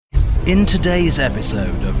In today's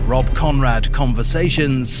episode of Rob Conrad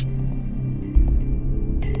Conversations,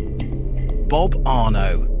 Bob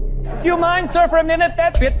Arno. Do you mind, sir, for a minute?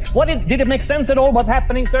 That's it. Did it make sense at all what's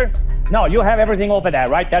happening, sir? No, you have everything over there,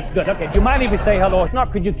 right? That's good. Okay, do you mind if we say hello? Now,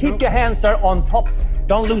 could you keep your hand, sir, on top?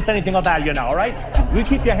 Don't lose anything of value now, all right? You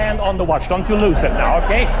keep your hand on the watch. Don't you lose it now,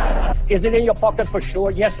 okay? Is it in your pocket for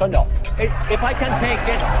sure? Yes or no? If I can take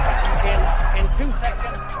it in 2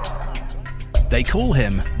 seconds. They call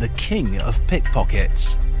him the king of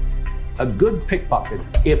pickpockets. A good pickpocket,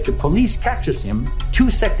 if the police catches him 2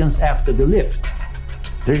 seconds after the lift,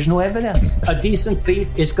 there's no evidence. A decent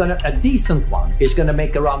thief is gonna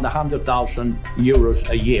make around 100,000 euros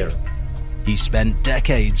a year. He spent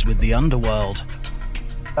decades with the underworld.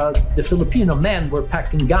 The Filipino men were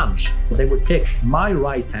packing guns. They would take my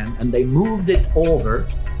right hand and they moved it over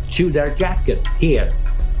to their jacket here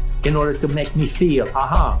in order to make me feel,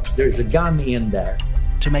 there's a gun in there.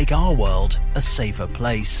 To make our world a safer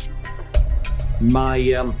place.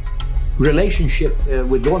 My relationship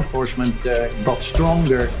with law enforcement got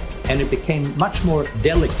stronger, and it became much more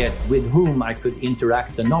delicate with whom I could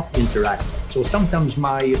interact and not interact. So sometimes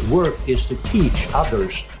my work is to teach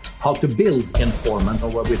others how to build informants,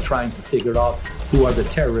 or where we're trying to figure out who are the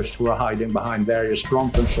terrorists who are hiding behind various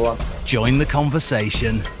fronts and so on. Join the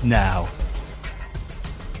conversation now.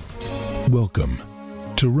 Welcome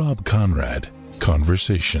to Rob Conrad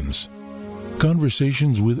Conversations.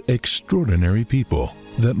 Conversations with extraordinary people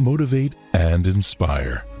that motivate and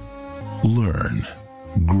inspire, learn,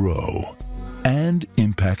 grow, and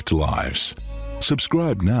impact lives.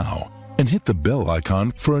 Subscribe now and hit the bell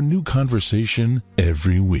icon for a new conversation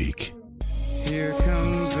every week. Here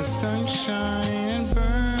comes the sunshine and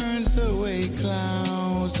burns away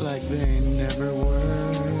clouds like they never were.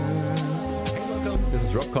 This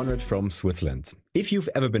is Rob Conrad from Switzerland. If you've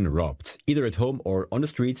ever been robbed, either at home or on the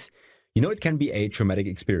streets, you know it can be a traumatic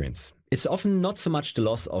experience. It's often not so much the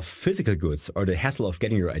loss of physical goods or the hassle of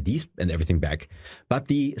getting your IDs and everything back, but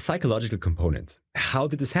the psychological component. How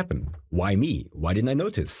did this happen? Why me? Why didn't I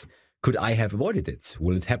notice? Could I have avoided it?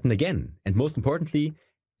 Will it happen again? And most importantly,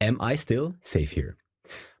 am I still safe here?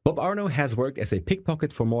 Bob Arno has worked as a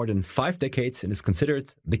pickpocket for more than 5 decades and is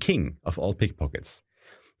considered the king of all pickpockets.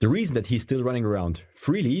 The reason that he's still running around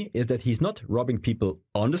freely is that he's not robbing people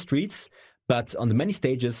on the streets, but on the many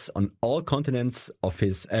stages on all continents of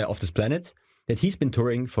this planet that he's been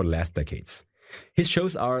touring for the last decades. His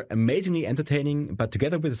shows are amazingly entertaining, but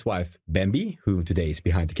together with his wife, Bambi, who today is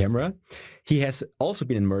behind the camera, he has also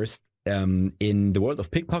been immersed in the world of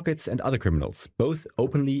pickpockets and other criminals, both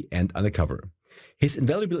openly and undercover. His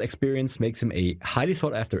invaluable experience makes him a highly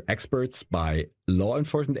sought-after expert by law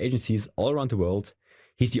enforcement agencies all around the world.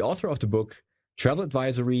 He's the author of the book Travel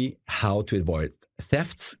Advisory: How to Avoid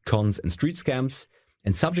Thefts, Cons and Street Scams,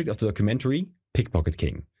 and subject of the documentary Pickpocket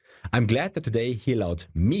King. I'm glad that today he allowed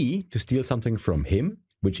me to steal something from him,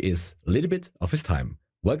 which is a little bit of his time.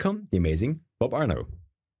 Welcome, the amazing Bob Arno.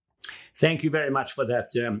 Thank you very much for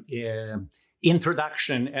that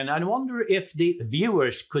introduction. And I wonder if the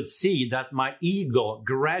viewers could see that my ego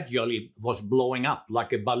gradually was blowing up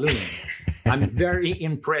like a balloon. I'm very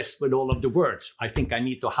impressed with all of the words. I think I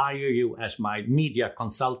need to hire you as my media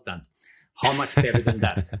consultant. How much better than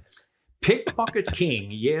that? Pickpocket King,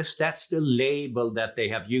 yes, that's the label that they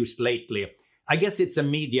have used lately. I guess it's a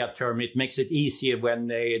media term. It makes it easier when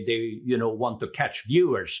they want to catch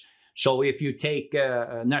viewers. So if you take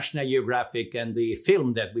National Geographic and the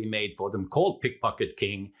film that we made for them called Pickpocket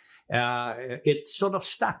King, it sort of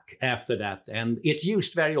stuck after that. And it's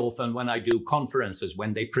used very often when I do conferences,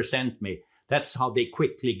 when they present me. That's how they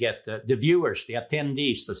quickly get the viewers, the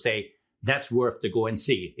attendees, to say, that's worth to go and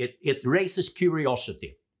see. It raises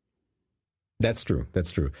curiosity. That's true.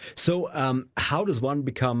 That's true. So how does one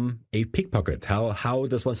become a pickpocket? How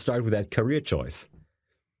does one start with that career choice?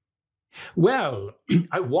 Well,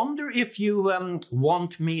 I wonder if you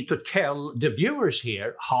want me to tell the viewers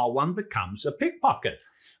here how one becomes a pickpocket.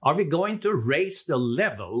 Are we going to raise the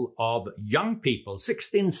level of young people,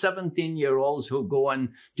 16, 17-year-olds who go and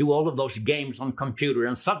do all of those games on computer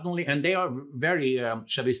and they are very,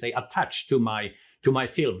 shall we say, attached to my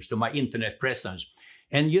films, to my internet presence.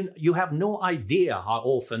 And you have no idea how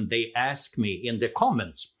often they ask me in the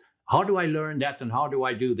comments, how do I learn that and how do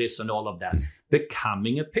I do this and all of that?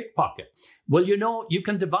 Becoming a pickpocket. Well, you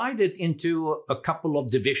can divide it into a couple of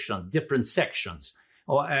divisions, different sections.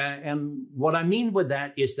 And what I mean with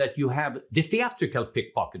that is that you have the theatrical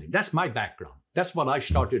pickpocketing. That's my background. That's what I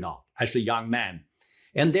started off as a young man.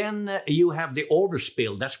 And then you have the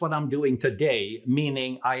overspill. That's what I'm doing today,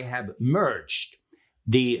 meaning I have merged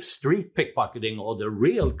the street pickpocketing or the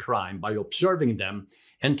real crime by observing them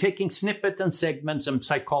and taking snippet and segments and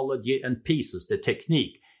psychology and pieces, the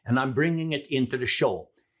technique, and I'm bringing it into the show.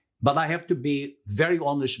 But I have to be very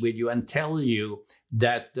honest with you and tell you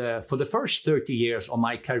that for the first 30 years of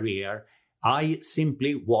my career, I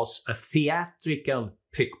simply was a theatrical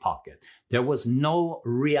pickpocket. There was no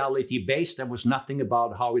reality base. There was nothing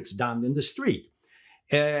about how it's done in the street.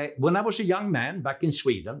 When I was a young man back in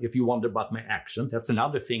Sweden, if you wonder about my accent, that's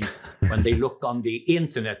another thing. When they look on the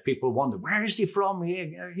internet, people wonder, where is he from?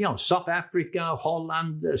 South Africa,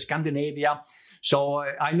 Holland, Scandinavia. So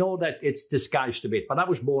I know that it's disguised a bit, but I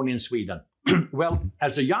was born in Sweden. Well,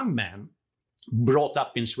 as a young man, brought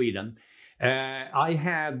up in Sweden, I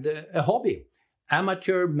had a hobby.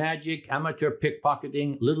 Amateur magic, amateur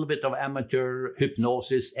pickpocketing, a little bit of amateur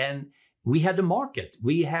hypnosis, and we had a market.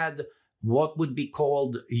 We had what would be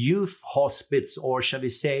called youth hospitals, or shall we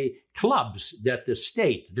say clubs that the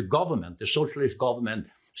state, the government, the socialist government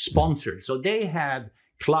sponsored. So they had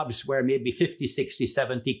clubs where maybe 50, 60,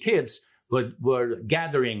 70 kids were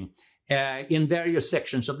gathering in various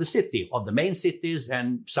sections of the city, of the main cities,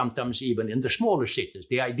 and sometimes even in the smaller cities.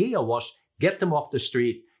 The idea was get them off the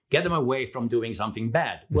street, get them away from doing something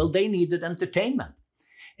bad. Well, they needed entertainment.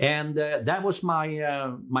 And that was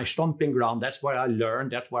my stomping ground. That's where I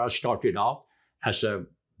learned. That's where I started out as a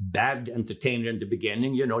bad entertainer in the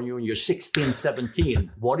beginning. You know, you're 16,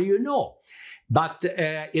 17. What do you know? But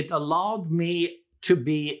it allowed me to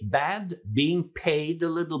be bad, being paid a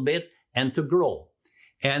little bit, and to grow.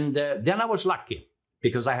 And then I was lucky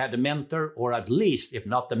because I had a mentor, or at least, if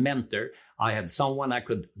not the mentor, I had someone I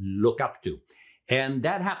could look up to. And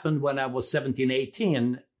that happened when I was 17,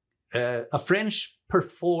 18. A French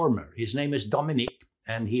performer, his name is Dominique,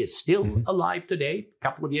 and he is still alive today, a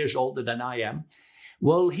couple of years older than I am.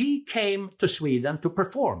 Well, he came to Sweden to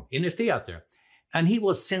perform in a theater, and he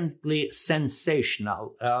was simply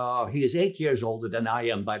sensational. He is 8 years older than I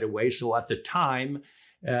am, by the way, so at the time,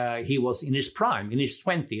 he was in his prime, in his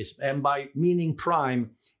 20s, and by meaning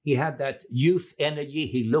prime, he had that youth energy,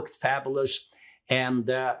 he looked fabulous, and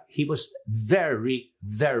he was very,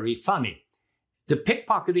 very funny. The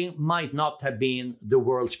pickpocketing might not have been the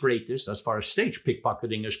world's greatest as far as stage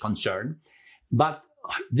pickpocketing is concerned, but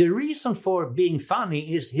the reason for being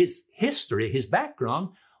funny is his history, his background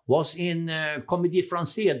was in Comédie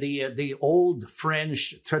Française, the old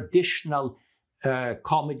French traditional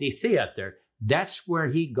comedy theater. That's where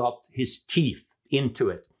he got his teeth into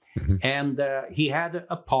it. Mm-hmm. And he had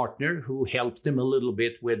a partner who helped him a little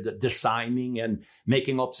bit with designing and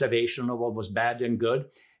making observation of what was bad and good.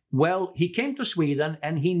 Well, he came to Sweden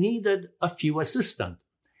and he needed a few assistants.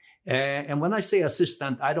 And when I say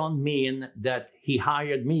assistant, I don't mean that he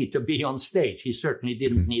hired me to be on stage. He certainly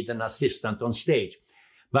didn't need an assistant on stage.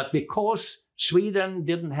 But because Sweden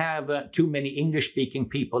didn't have too many English-speaking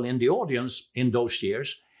people in the audience in those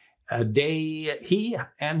years, he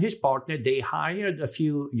and his partner, they hired a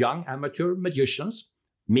few young amateur magicians,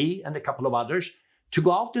 me and a couple of others, to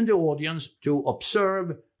go out in the audience to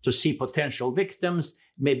observe, to see potential victims,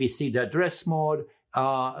 maybe see their dress mode.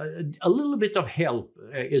 A little bit of help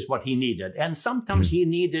is what he needed. And sometimes he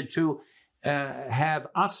needed to have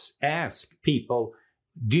us ask people,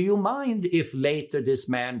 do you mind if later this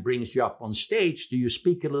man brings you up on stage? Do you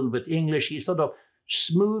speak a little bit English? He sort of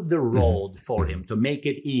smoothed the road for him to make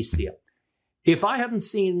it easier. If I hadn't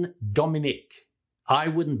seen Dominique, I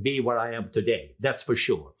wouldn't be where I am today. That's for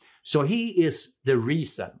sure. So he is the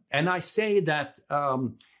reason. And I say that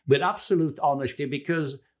with absolute honesty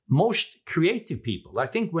because most creative people, I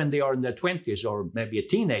think when they are in their 20s or maybe a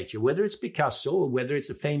teenager, whether it's Picasso or whether it's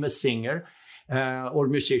a famous singer or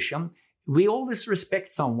musician, we always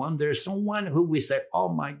respect someone. There's someone who we say, oh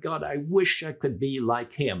my God, I wish I could be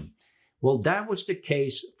like him. Well, that was the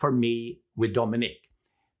case for me with Dominique.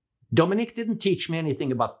 Dominique didn't teach me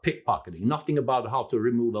anything about pickpocketing, nothing about how to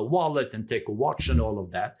remove a wallet and take a watch and all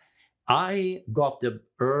of that. I got the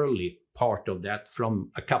early part of that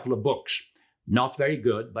from a couple of books. Not very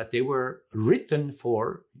good, but they were written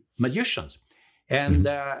for magicians. And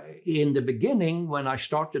in the beginning, when I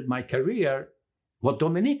started my career, what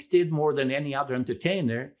Dominique did more than any other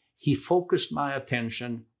entertainer, he focused my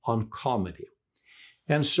attention on comedy.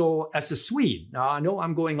 And so as a Swede, now I know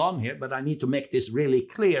I'm going on here, but I need to make this really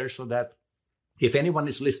clear so that if anyone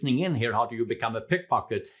is listening in here, how do you become a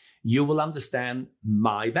pickpocket, you will understand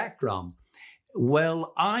my background.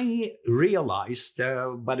 Well, I realized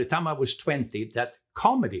by the time I was 20 that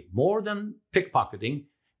comedy, more than pickpocketing,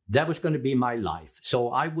 that was going to be my life. So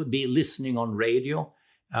I would be listening on radio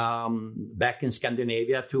back in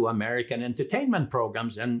Scandinavia to American entertainment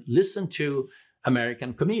programs and listen to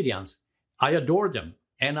American comedians. I adored them.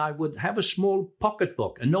 And I would have a small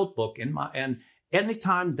pocketbook, a notebook, and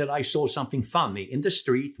anytime that I saw something funny in the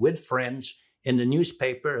street with friends, in the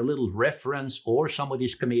newspaper, a little reference or some of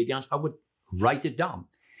these comedians, I would write it down.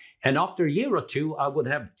 And after a year or two, I would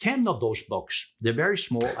have 10 of those books. They're very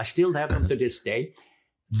small. I still have them to this day.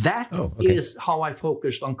 That is how I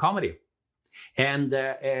focused on comedy. And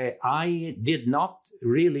I did not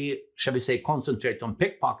really, shall we say, concentrate on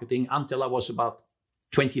pickpocketing until I was about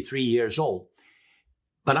 23 years old.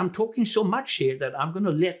 But I'm talking so much here that I'm going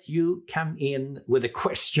to let you come in with a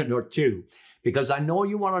question or two, because I know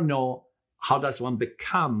you want to know, how does one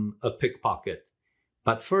become a pickpocket?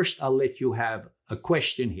 But first, I'll let you have a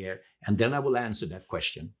question here, and then I will answer that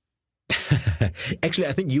question. Actually,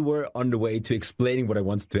 I think you were on the way to explaining what I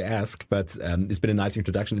wanted to ask, but it's been a nice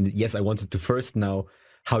introduction. And yes, I wanted to first know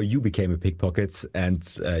how you became a pickpocket, and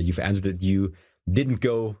you've answered it. You didn't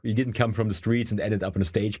come from the streets and ended up on a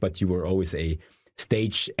stage, but you were always a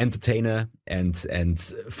stage entertainer and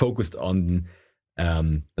focused on,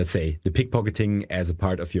 let's say, the pickpocketing as a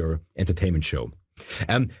part of your entertainment show.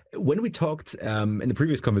 When we talked in the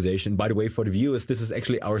previous conversation, by the way, for the viewers, this is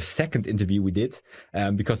actually our second interview we did,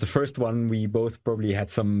 because the first one we both probably had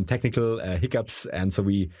some technical hiccups, and so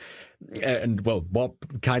Bob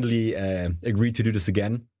kindly agreed to do this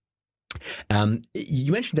again.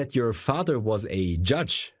 You mentioned that your father was a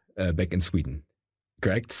judge back in Sweden,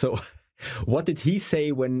 correct? So what did he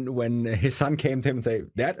say when his son came to him and say,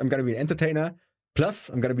 "Dad, I'm going to be an entertainer, plus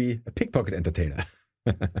I'm going to be a pickpocket entertainer"?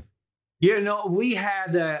 You know, we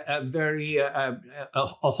had a very a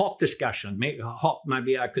hot discussion.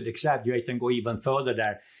 Maybe I could exaggerate and go even further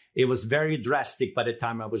there. It was very drastic by the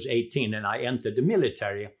time I was 18 and I entered the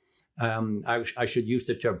military. I should use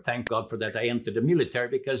the term, thank God for that, I entered the military,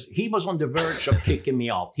 because he was on the verge of kicking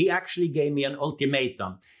me out. He actually gave me an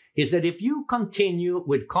ultimatum. He said, if you continue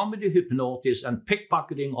with comedy hypnosis and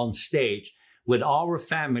pickpocketing on stage, with our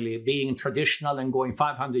family being traditional and going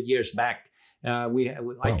 500 years back,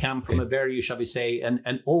 I come from a very, shall we say,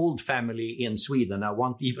 an old family in Sweden. I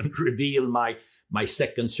won't even reveal my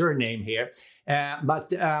second surname here,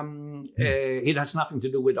 but it has nothing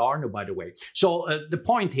to do with Arno, by the way. So the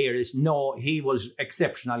point here is, no, he was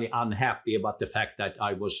exceptionally unhappy about the fact that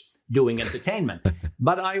I was doing entertainment.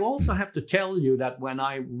 But I also have to tell you that when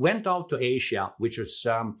I went out to Asia, which was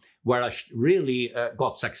where I really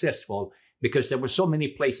got successful, because there were so many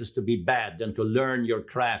places to be bad and to learn your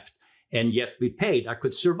craft and yet be paid. I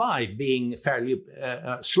could survive being fairly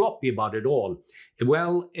sloppy about it all.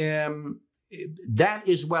 Well, that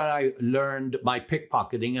is where I learned my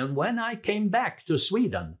pickpocketing. And when I came back to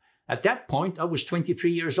Sweden, at that point, I was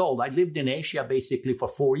 23 years old. I lived in Asia basically for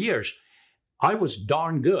 4 years. I was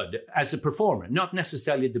darn good as a performer, not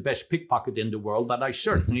necessarily the best pickpocket in the world, but I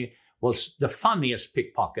certainly was the funniest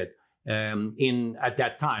pickpocket at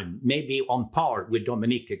that time, maybe on par with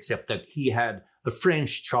Dominique, except that he had a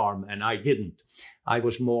French charm and I didn't. I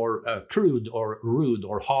was more crude or rude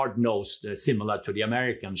or hard-nosed, similar to the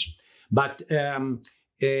Americans. But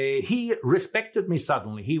he respected me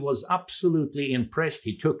suddenly. He was absolutely impressed.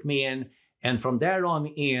 He took me in. And from there on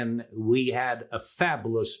in, we had a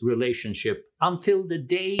fabulous relationship until the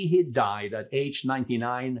day he died at age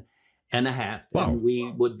 99 and a half. Wow. And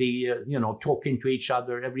we would be, talking to each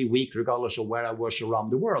other every week, regardless of where I was around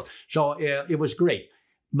the world. So it was great.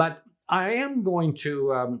 But I am going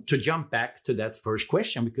to jump back to that first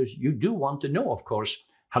question, because you do want to know, of course,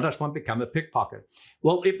 how does one become a pickpocket?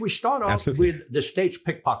 Well, if we start off with the stage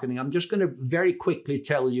pickpocketing, I'm just going to very quickly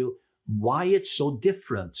tell you why it's so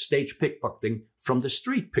different, stage pickpocketing from the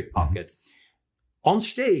street pickpocket. On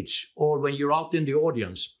stage, or when you're out in the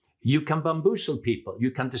audience, you can bamboozle people,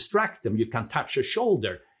 you can distract them, you can touch a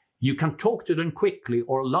shoulder, you can talk to them quickly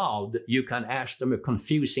or loud, you can ask them a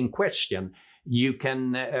confusing question, you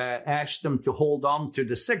can ask them to hold on to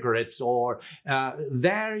the cigarettes, or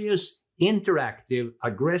various interactive,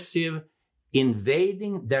 aggressive,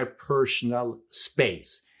 invading their personal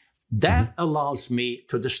space. That allows me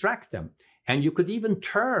to distract them. And you could even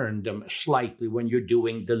turn them slightly when you're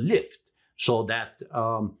doing the lift, so that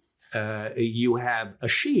you have a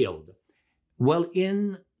shield. Well,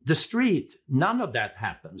 in the street, none of that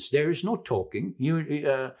happens. There is no talking.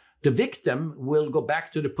 The victim will go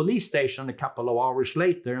back to the police station a couple of hours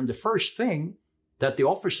later, and the first thing that the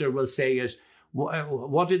officer will say is,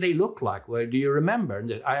 what do they look like? Well, do you remember?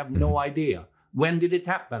 And I have no idea. When did it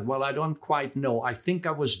happen? Well, I don't quite know. I think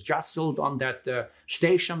I was jostled on that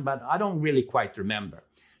station, but I don't really quite remember.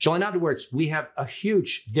 So in other words, we have a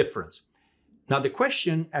huge difference. Now, the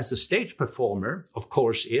question as a stage performer, of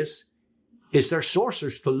course, is there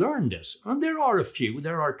sources to learn this? And there are a few.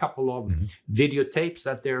 There are a couple of videotapes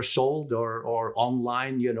that they're sold or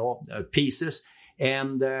online, pieces.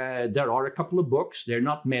 And there are a couple of books. There are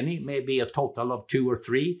not many, maybe a total of 2 or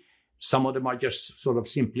 3. Some of them are just sort of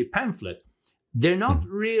simply pamphlet. They're not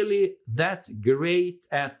really that great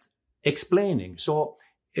at explaining. So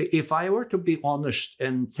if I were to be honest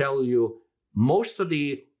and tell you most of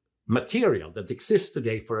the material that exists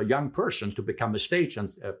today for a young person to become a stage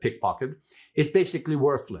pickpocket is basically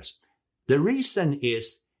worthless. The reason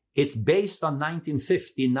is it's based on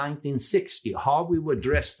 1950, 1960, how we were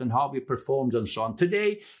dressed and how we performed and so on.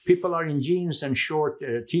 Today, people are in jeans and short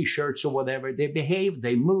T-shirts or whatever. They behave,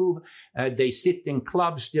 they move, they sit in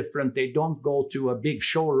clubs different. They don't go to a big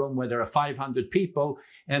showroom where there are 500 people.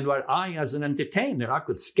 And where I, as an entertainer, I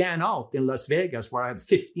could scan out in Las Vegas where I had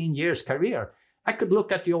 15 years career. I could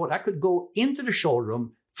look at I could go into the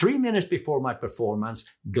showroom 3 minutes before my performance,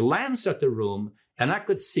 glance at the room, and I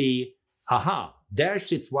could see, aha, there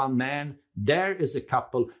sits one man, there is a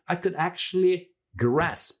couple. I could actually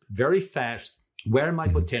grasp very fast where my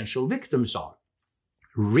potential victims are.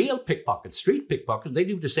 Real pickpockets, street pickpockets, they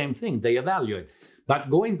do the same thing. They evaluate. But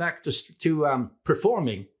going back to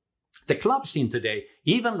performing, the club scene today,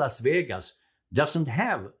 even Las Vegas, doesn't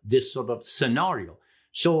have this sort of scenario.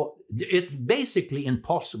 So it's basically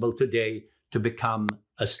impossible today to become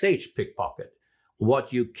a stage pickpocket.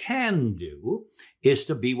 What you can do is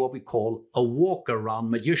to be what we call a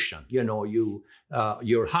walk-around magician. You know,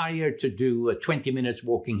 you're hired to do 20 minutes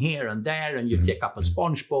walking here and there, and you take up a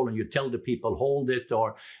sponge bowl and you tell the people hold it,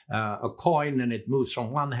 or a coin and it moves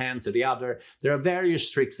from one hand to the other. There are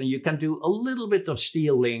various tricks, and you can do a little bit of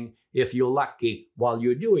stealing if you're lucky while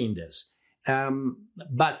you're doing this.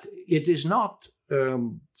 But it is not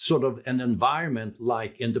sort of an environment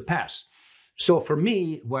like in the past. So for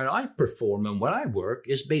me, where I perform and where I work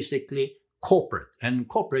is basically corporate. And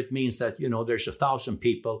corporate means that, you know, there's 1,000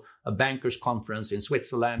 people, a bankers conference in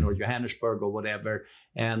Switzerland or Johannesburg or whatever.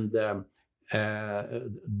 And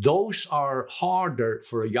those are harder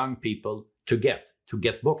for young people to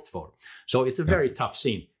get booked for. So it's a very tough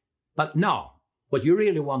scene. But now, what you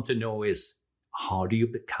really want to know is, how do you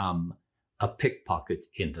become a pickpocket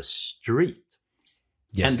in the street?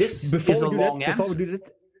 Yes. And this is a long answer. Before we do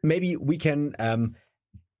that, maybe we can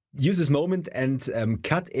use this moment and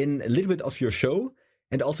cut in a little bit of your show,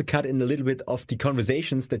 and also cut in a little bit of the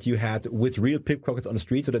conversations that you had with real pickpockets on the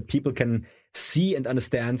street, so that people can see and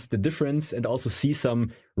understand the difference, and also see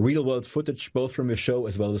some real world footage, both from your show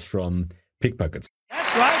as well as from pickpockets.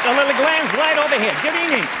 That's right. A little glance right over here. Good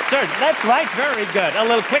evening, sir. That's right. Very good. A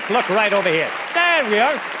little quick look right over here. There we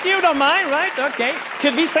are. You don't mind, right? Okay.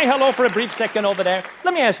 Could we say hello for a brief second over there?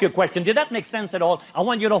 Let me ask you a question. Did that make sense at all? I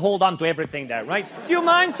want you to hold on to everything there, right? Do you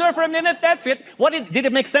mind, sir, for a minute? That's it. Did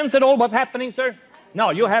it make sense at all? What's happening, sir? No,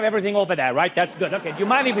 you have everything over there, right? That's good. Okay. Do you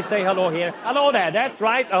mind if we say hello here? Hello there. That's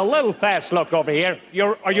right. A little fast look over here.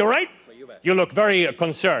 Are you right? You look very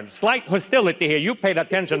concerned. Slight hostility here. You paid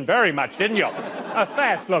attention very much, didn't you? A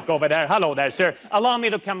fast look over there. Hello there, sir. Allow me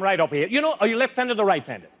to come right over here. You know, are you left-handed or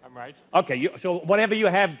right-handed? I'm right. Okay, so whatever you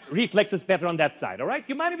have, reflex is better on that side, all right?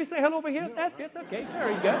 You mind if we say hello over here? No. That's it. Okay,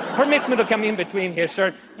 very good. Permit me to come in between here,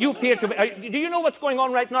 sir. You appear to be... do you know what's going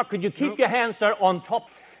on right now? Could you keep your hands, sir, on top?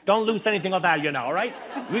 Don't lose anything of value now, all right?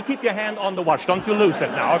 You keep your hand on the watch. Don't you lose it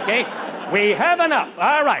now, okay? We have enough.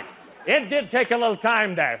 All right. It did take a little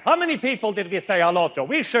time there. How many people did we say hello to?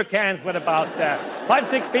 We shook hands with about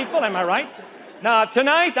 5-6 people, am I right? Now,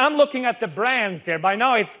 tonight, I'm looking at the brands here. By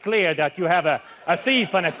now, it's clear that you have a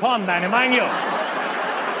thief and a con man among you.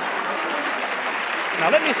 Now,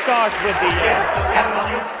 let me start with the...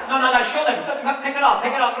 No, show them. Take it off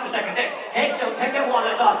for a second. Take the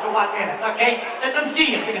wallet off for 1 minute, okay? Let them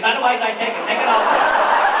see it, because otherwise I take it. Take it off.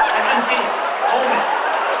 Let them see it. Hold it.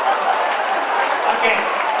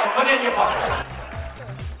 Okay. Put it in your pocket.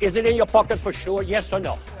 Is it in your pocket for sure? Yes or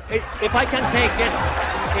no? If I can take it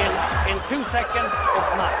in 2 seconds,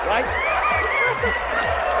 it's not, right?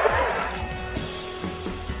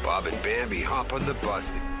 Bob and Bambi hop on the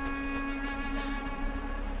bus.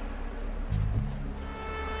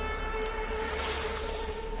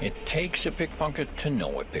 It takes a pickpocket to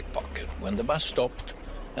know a pickpocket. When the bus stopped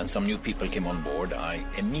and some new people came on board, I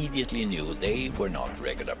immediately knew they were not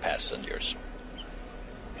regular passengers.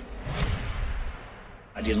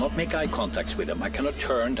 I did not make eye contacts with them. I kind of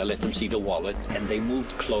turned, I let them see the wallet, and they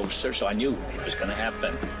moved closer, so I knew it was going to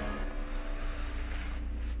happen.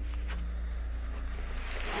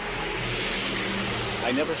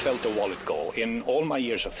 I never felt the wallet go. In all my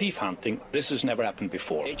years of thief hunting, this has never happened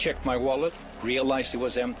before. They checked my wallet, realized it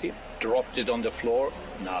was empty, dropped it on the floor.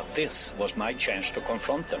 Now this was my chance to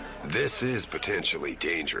confront them. This is potentially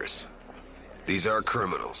dangerous. These are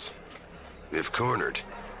criminals. If cornered,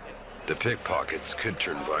 the pickpockets could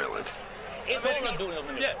turn violent.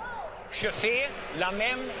 Je fais la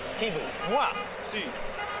même que vous. Moi. Si.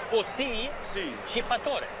 Aussi. Si.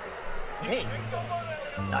 Chippatore. Me.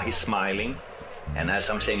 Now he's smiling, and as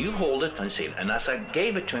I'm saying, you hold it, and say, and as I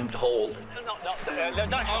gave it to him to hold,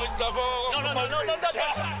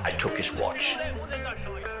 I took his watch.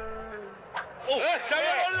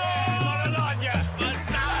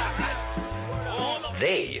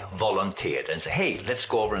 They volunteered and said, hey, let's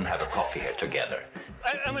go over and have a coffee here together.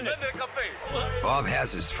 Bob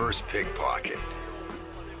has his first pickpocket.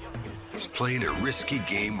 He's playing a risky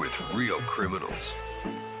game with real criminals.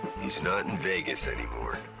 He's not in Vegas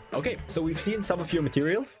anymore. Okay, so we've seen some of your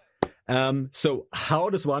materials. So how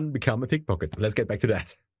does one become a pickpocket? Let's get back to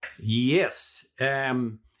that. Yes.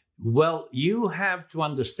 Well, you have to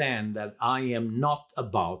understand that I am not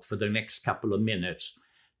about, for the next couple of minutes,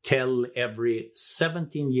 tell every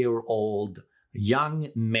 17-year-old young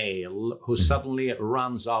male who suddenly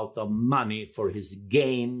runs out of money for his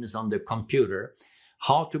games on the computer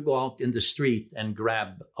how to go out in the street and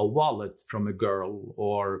grab a wallet from a girl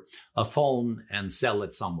or a phone and sell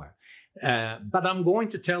it somewhere. But I'm going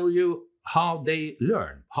to tell you how they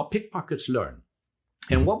learn, how pickpockets learn.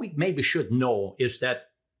 And what we maybe should know is that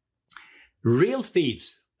real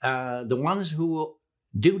thieves, the ones who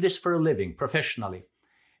do this for a living professionally,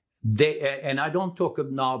 and I don't talk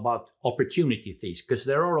now about opportunity thieves, because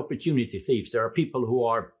there are opportunity thieves. There are people who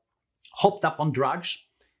are hopped up on drugs,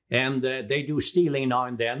 and they do stealing now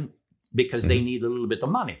and then because they need a little bit of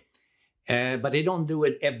money. But they don't do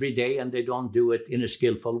it every day, and they don't do it in a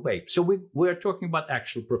skillful way. So we're talking about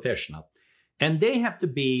actual professional. And they have to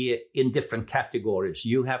be in different categories.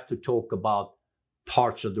 You have to talk about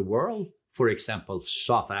parts of the world, for example,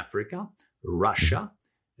 South Africa, Russia,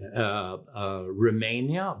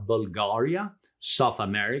 Romania, Bulgaria, South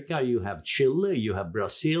America. You have Chile, you have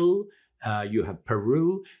Brazil, you have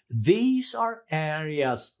Peru. These are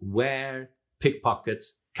areas where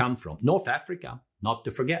pickpockets come from. North Africa, not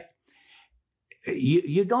to forget.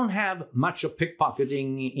 You don't have much of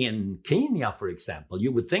pickpocketing in Kenya, for example.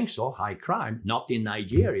 You would think so, high crime, not in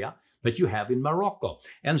Nigeria, but you have in Morocco.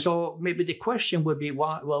 And so maybe the question would be,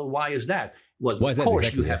 why is that? Well, of course,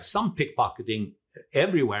 exactly, you have some pickpocketing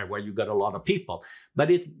everywhere where you got a lot of people. But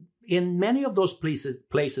in many of those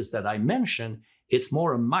places that I mentioned, it's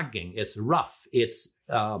more a mugging, it's rough. It's,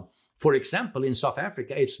 for example, in South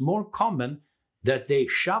Africa, it's more common that they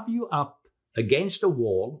shove you up against a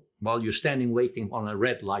wall while you're standing waiting on a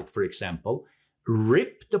red light, for example,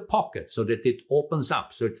 rip the pocket so that it opens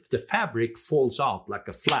up, so the fabric falls out like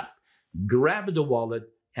a flap, grab the wallet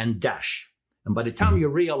and dash. And by the time you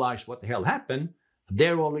realize what the hell happened,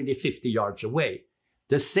 they're already 50 yards away.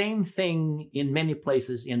 The same thing in many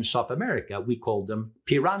places in South America. We call them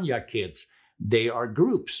piranha kids. They are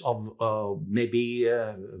groups of maybe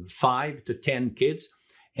 5 to 10 kids.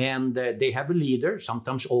 And they have a leader,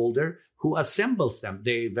 sometimes older, who assembles them.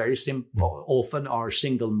 They very often are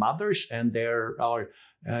single mothers, and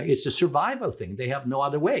it's a survival thing. They have no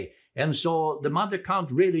other way. And so the mother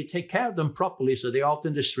can't really take care of them properly. So they're out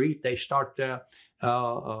in the street. They start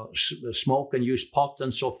smoke and use pot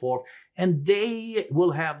and so forth. And they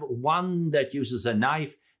will have one that uses a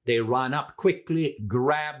knife. They run up quickly,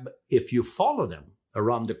 grab, if you follow them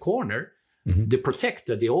around the corner, the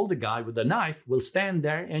protector, the older guy with the knife, will stand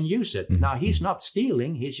there and use it. Now, he's not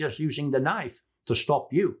stealing. He's just using the knife to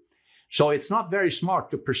stop you. So it's not very smart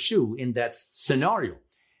to pursue in that scenario.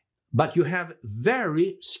 But you have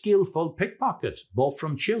very skillful pickpockets, both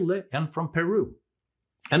from Chile and from Peru.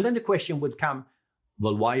 And then the question would come,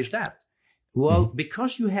 well, why is that? Well,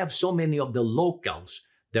 because you have so many of the locals,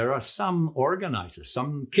 there are some organizers,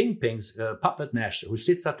 some kingpins, puppet master who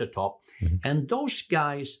sits at the top, and those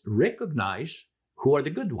guys recognize who are the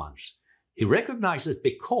good ones. He recognizes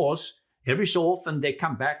because every so often they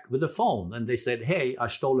come back with a phone and they said, hey, I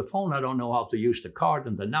stole a phone. I don't know how to use the card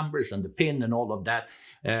and the numbers and the PIN and all of that.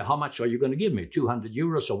 How much are you going to give me? 200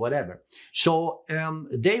 euros or whatever. So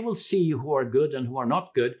they will see who are good and who are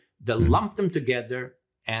not good. They'll lump them together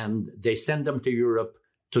and they send them to Europe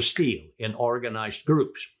to steal in organized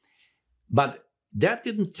groups. But that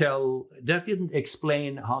didn't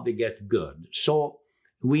explain how they get good. So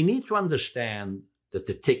we need to understand that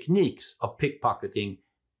the techniques of pickpocketing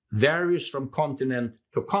varies from continent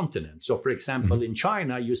to continent. So for example, in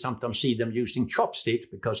China, you sometimes see them using chopsticks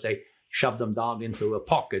because they shove them down into a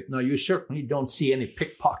pocket. Now, you certainly don't see any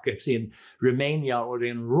pickpockets in Romania or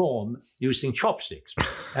in Rome using chopsticks.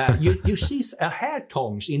 You see hair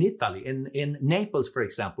tongs in Italy. In Naples, for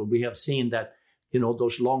example, we have seen that,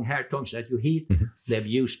 those long hair tongs that you heat, they've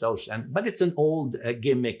used those. But it's an old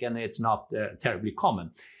gimmick and it's not terribly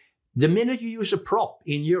common. The minute you use a prop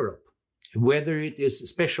in Europe, whether it is a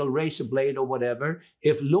special razor blade or whatever,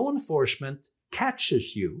 if law enforcement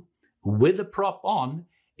catches you with a prop on,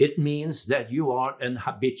 it means that you are an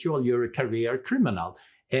habitual, you're a career criminal.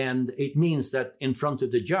 And it means that in front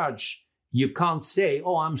of the judge, you can't say,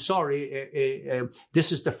 oh, I'm sorry,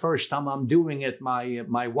 this is the first time I'm doing it.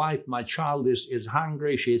 My wife, my child is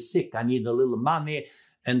hungry, she's sick, I need a little money.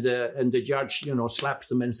 And the judge, slaps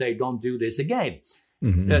them and say, don't do this again.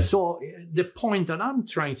 Mm-hmm. So the point that I'm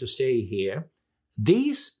trying to say here,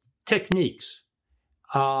 these techniques,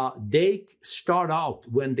 they start out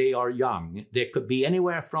when they are young. They could be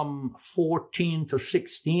anywhere from 14 to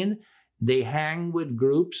 16. They hang with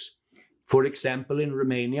groups, for example, in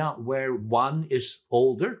Romania, where one is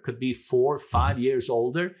older, could be 4 or 5 years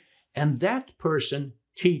older, and that person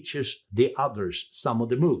teaches the others some of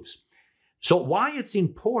the moves. So why it's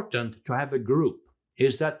important to have a group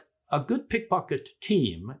is that a good pickpocket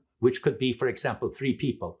team, which could be, for example, 3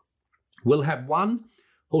 people, will have one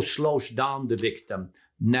who slows down the victim,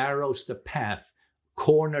 narrows the path,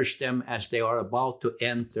 corners them as they are about to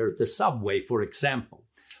enter the subway, for example,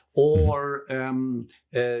 or on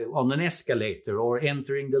an escalator, or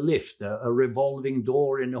entering the lift, a revolving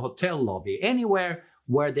door in a hotel lobby, anywhere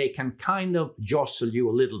where they can kind of jostle you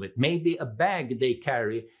a little bit. Maybe a bag they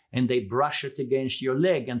carry and they brush it against your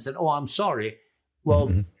leg and say, oh, I'm sorry.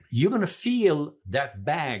 Well, you're going to feel that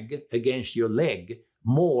bag against your leg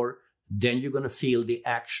more than you're going to feel the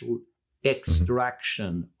actual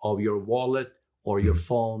extraction of your wallet or your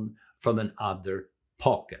phone from another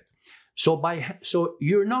pocket. So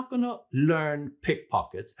you're not going to learn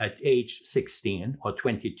pickpocket at age 16 or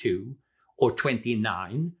 22 or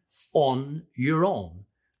 29 on your own.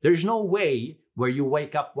 There's no way where you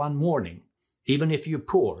wake up one morning, even if you're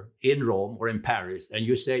poor in Rome or in Paris, and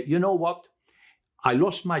you say, you know what? I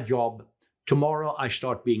lost my job. Tomorrow I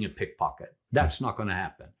start being a pickpocket. That's not going to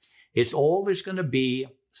happen. It's always going to be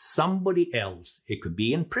somebody else. It could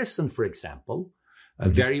be in prison, for example.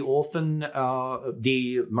 Very often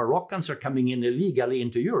the Moroccans are coming in illegally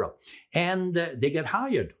into Europe, and they get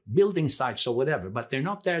hired, building sites or whatever, but they're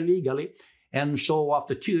not there legally. And so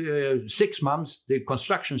after 6 months, the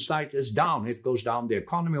construction site is down. It goes down the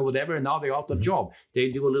economy or whatever, and now they're out of job. They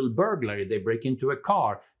do a little burglary. They break into a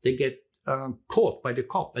car. They get caught by the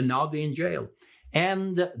cop, and now they're in jail.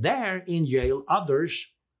 And there in jail, others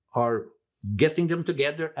are getting them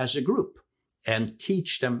together as a group and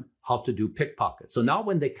teach them how to do pickpockets. So now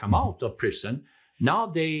when they come out of prison, now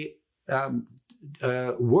they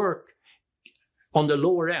work on the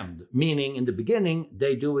lower end, meaning in the beginning,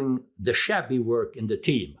 they're doing the shabby work in the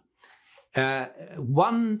team.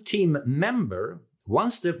 One team member,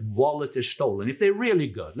 once the wallet is stolen, if they're really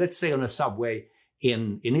good, let's say on a subway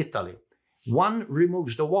in Italy, one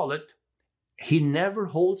removes the wallet, he never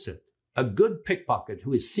holds it. A good pickpocket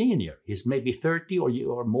who is senior, he's maybe 30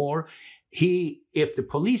 or more, if the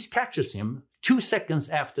police catches him 2 seconds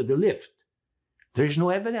after the lift, there's no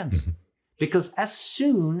evidence. Because as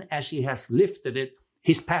soon as he has lifted it,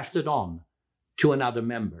 he's passed it on to another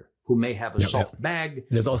member who may have a soft bag.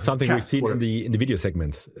 There's also something we've seen in the video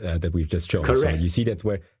segment that we've just shown. Correct. So you see that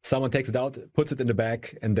where someone takes it out, puts it in the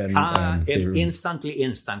bag, and then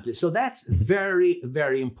instantly. So that's very,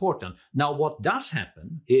 very important. Now, what does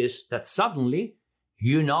happen is that suddenly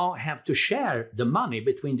you now have to share the money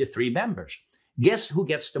between the 3 members. Guess who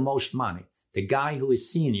gets the most money? The guy who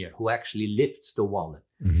is senior, who actually lifts the wallet.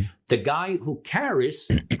 The guy who carries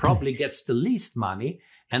probably gets the least money,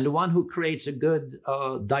 and the one who creates a good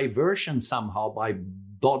diversion somehow by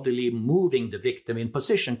bodily moving the victim in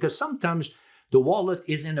position. Because sometimes the wallet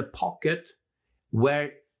is in a pocket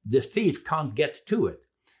where the thief can't get to it.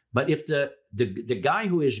 But if the guy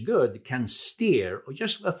who is good can steer, or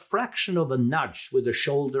just a fraction of a nudge with a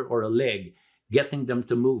shoulder or a leg, getting them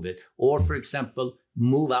to move it, or for example,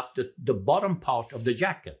 move up the bottom part of the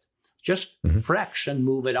jacket, just fraction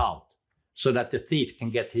move it out so that the thief can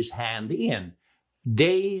get his hand in.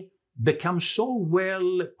 They become so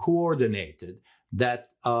well coordinated that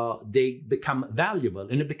they become valuable,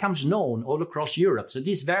 and it becomes known all across Europe. So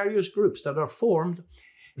these various groups that are formed,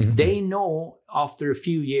 they know after a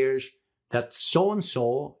few years that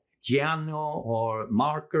so-and-so, Gianno or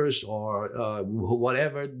Marcus or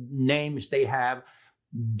whatever names they have,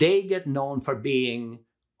 they get known for being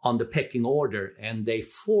on the pecking order, and they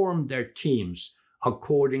form their teams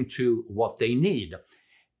according to what they need.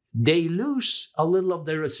 They lose a little of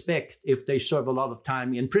their respect if they serve a lot of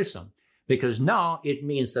time in prison, because now it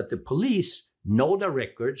means that the police know their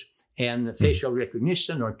records and facial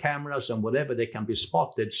recognition or cameras and whatever, they can be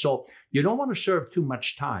spotted. So you don't want to serve too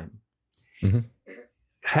much time.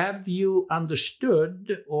 have you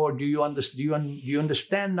understood, or do you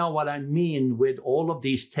understand now what I mean with all of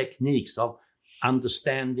these techniques of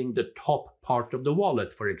understanding the top part of the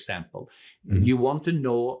wallet, for example? Mm-hmm. You want to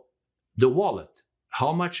know the wallet,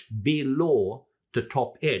 how much below the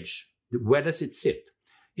top edge, where does it sit?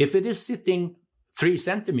 If it is sitting 3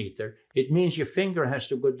 centimeters, it means your finger has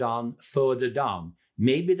to go down further down.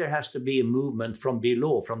 Maybe there has to be a movement from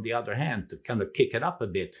below, from the other hand, to kind of kick it up a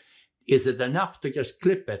bit. Is it enough to just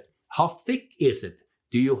clip it? How thick is it?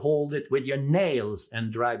 Do you hold it with your nails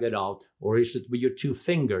and drag it out? Or is it with your 2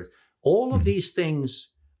 fingers? All of these things,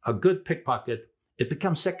 a good pickpocket, it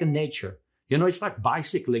becomes second nature. You know, it's like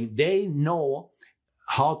bicycling. They know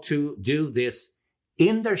how to do this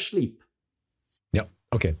in their sleep. Yeah,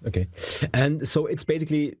 okay. And so it's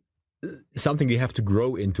basically something you have to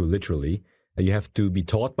grow into, literally. You have to be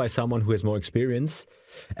taught by someone who has more experience.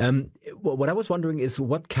 What I was wondering is,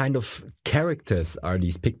 what kind of characters are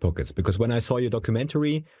these pickpockets? Because when I saw your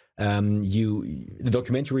documentary, you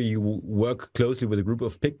work closely with a group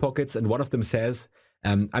of pickpockets, and one of them says,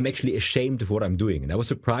 I'm actually ashamed of what I'm doing. And I was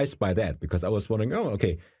surprised by that, because I was wondering,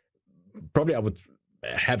 probably I would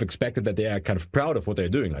have expected that they are kind of proud of what they're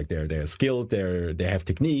doing. Like they're skilled, they have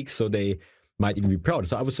techniques, so they might even be proud.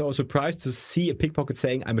 So I was so surprised to see a pickpocket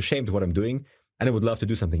saying, I'm ashamed of what I'm doing, and I would love to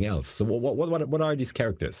do something else. So what are these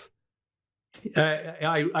characters?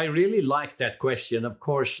 I really like that question. Of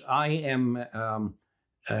course, I am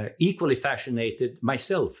equally fascinated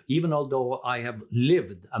myself, even although I have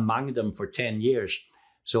lived among them for 10 years.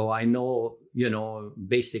 So I know,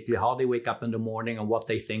 basically how they wake up in the morning and what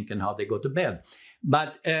they think and how they go to bed.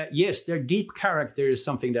 But yes, their deep character is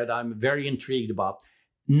something that I'm very intrigued about.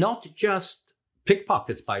 Not just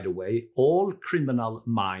pickpockets, by the way, all criminal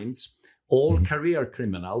minds, all career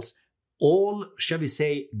criminals, all, shall we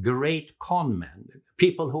say, great con men,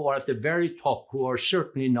 people who are at the very top, who are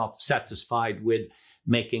certainly not satisfied with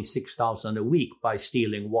making $6,000 a week by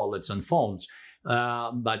stealing wallets and phones,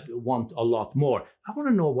 but want a lot more. I want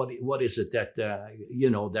to know what is it that,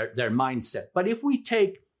 their mindset. But if we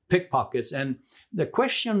take pickpockets, and the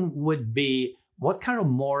question would be, what kind of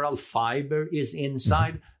moral fiber is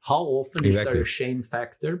inside? How often is there a shame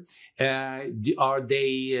factor? Are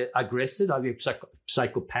they aggressive? Are they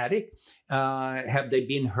psychopathic? Have they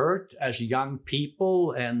been hurt as young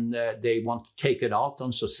people and they want to take it out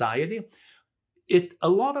on society? A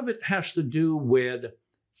lot of it has to do with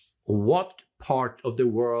what part of the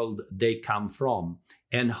world they come from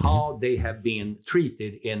and how they have been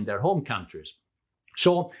treated in their home countries.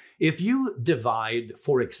 So if you divide,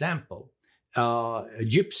 for example,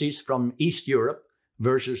 gypsies from East Europe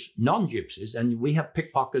versus non-gypsies, and we have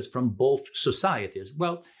pickpockets from both societies.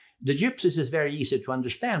 Well, the gypsies is very easy to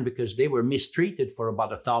understand because they were mistreated for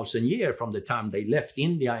about 1,000 years from the time they left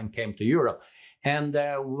India and came to Europe. And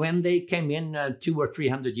when they came in 200 or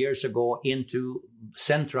 300 years ago into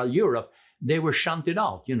Central Europe, they were shunted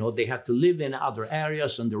out. They had to live in other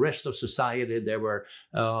areas and the rest of society. There were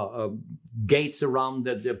gates around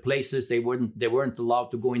the places. They weren't allowed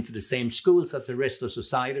to go into the same schools as the rest of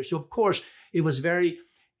society. So, of course, it was very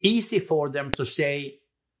easy for them to say,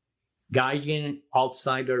 Gaijin,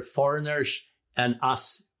 outsider, foreigners, and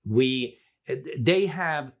us, they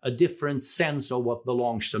have a different sense of what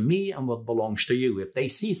belongs to me and what belongs to you. If they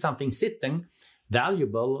see something sitting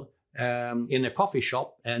valuable in a coffee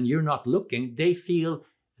shop and you're not looking, they feel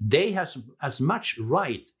they have as much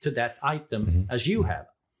right to that item as you have.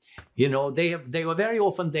 They were very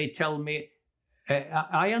often, they tell me,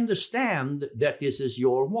 I understand that this is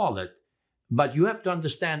your wallet, but you have to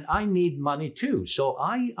understand I need money too. So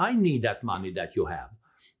I need that money that you have.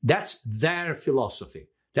 That's their philosophy.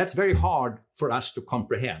 That's very hard for us to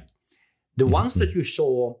comprehend. The ones that you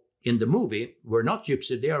saw in the movie were not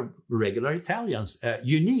gypsy, they are regular Italians.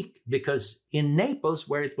 Unique because in Naples,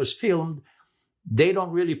 where it was filmed, they don't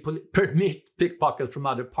really permit pickpockets from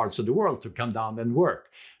other parts of the world to come down and work.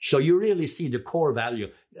 So you really see the core value.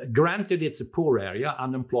 Granted, it's a poor area.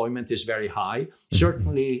 Unemployment is very high.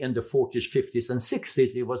 Certainly in the 40s, 50s, and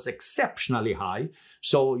 60s, it was exceptionally high.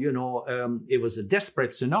 So, it was a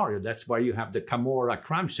desperate scenario. That's why you have the Camorra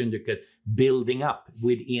crime syndicate building up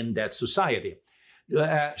within that society.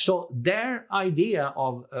 So their idea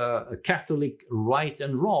of Catholic right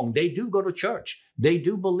and wrong, they do go to church. They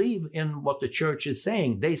do believe in what the church is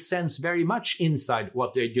saying. They sense very much inside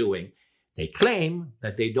what they're doing. They claim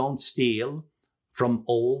that they don't steal from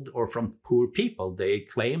old or from poor people. They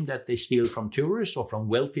claim that they steal from tourists or from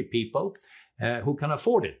wealthy people who can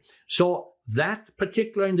afford it. So that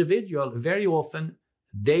particular individual, very often,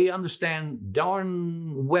 they understand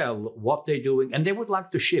darn well what they're doing, and they would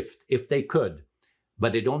like to shift if they could.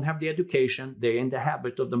 but they don't have the education. They're in the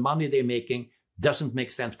habit of the money they're making. Doesn't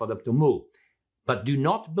make sense for them to move. But do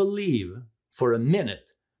not believe for a minute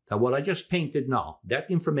that what I just painted now, that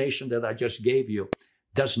information that I just gave you,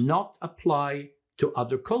 does not apply to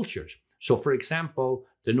other cultures. So, for example,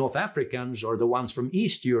 the North Africans or the ones from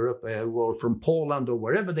East Europe or from Poland or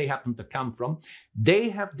wherever they happen to come from, they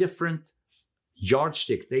have different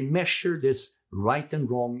yardsticks. They measure this right and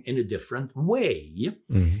wrong in a different way.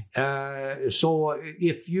 So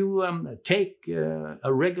if you take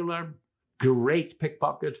a regular great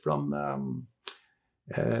pickpocket from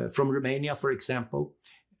Romania, for example,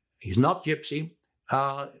 he's not gypsy,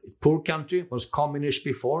 poor country, was communist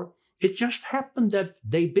before. It just happened that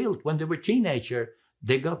they built, when they were teenager,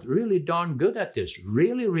 they got really darn good at this,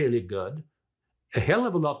 really, really good. A hell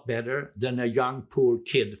of a lot better than a young, poor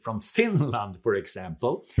kid from Finland, for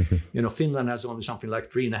example. Finland has only something like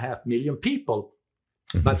 3.5 million people.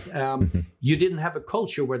 But you didn't have a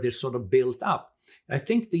culture where this sort of built up. I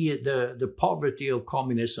think the poverty of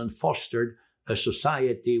communism fostered a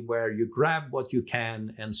society where you grab what you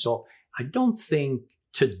can. And so I don't think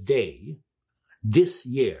today, this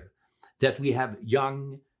year, that we have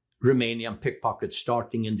young Romanian pickpockets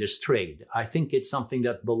starting in this trade. I think it's something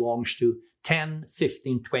that belongs to 10,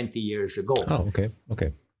 15, 20 years ago. Oh, okay.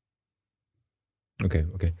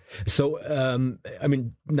 So,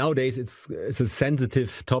 nowadays it's a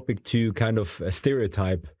sensitive topic to kind of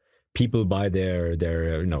stereotype people by their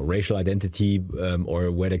racial identity or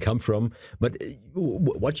where they come from. But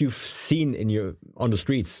what you've seen on the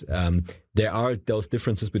streets, there are those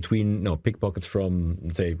differences between pickpockets from,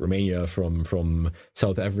 say, Romania, from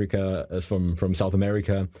South Africa, from South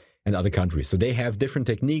America, and other countries. So they have different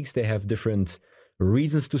techniques, they have different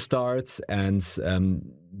reasons to start, and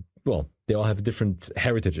they all have a different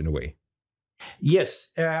heritage in a way. Yes,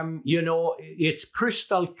 it's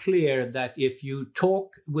crystal clear that if you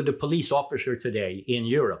talk with a police officer today in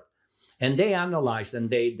Europe, and they analyze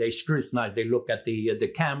and they scrutinize, they look at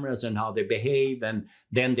the cameras and how they behave, and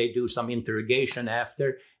then they do some interrogation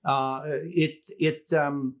after.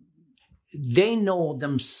 They know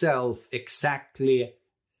themselves exactly.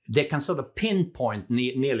 They can sort of pinpoint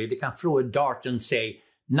nearly. They can throw a dart and say,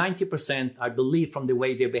 90%, I believe from the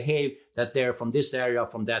way they behave, that they're from this area,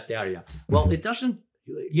 from that area. Well, it doesn't,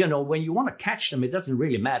 when you want to catch them, it doesn't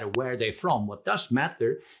really matter where they're from. What does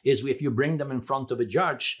matter is if you bring them in front of a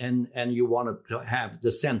judge and you want to have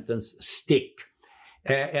the sentence stick.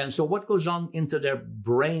 And so what goes on into their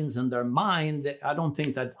brains and their mind, I don't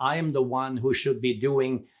think that I am the one who should be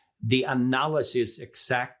doing the analysis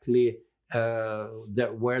exactly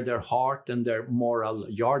where their heart and their moral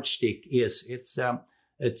yardstick is. It's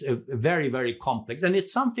a very, very complex. And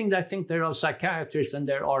it's something that I think there are psychiatrists and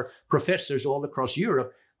there are professors all across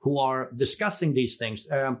Europe who are discussing these things.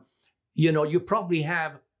 You probably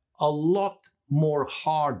have a lot more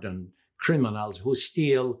hardened criminals who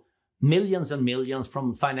steal millions and millions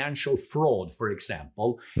from financial fraud, for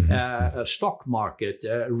example, stock market,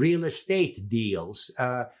 real estate deals,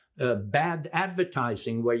 bad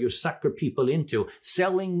advertising where you sucker people into,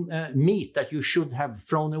 selling meat that you should have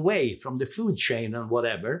thrown away from the food chain and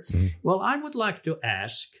whatever. Well, I would like to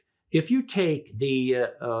ask, if you take the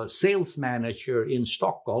sales manager in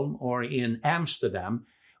Stockholm or in Amsterdam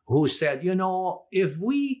who said, if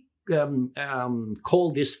we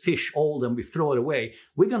call this fish old and we throw it away,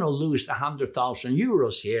 we're going to lose 100,000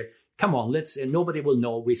 euros here. Come on, nobody will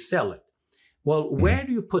know we sell it. Well, where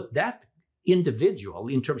do you put that individual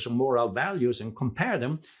in terms of moral values and compare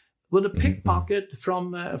them with a pickpocket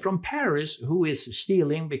from Paris who is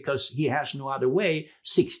stealing because he has no other way,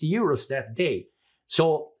 60 euros that day?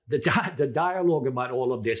 So the dialogue about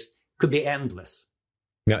all of this could be endless.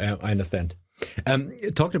 Yeah, I understand.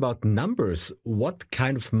 Talking about numbers, what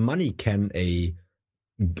kind of money can a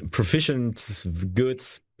proficient, good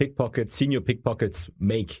pickpocket, senior pickpockets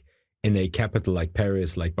make in a capital like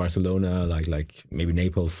Paris, like Barcelona, like maybe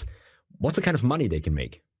Naples? What's the kind of money they can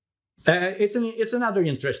make? It's another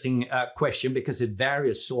interesting question because it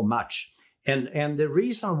varies so much. And the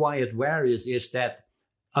reason why it varies is that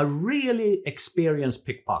a really experienced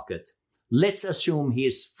pickpocket, let's assume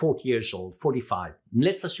he's 40 years old, 45.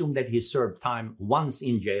 Let's assume that he served time once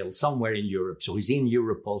in jail somewhere in Europe. So he's in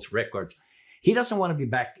Europol's record. He doesn't want to be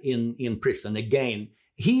back in prison again.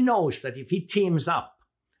 He knows that if he teams up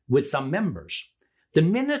with some members, the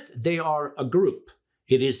minute they are a group,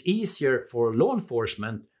 it is easier for law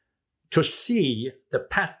enforcement to see the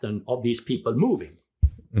pattern of these people moving.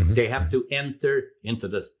 They have to enter into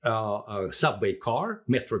the subway car,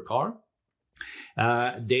 metro car.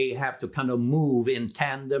 They have to kind of move in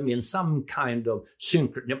tandem in some kind of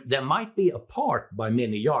synchron. They might be apart by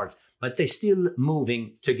many yards, but they're still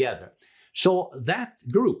moving together. So that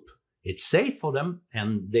group, it's safe for them,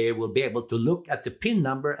 and they will be able to look at the PIN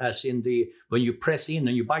number as in when you press in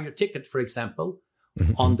and you buy your ticket, for example,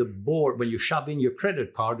 on the board, when you shove in your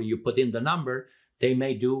credit card and you put in the number, they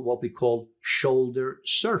may do what we call shoulder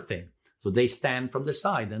surfing. So they stand from the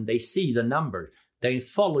side and they see the number. They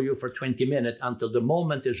follow you for 20 minutes until the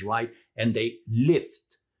moment is right, and they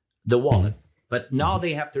lift the wallet. But now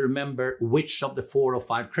they have to remember which of the 4 or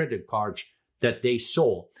 5 credit cards that they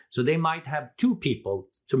saw. So they might have 2 people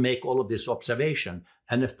to make all of this observation,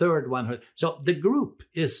 and a third one. So the group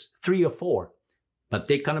is 3 or 4, but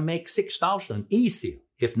they kind of make 6,000 easy,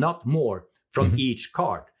 if not more, from each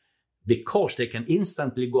card, because they can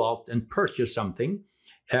instantly go out and purchase something,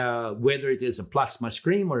 whether it is a plasma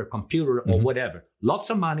screen or a computer or whatever. Lots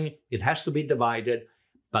of money. It has to be divided,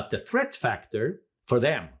 but the threat factor for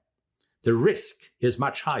them, the risk is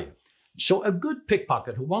much higher. So a good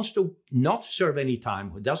pickpocket who wants to not serve any time,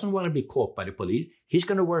 who doesn't want to be caught by the police, he's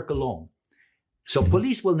going to work alone. So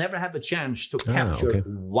police will never have a chance to capture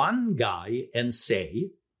one guy and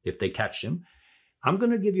say, if they catch him, I'm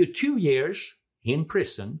going to give you 2 years in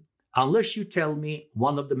prison unless you tell me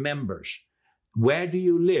one of the members. Where do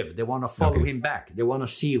you live? They want to follow him back. They want to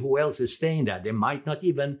see who else is staying there. They might not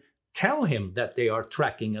even tell him that they are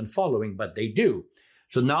tracking and following, but they do.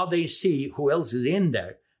 So now they see who else is in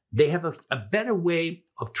there. They have a better way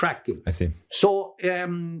of tracking. I see. So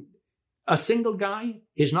a single guy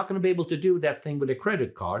is not going to be able to do that thing with a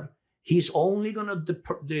credit card. He's only going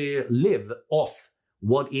to live off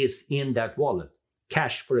what is in that wallet.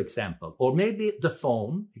 Cash, for example, or maybe the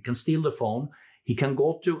phone. He can steal the phone. He can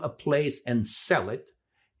go to a place and sell it.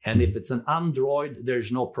 And if it's an Android,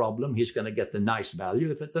 there's no problem. He's going to get the nice value.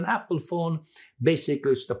 If it's an Apple phone,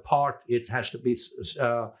 basically it's the part, it has to be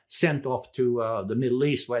sent off to the Middle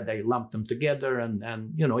East where they lump them together.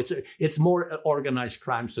 And you know, it's more organized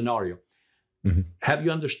crime scenario. Have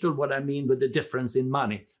you understood what I mean with the difference in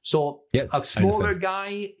money? So a smaller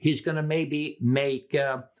guy, he's going to maybe make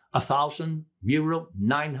 1,000 euro,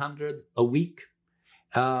 900 a week.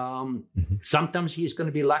 Sometimes he's going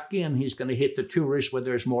to be lucky and he's going to hit the tourists where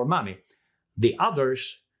there's more money. The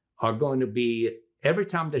others are going to be, every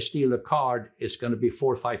time they steal a card, it's going to be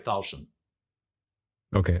 4,000 or 5,000.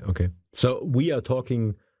 Okay. So we are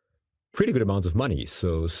talking pretty good amounts of money.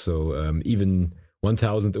 So even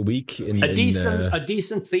 1,000 a week. A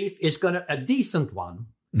decent thief is going to, a decent one,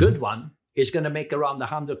 good one, is going to make around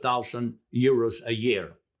 100,000 euros a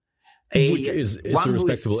year. Which is a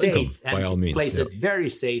respectable income, by all means. Plays it very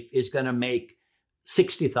safe is going to make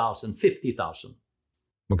 60,000, 50,000.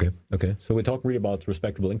 Okay. So we're talking really about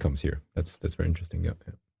respectable incomes here. That's very interesting. Yeah.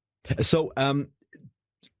 So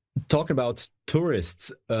talking about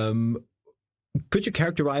tourists, could you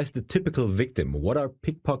characterize the typical victim? What are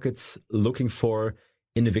pickpockets looking for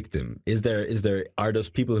in a victim? Are those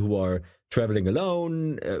people who are traveling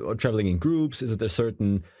alone or traveling in groups? Is it a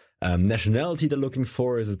certain nationality they're looking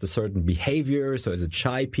for? Is it a certain behavior? So is it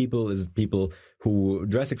shy people? Is it people who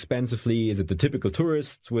dress expensively? Is it the typical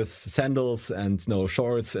tourists with sandals and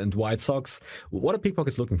shorts and white socks? What are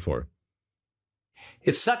pickpockets looking for?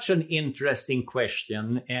 It's such an interesting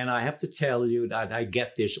question, and I have to tell you that I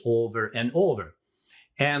get this over and over.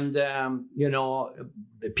 And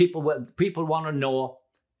people want to know,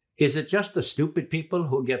 is it just the stupid people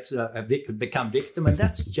who become victim? And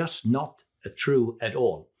that's just not true at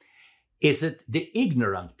all. Is it the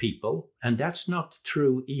ignorant people? And that's not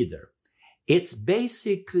true either. It's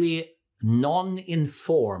basically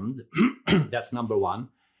non-informed, that's number one,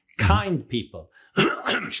 kind people.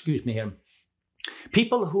 Excuse me here.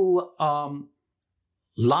 People who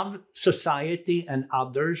love society and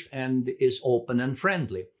others and is open and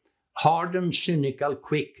friendly. Hardened, cynical,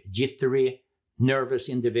 quick, jittery, nervous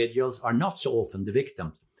individuals are not so often the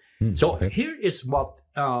victims. Here is what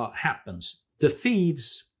happens. The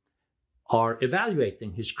thieves are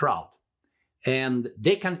evaluating his crowd, and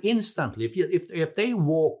they can instantly, if they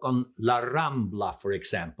walk on La Rambla, for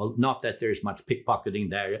example, not that there's much pickpocketing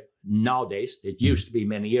there nowadays, it used to be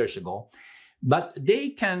many years ago, but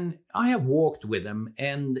I have walked with them,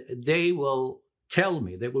 and they will tell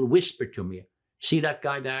me, they will whisper to me, see that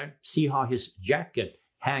guy there? See how his jacket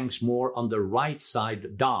hangs more on the right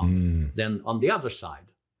side down than on the other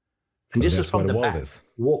side. And this is from the back,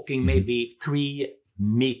 walking maybe 3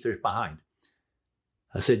 meters behind.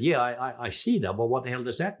 I said, yeah, I see that, but what the hell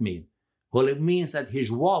does that mean? Well, it means that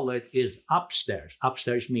his wallet is upstairs.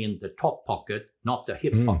 Upstairs means the top pocket, not the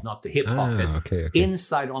hip pocket. Okay.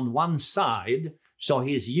 Inside on one side, So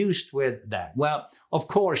he's used with that. Well, of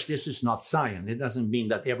course, this is not science. It doesn't mean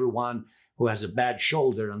that everyone who has a bad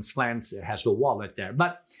shoulder and slants has a wallet there.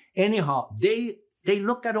 But anyhow, they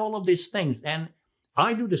look at all of these things, and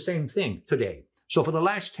I do the same thing today. So for the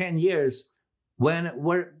last 10 years,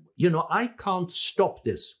 I can't stop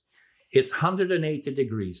this. It's 180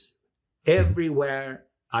 degrees. Everywhere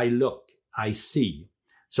I look, I see.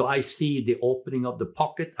 So I see the opening of the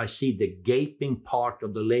pocket. I see the gaping part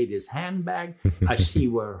of the lady's handbag. I see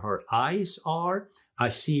where her eyes are. I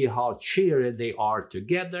see how cheery they are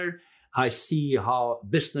together. I see how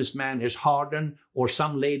businessman is hardened, or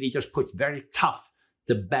some lady just puts very tough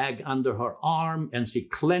the bag under her arm and she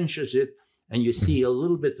clenches it, and you see a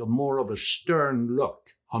little bit more of a stern look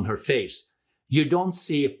on her face. You don't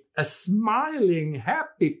see a smiling,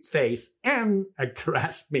 happy face and a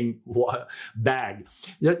grasping bag.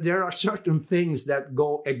 There are certain things that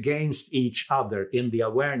go against each other in the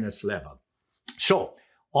awareness level. So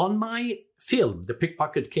on my film, The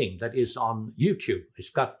Pickpocket King, that is on YouTube, it's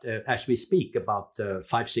got, as we speak, about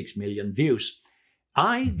 5-6 million views.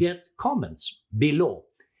 I get comments below.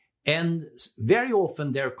 And very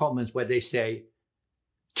often there are comments where they say,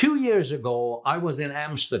 2 years ago, I was in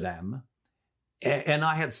Amsterdam and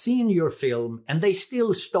I had seen your film and they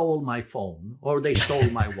still stole my phone or they stole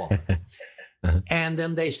my wallet. And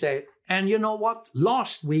then they say, and you know what?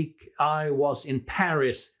 Last week I was in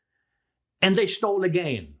Paris and they stole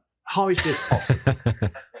again. How is this possible?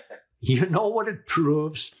 You know what it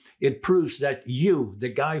proves? It proves that you, the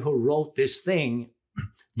guy who wrote this thing,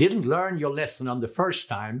 didn't learn your lesson on the first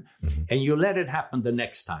time and you let it happen the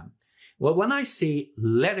next time. Well, when I see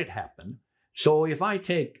let it happen, so if I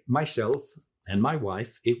take myself and my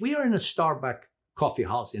wife, if we are in a Starbucks coffee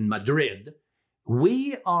house in Madrid,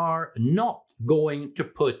 we are not going to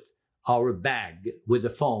put our bag with the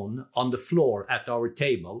phone on the floor at our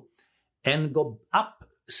table and go up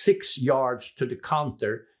 6 yards to the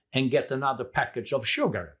counter and get another package of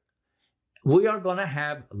sugar. We are going to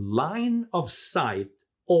have line of sight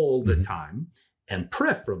all the time, and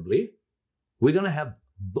preferably we're going to have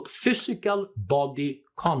physical body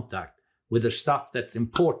contact with the stuff that's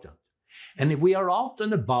important. And if we are out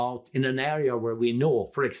and about in an area where we know,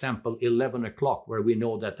 for example, 11 o'clock, where we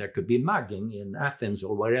know that there could be mugging in Athens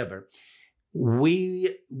or wherever,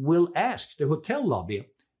 we will ask the hotel lobby,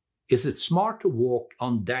 is it smart to walk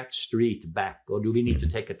on that street back, or do we need to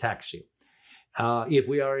take a taxi? If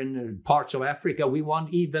we are in parts of Africa, we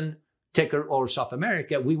won't even take or South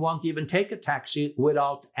America, we won't even take a taxi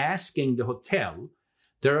without asking the hotel.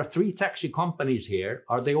 There are 3 taxi companies here.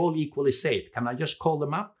 Are they all equally safe? Can I just call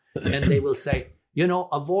them up? And they will say,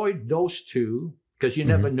 avoid those 2 because you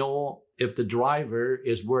never know if the driver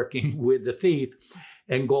is working with the thief,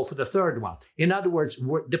 and go for the 3rd one. In other words,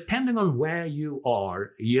 depending on where you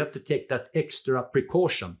are, you have to take that extra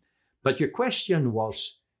precaution. But your question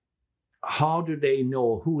was, how do they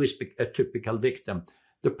know who is a typical victim?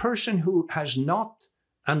 The person who has not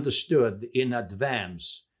understood in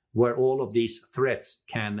advance where all of these threats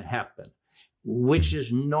can happen, which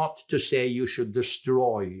is not to say you should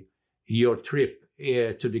destroy your trip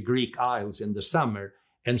to the Greek Isles in the summer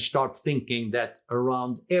and start thinking that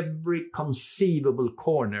around every conceivable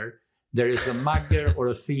corner there is a mugger or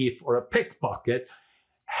a thief or a pickpocket.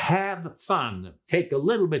 Have fun, take a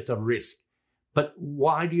little bit of risk. But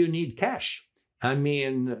why do you need cash? I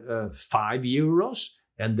mean, 5 euros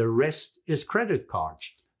and the rest is credit cards.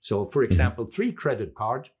 So, for example, 3 credit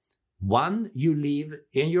cards. 1 you leave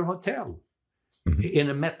in your hotel, in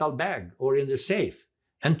a metal bag or in the safe.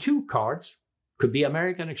 And 2 cards could be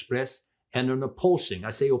American Express and an opposing.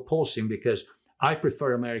 I say opposing because I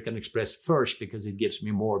prefer American Express first because it gives me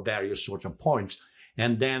more various sorts of points.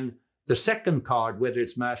 And then the second card, whether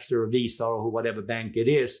it's Master or Visa or whatever bank it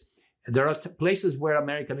is, there are places where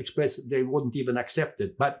American Express, they wouldn't even accept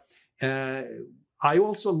it. But I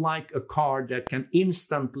also like a card that can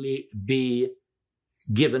instantly be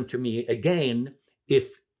given to me again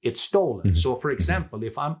if it's stolen. So, for example,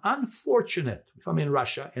 if I'm unfortunate, if I'm in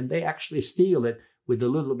Russia and they actually steal it with a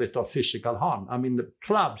little bit of physical harm. I'm in the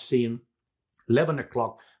club scene, 11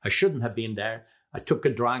 o'clock. I shouldn't have been there. I took a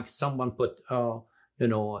drink. Someone put,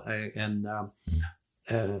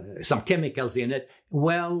 some chemicals in it.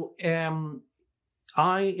 Well,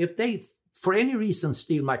 if they, for any reason,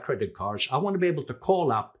 steal my credit cards, I want to be able to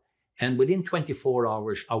call up and within 24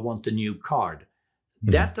 hours, I want a new card.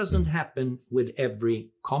 That doesn't happen with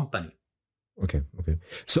every company. Okay.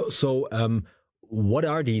 So, what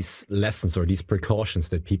are these lessons or these precautions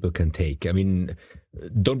that people can take? I mean,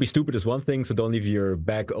 don't be stupid is one thing, so don't leave your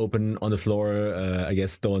bag open on the floor. I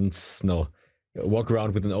guess don't walk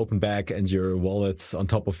around with an open bag and your wallet's on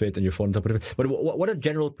top of it and your phone on top of it. But what are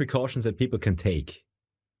general precautions that people can take?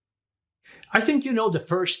 I think, the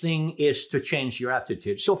first thing is to change your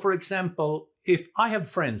attitude. So, for example, if I have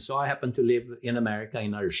friends, so I happen to live in America,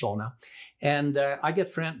 in Arizona, and I get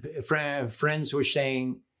friends who are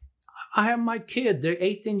saying, I have my kid, they're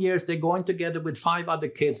 18 years, they're going together with 5 other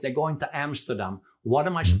kids, they're going to Amsterdam. What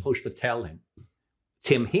am I supposed to tell him?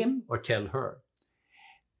 Tell him or tell her?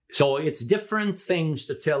 So it's different things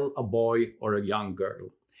to tell a boy or a young girl.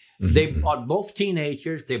 Mm-hmm. They are both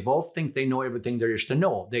teenagers. They both think they know everything there is to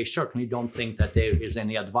know. They certainly don't think that there is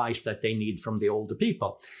any advice that they need from the older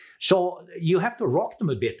people. So you have to rock them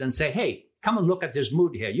a bit and say, hey, come and look at this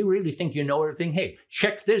mood here. You really think you know everything? Hey,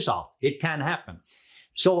 check this out. It can happen.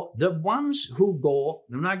 So the ones who go,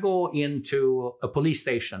 when I go into a police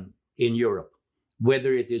station in Europe,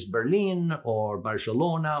 whether it is Berlin or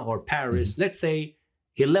Barcelona or Paris, let's say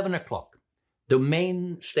 11 o'clock, the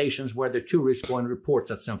main stations where the tourists go and report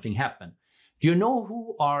that something happened. Do you know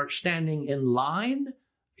who are standing in line?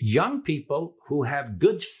 Young people who have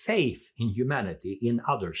good faith in humanity, in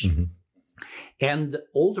others. Mm-hmm. And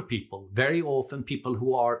older people, very often people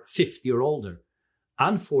who are 50 or older.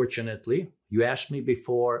 Unfortunately, you asked me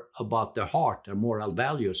before about their heart, their moral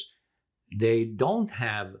values. They don't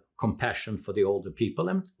have compassion for the older people,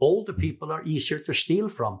 and older people are easier to steal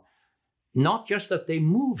from. Not just that they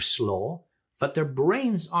move slow, but their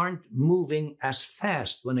brains aren't moving as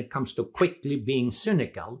fast when it comes to quickly being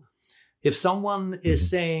cynical. If someone is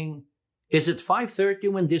saying, is it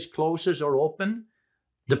 5:30 when this closes or open?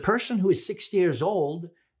 The person who is 60 years old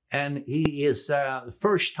and he is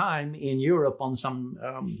first time in Europe on some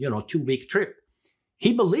 2-week trip,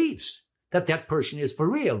 he believes that that person is for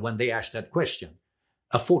real when they ask that question.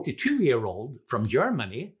 A 42-year-old from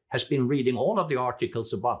Germany has been reading all of the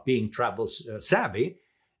articles about being travel savvy.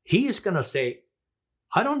 He is going to say,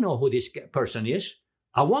 I don't know who this person is.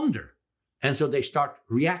 I wonder. And so they start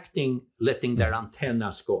reacting, letting their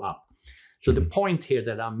antennas go up. So the point here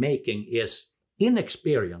that I'm making is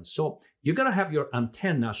inexperience. So you're going to have your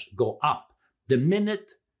antennas go up. The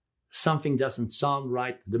minute something doesn't sound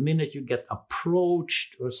right, the minute you get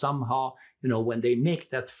approached or somehow, when they make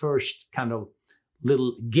that first kind of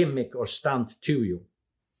little gimmick or stunt to you.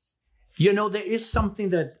 There is something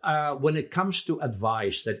that when it comes to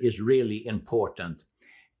advice that is really important.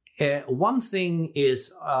 One thing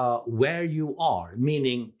is where you are,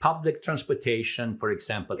 meaning public transportation, for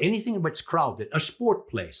example, anything that's crowded, a sport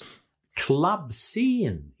place, club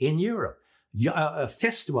scene in Europe, a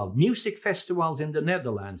festival, music festivals in the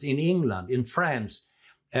Netherlands, in England, in France.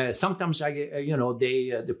 Sometimes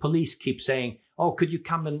the police keep saying, oh, could you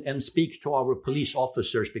come and speak to our police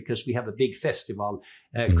officers because we have a big festival?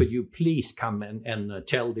 Could you please come and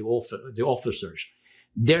tell the officers?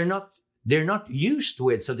 They're not used to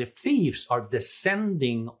it, so the thieves are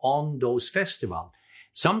descending on those festivals.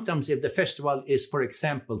 Sometimes if the festival is, for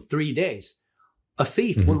example, 3 days, a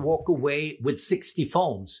thief will walk away with 60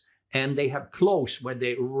 phones, and they have clothes where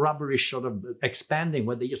the rubber is sort of expanding,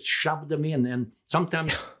 where they just shove them in, and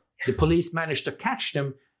sometimes the police manage to catch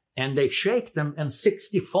them, and they shake them, and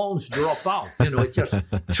 60 phones drop out. It's just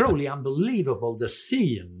truly unbelievable, the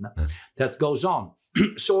scene that goes on.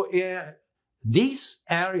 So these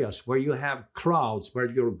areas where you have crowds, where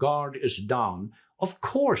your guard is down, of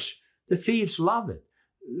course, the thieves love it.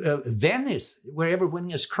 Venice, where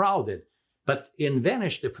everyone is crowded. But in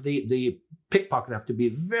Venice, the pickpockets have to be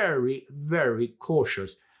very, very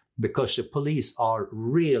cautious because the police are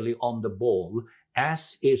really on the ball,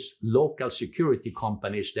 as is local security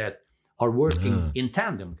companies that are working in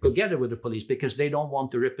tandem together with the police because they don't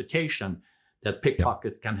want the reputation that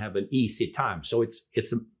pickpockets can have an easy time. So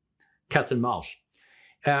it's a cat and mouse.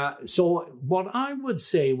 So what I would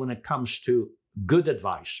say when it comes to good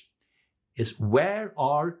advice is, where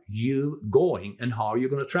are you going and how are you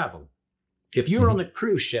going to travel? If you're on a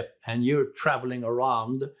cruise ship and you're traveling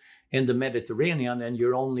around in the Mediterranean and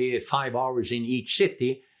you're only 5 hours in each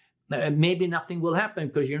city, maybe nothing will happen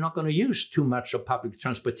because you're not going to use too much of public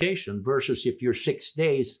transportation versus if you're 6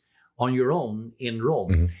 days on your own in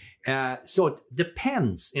Rome. So it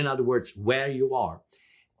depends, in other words, where you are.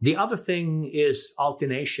 The other thing is out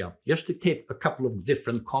in Asia, just to take a couple of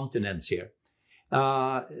different continents here.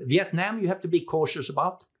 Vietnam, you have to be cautious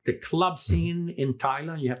about. The club scene in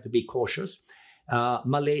Thailand, you have to be cautious.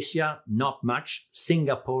 Malaysia, not much.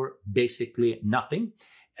 Singapore, basically nothing.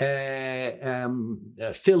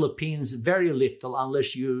 Philippines, very little,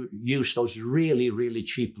 unless you use those really, really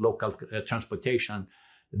cheap local transportation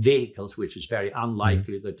vehicles, which is very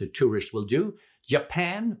unlikely that the tourists will do.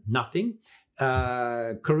 Japan, nothing.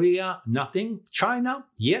 Korea, nothing. China,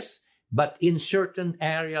 yes. but in certain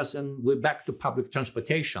areas, and we're back to public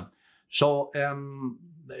transportation. So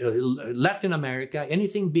Latin America,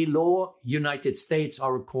 anything below United States,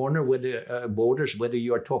 our corner with the borders, whether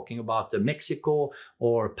you are talking about Mexico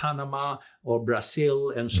or Panama or Brazil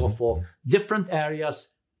and so forth, different areas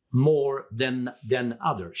more than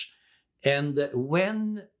others. And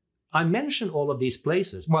when I mention all of these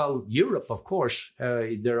places, well, Europe, of course,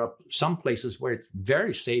 there are some places where it's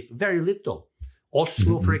very safe, very little.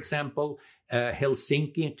 Oslo, for example,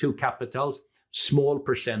 Helsinki, 2 capitals, small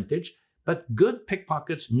percentage. But good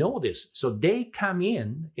pickpockets know this. So they come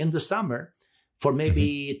in the summer for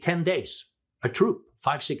maybe 10 days, a troop,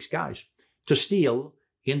 5-6 guys, to steal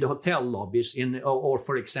in the hotel lobbies, or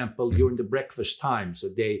for example, during the breakfast time. So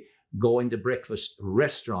they go in the breakfast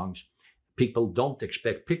restaurants. People don't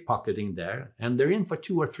expect pickpocketing there, and they're in for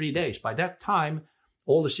 2 or 3 days. By that time,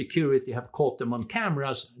 all the security have caught them on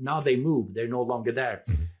cameras. Now they move. They're no longer there.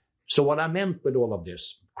 So what I meant with all of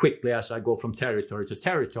this, quickly as I go from territory to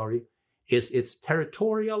territory, is it's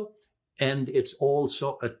territorial, and it's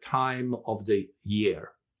also a time of the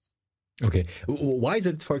year. Okay. Why is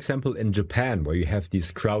it, for example, in Japan, where you have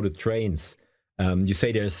these crowded trains, you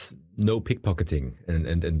say there's no pickpocketing,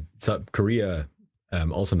 and South Korea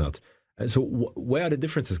also not? So where are the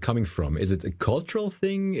differences coming from? Is it a cultural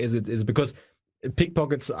thing? Is it because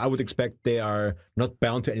pickpockets, I would expect they are not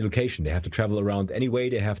bound to any location. They have to travel around anyway.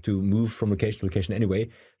 They have to move from location to location anyway.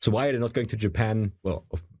 So why are they not going to Japan? Well,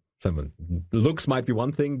 looks might be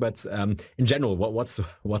one thing, but in general,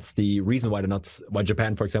 what's the reason why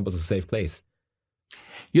Japan, for example, is a safe place?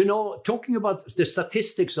 You know, talking about the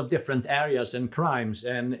statistics of different areas and crimes,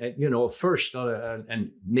 and first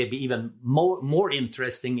and maybe even more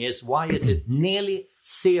interesting is, why is it nearly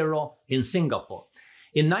zero in Singapore?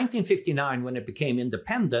 In 1959, when it became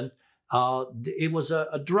independent, it was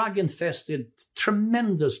a drug-infested,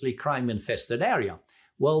 tremendously crime-infested area.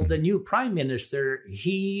 Well, the new prime minister,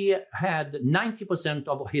 he had 90%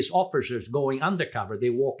 of his officers going undercover.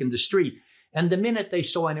 They walk in the street. And the minute they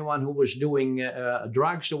saw anyone who was doing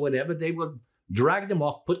drugs or whatever, they would drag them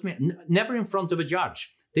off, put them never in front of a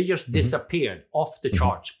judge. They just disappeared off the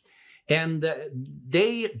charts. And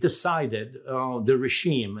they decided, the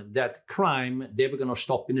regime, that crime, they were going to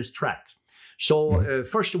stop in its tracks. So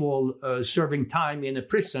first of all, serving time in a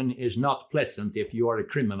prison is not pleasant if you are a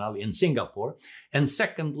criminal in Singapore. And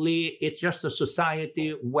secondly, it's just a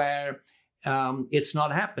society where it's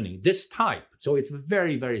not happening, this type. So it's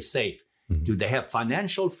very, very safe. Do they have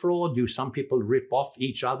financial fraud? Do some people rip off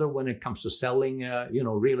each other when it comes to selling,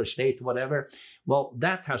 real estate, whatever? Well,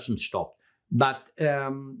 that hasn't stopped. But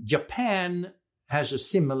Japan has a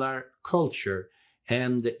similar culture,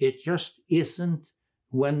 and it just isn't.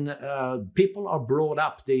 When people are brought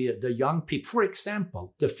up, the young people, for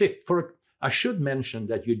example, I should mention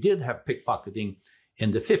that you did have pickpocketing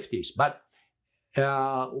in the 50s, but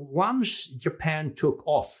once Japan took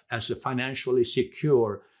off as a financially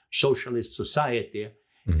secure socialist society,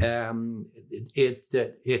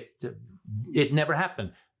 it never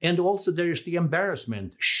happened. And also there is the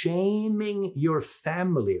embarrassment, shaming your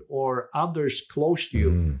family or others close to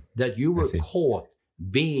you that you were caught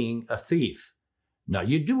being a thief. Now,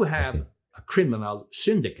 you do have a criminal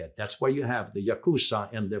syndicate. That's why you have the Yakuza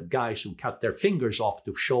and the guys who cut their fingers off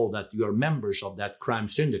to show that you're members of that crime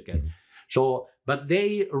syndicate. So, but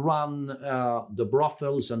they run the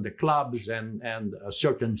brothels and the clubs and a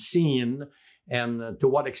certain scene. And to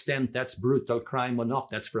what extent that's brutal crime or not,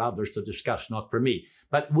 that's for others to discuss, not for me.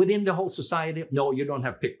 But within the whole society, no, you don't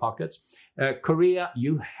have pickpockets. Korea,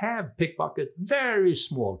 you have pickpocket, very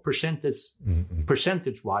small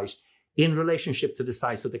percentage-wise, in relationship to the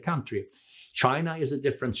size of the country. China is a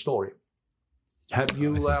different story.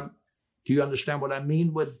 Do you understand what I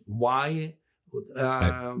mean with why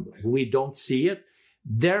we don't see it?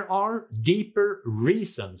 There are deeper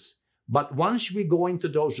reasons, but once we go into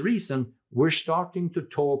those reasons, we're starting to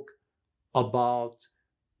talk about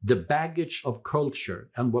the baggage of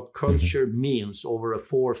culture and what culture means over a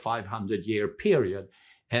 400 or 500 year period,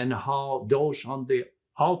 and how those on the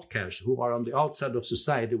outcasts who are on the outside of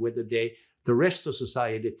society, whether the rest of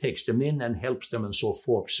society takes them in and helps them and so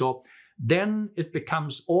forth. So then it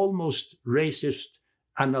becomes almost racist,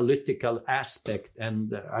 analytical aspect,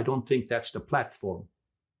 and I don't think that's the platform.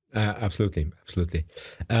 Absolutely.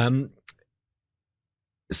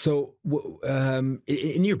 So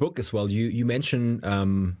in your book as well, you mention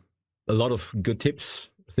a lot of good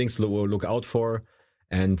tips, things to look out for.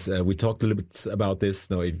 And we talked a little bit about this.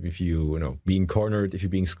 If you being cornered, if you're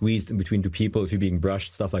being squeezed in between two people, if you're being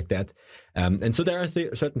brushed, stuff like that. And so there are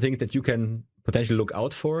certain things that you can potentially look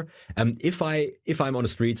out for. If I'm on the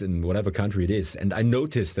streets in whatever country it is, and I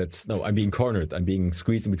notice that I'm being cornered, I'm being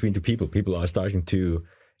squeezed in between two people. People are starting to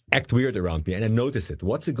act weird around me, and I notice it.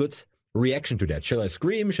 What's a good reaction to that? Should I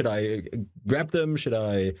scream? Should I grab them? Should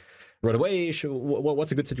I run away?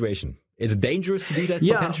 What's a good situation? Is it dangerous to do that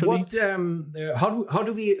potentially? How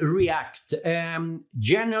do we react?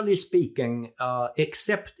 Generally speaking,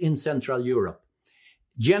 except in Central Europe,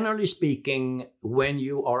 generally speaking, when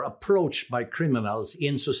you are approached by criminals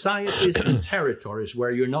in societies and territories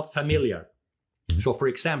where you're not familiar. So, for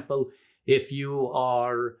example, if you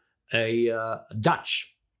are a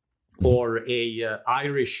Dutch or a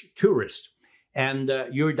Irish tourist and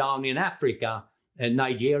you're down in Africa,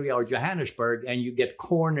 Nigeria or Johannesburg, and you get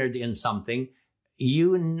cornered in something,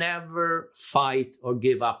 you never fight or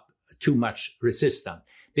give up too much resistance,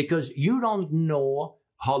 because you don't know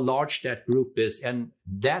how large that group is, and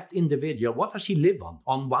that individual, what does he live on?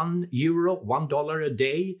 On €1, $1 a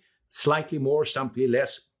day, slightly more, something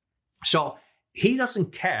less. So he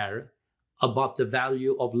doesn't care about the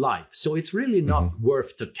value of life. So it's really not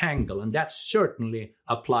worth to tangle, and that certainly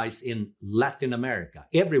applies in Latin America,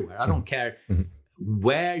 everywhere. I don't care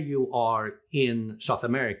where you are in South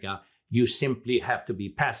America, you simply have to be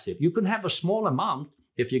passive. You can have a small amount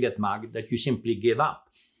if you get mugged that you simply give up.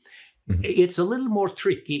 It's a little more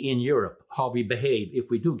tricky in Europe how we behave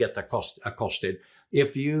if we do get accosted.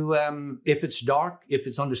 If it's dark, if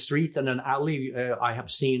it's on the street and an alley, I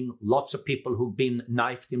have seen lots of people who've been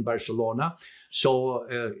knifed in Barcelona. So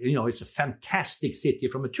it's a fantastic city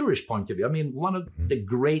from a tourist point of view. I mean, one of the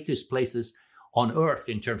greatest places on earth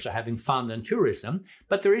in terms of having fun and tourism,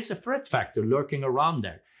 but there is a threat factor lurking around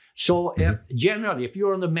there. So generally, if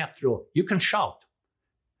you're on the metro, you can shout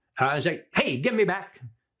and say, "Hey, give me back.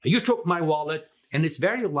 You took my wallet." And it's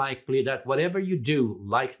very likely that whatever you do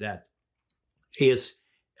like that is,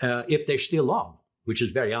 if they're still on, which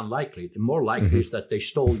is very unlikely, the more likely is that they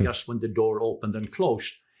stole just when the door opened and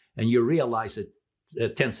closed, and you realize it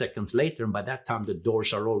 10 seconds later, and by that time the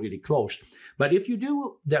doors are already closed. But if you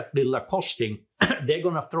do that little accosting, they're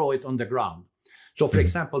going to throw it on the ground. So, for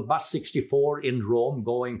example, bus 64 in Rome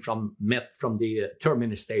going from the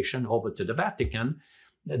Terminus station over to the Vatican,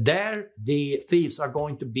 there the thieves are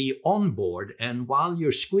going to be on board, and while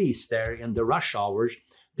you're squeezed there in the rush hours,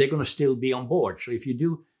 they're going to still be on board. So if you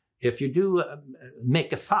do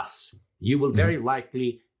make a fuss, you will very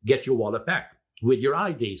likely get your wallet back with your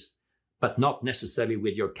IDs, but not necessarily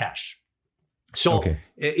with your cash. So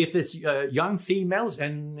if it's young females,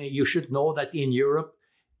 and you should know that in Europe,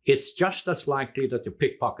 it's just as likely that the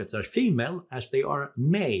pickpockets are female as they are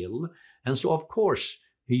male. And so, of course,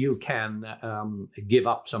 you can give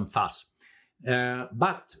up some fuss.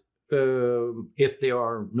 But if they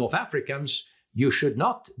are North Africans, you should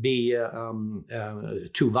not be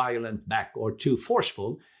too violent back or too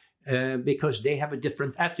forceful, because they have a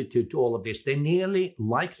different attitude to all of this. They nearly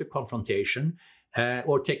like the confrontation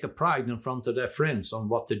or take a pride in front of their friends on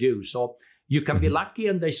what to do. So you can be lucky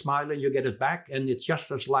and they smile and you get it back, and it's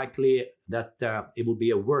just as likely that it will be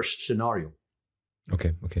a worse scenario.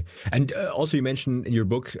 Okay. And also you mentioned in your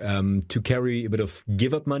book to carry a bit of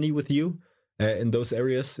give-up money with you in those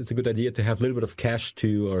areas. It's a good idea to have a little bit of cash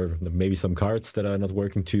or maybe some cards that are not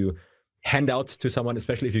working, to hand out to someone,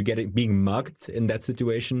 especially if you're being mugged in that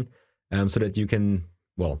situation, so that you can,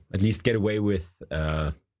 at least get away with,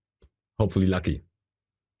 hopefully lucky.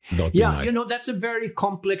 Yeah, that's a very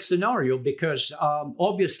complex scenario, because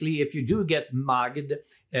obviously if you do get mugged,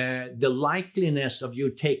 the likeliness of you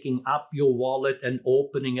taking up your wallet and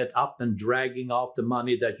opening it up and dragging out the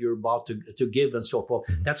money that you're about to give and so forth,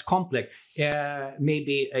 that's complex.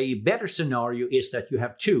 Maybe a better scenario is that you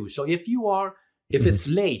have two. So if it's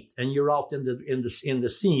late and you're out in the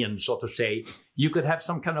scene, so to say, you could have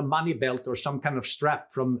some kind of money belt or some kind of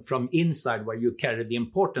strap from inside where you carry the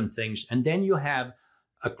important things, and then you have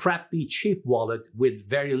a crappy, cheap wallet with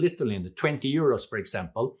very little in it, 20 euros, for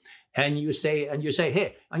example, and you say,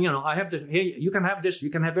 hey, I have this. Hey, you can have this.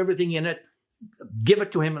 You can have everything in it. Give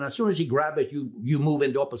it to him, and as soon as he grabs it, you move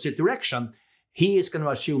in the opposite direction. He is going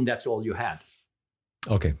to assume that's all you had.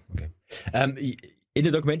 Okay. In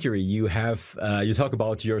the documentary, you talk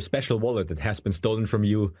about your special wallet that has been stolen from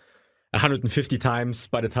you 150 times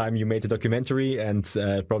by the time you made the documentary, and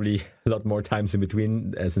probably a lot more times in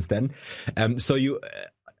between since then. So you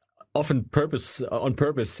often on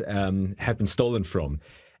purpose have been stolen from.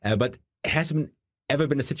 But has there ever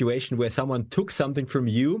been a situation where someone took something from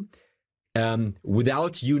you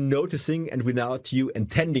without you noticing and without you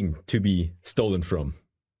intending to be stolen from?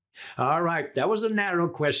 All right, that was a narrow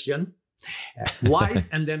question. Wide,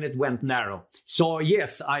 and then it went narrow. So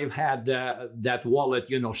yes, I've had that wallet,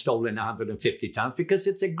 stolen 150 times because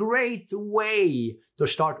it's a great way to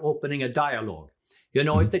start opening a dialogue.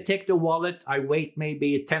 If they take the wallet, I wait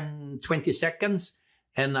maybe 10, 20 seconds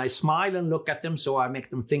and I smile and look at them. So I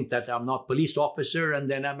make them think that I'm not police officer. And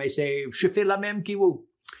then I may say, Shifila Memkiwu.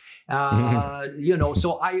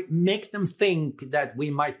 So I make them think that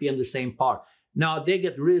we might be in the same part. Now, they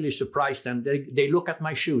get really surprised and they look at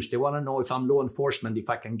my shoes. They want to know if I'm law enforcement, if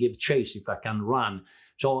I can give chase, if I can run.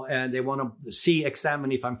 So they want to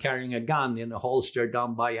examine if I'm carrying a gun in a holster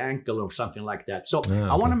down by ankle or something like that. So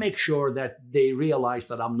I want to make sure that they realize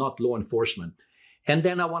that I'm not law enforcement. And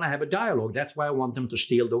then I want to have a dialogue. That's why I want them to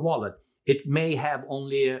steal the wallet. It may have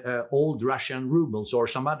only old Russian rubles or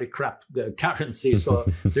some other crap currency. So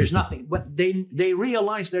there's nothing. But they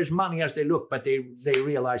realize there's money as they look, but they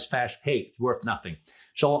realize fast, hey, it's worth nothing.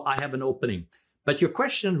 So I have an opening. But your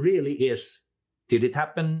question really is, did it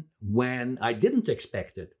happen when I didn't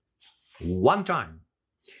expect it? One time.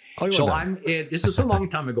 This is a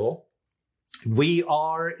long time ago. We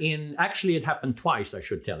are actually it happened twice, I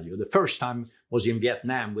should tell you. The first time was in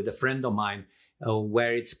Vietnam with a friend of mine,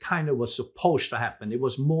 where it's kind of was supposed to happen. It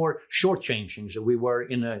was more shortchanging. So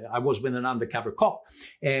I was with an undercover cop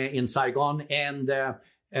in Saigon, and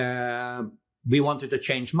we wanted to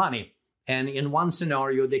change money. And in one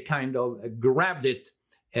scenario, they kind of grabbed it,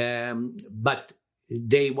 but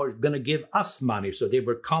they were going to give us money. So they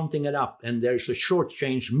were counting it up, and there's a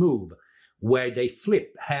shortchange move where they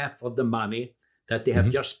flip half of the money that they have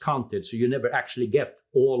just counted. So you never actually get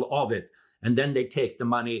all of it. And then they take the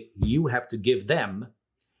money you have to give them,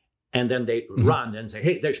 and then they run and say,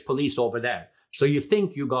 hey, there's police over there. So you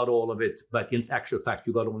think you got all of it, but in actual fact,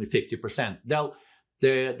 you got only 50%. Now,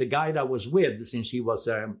 the guy that I was with, since he was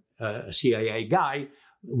a CIA guy,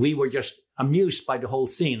 we were just amused by the whole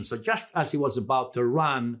scene. So just as he was about to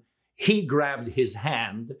run, he grabbed his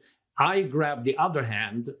hand, I grabbed the other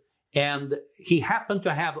hand, and he happened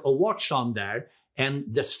to have a watch on there, and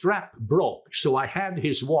the strap broke. So I had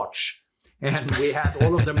his watch. And we had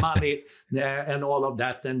all of the money and all of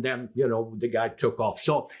that. And then, the guy took off.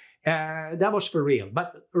 So that was for real.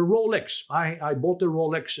 But a Rolex, I bought a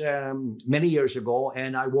Rolex many years ago.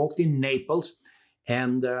 And I walked in Naples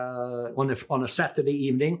and on a Saturday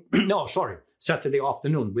evening. Saturday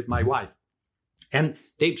afternoon with my wife. And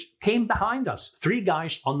they came behind us, 3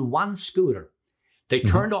 guys on one scooter. They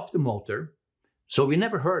turned off the motor. So we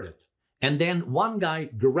never heard it. And then one guy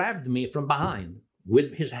grabbed me from behind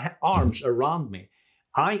with his arms around me.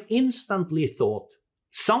 I instantly thought,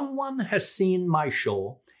 someone has seen my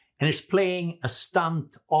show and is playing a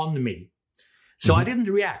stunt on me. So I didn't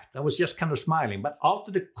react. I was just kind of smiling. But out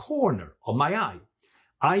of the corner of my eye,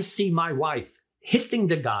 I see my wife hitting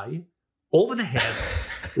the guy over the head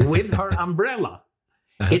with her umbrella.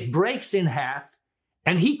 It breaks in half,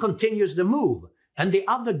 and he continues the move. And the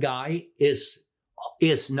other guy is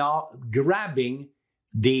now grabbing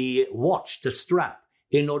the watch, the strap,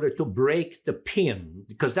 in order to break the pin,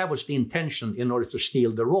 because that was the intention in order to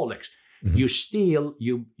steal the Rolex. You steal,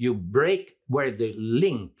 you break where the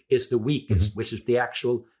link is the weakest, which is the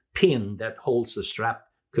actual pin that holds the strap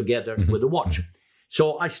together with the watch.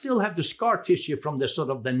 So I still have the scar tissue from the sort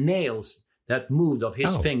of the nails that moved of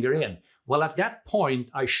his finger in. Well, at that point,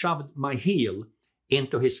 I shoved my heel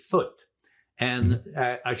into his foot. And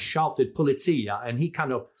I shouted, Polizia, and he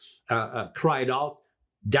kind of cried out,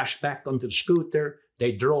 dashed back onto the scooter.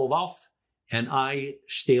 They drove off, and I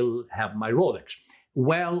still have my Rolex.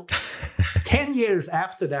 Well, 10 years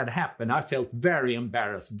after that happened, I felt very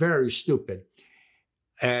embarrassed, very stupid.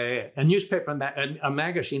 A newspaper, a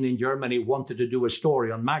magazine in Germany wanted to do a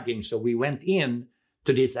story on mugging, so we went in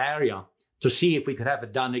to this area to see if we could have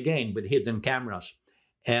it done again with hidden cameras,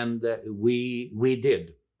 and we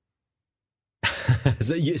did.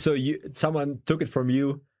 So someone took it from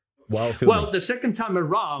you while filming? Well, the second time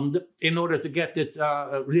around, in order to get it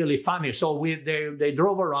really funny, so they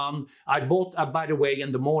drove around. I bought, by the way,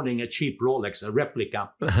 in the morning, a cheap Rolex, a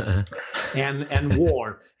replica, and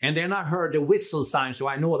wore. And then I heard a whistle sign, so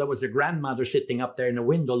I know there was a grandmother sitting up there in the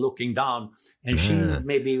window looking down. And she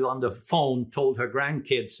maybe on the phone told her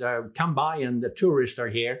grandkids, come by and the tourists are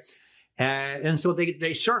here. And so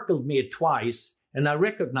they circled me twice, and I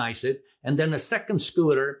recognized it. And then a second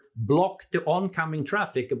scooter blocked the oncoming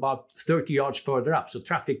traffic about 30 yards further up, so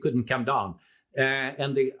traffic couldn't come down.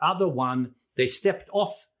 And the other one, they stepped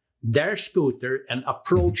off their scooter and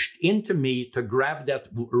approached into me to grab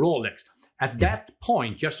that Rolex. At that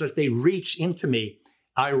point, just as they reached into me,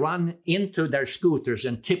 I ran into their scooters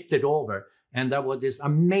and tipped it over. And there was this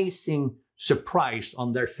amazing surprise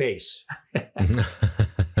on their face.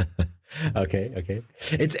 Okay.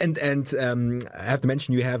 It's and I have to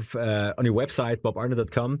mention you have on your website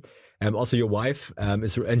bobarno.com. Also, your wife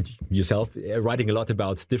is and yourself writing a lot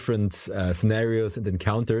about different scenarios and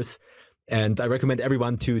encounters. And I recommend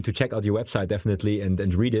everyone to check out your website definitely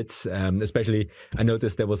and read it. Especially, I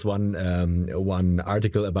noticed there was one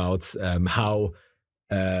article about how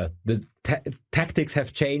the tactics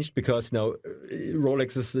have changed because now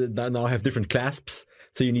Rolexes now have different clasps,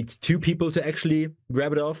 so you need two people to actually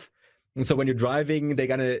grab it off. And so when you're driving, they're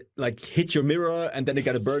gonna like hit your mirror, and then they're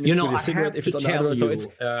gonna burn it with a cigarette if it's on the other. So it's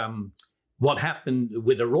what happened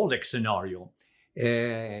with the Rolex scenario,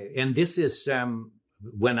 and this is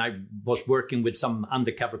when I was working with some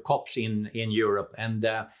undercover cops in Europe, and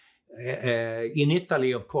in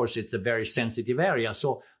Italy, of course, it's a very sensitive area.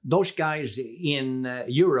 So those guys in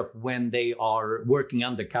Europe, when they are working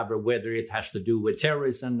undercover, whether it has to do with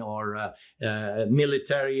terrorism or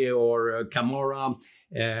military or Camorra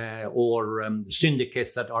or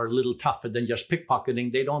syndicates that are a little tougher than just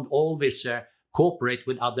pickpocketing, they don't always cooperate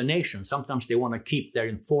with other nations. Sometimes they want to keep their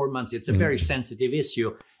informants. It's a very sensitive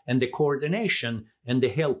issue. And the coordination and the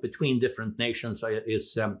help between different nations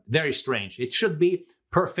is very strange. It should be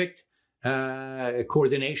perfect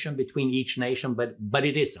coordination between each nation, but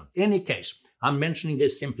it isn't. In any case, I'm mentioning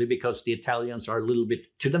this simply because the Italians are a little bit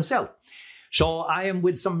to themselves. So I am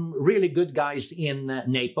with some really good guys in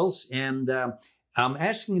Naples, and I'm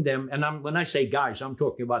asking them, and when I say guys, I'm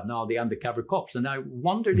talking about now the undercover cops, and I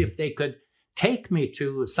wondered if they could take me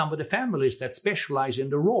to some of the families that specialize in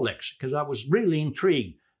the Rolex, because I was really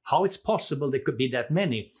intrigued how it's possible there could be that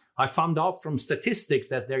many. I found out from statistics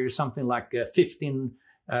that there is something like 15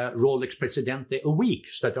 Rolex Presidente a week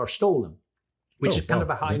that are stolen, which is kind of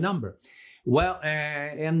a high number. Well,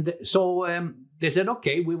 and so they said,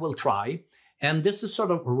 okay, we will try. And this is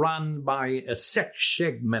sort of run by a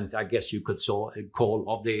segment, I guess you could call,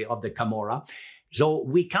 of the Camorra. So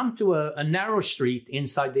we come to a narrow street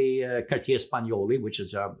inside the Quartier Spagnoli, which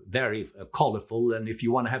is very colorful. And if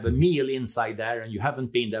you want to have a meal inside there and you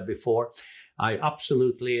haven't been there before, I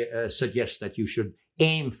absolutely suggest that you should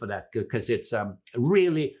aim for that, because it's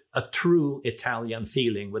really a true Italian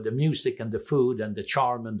feeling with the music and the food and the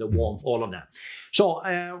charm and the warmth, all of that. So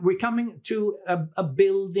we're coming to a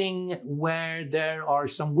building where there are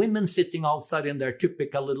some women sitting outside in their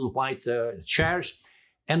typical little white chairs.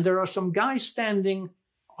 And there are some guys standing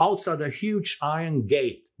outside a huge iron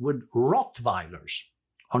gate with Rottweilers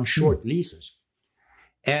on short leashes.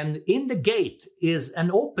 And in the gate is an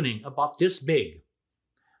opening about this big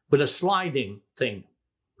with a sliding thing.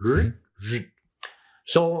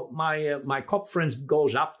 So my cop friend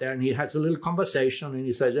goes up there and he has a little conversation, and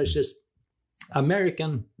he says, there's this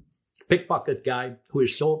American pickpocket guy who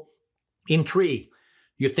is so intrigued.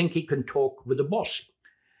 You think he can talk with the boss?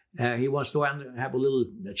 He wants to have a little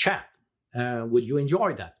chat. Would you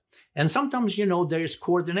enjoy that? And sometimes, there is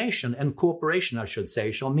coordination and cooperation, I should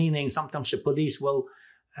say. So meaning sometimes the police will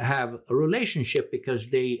have a relationship because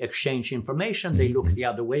they exchange information. They look the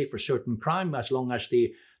other way for certain crime, as long as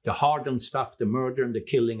the hardened stuff, the murder and the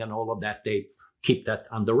killing and all of that, they keep that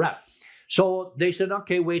under wrap. So they said,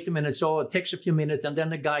 okay, wait a minute. So it takes a few minutes. And then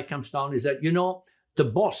the guy comes down and said, the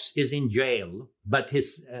boss is in jail, but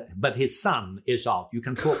his son is out. You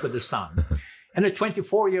can talk with the son. And a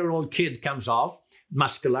 24-year-old kid comes out,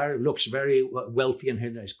 muscular, looks very wealthy in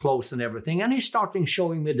his clothes and everything. And he's starting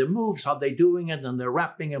showing me the moves, how they're doing it, and they're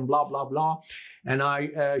rapping and blah, blah, blah. And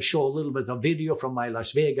I show a little bit of video from my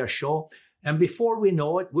Las Vegas show. And before we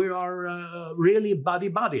know it, we are really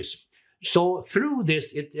buddies. So through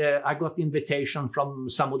this, I got the invitation from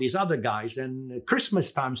some of these other guys. And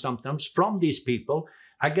Christmas time sometimes, from these people,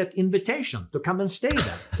 I get invitation to come and stay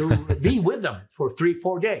there, to be with them for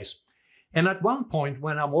 3-4 days. And at one point,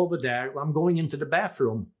 when I'm over there, I'm going into the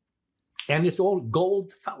bathroom, and it's all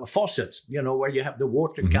gold faucets, where you have the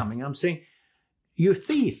water coming. I'm saying, you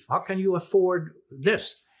thief, how can you afford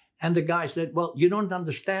this? And the guy said, well, you don't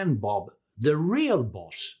understand, Bob. The real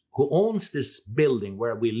boss who owns this building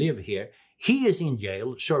where we live here, he is in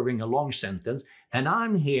jail serving a long sentence, and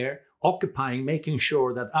I'm here occupying, making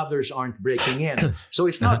sure that others aren't breaking in. So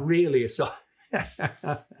it's not really so.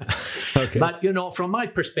 Okay. But, from my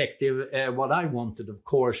perspective, what I wanted, of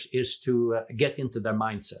course, is to get into their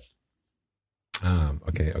mindset.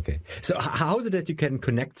 Okay. So how is it that you can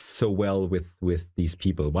connect so well with these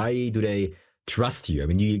people? Why do they trust you? I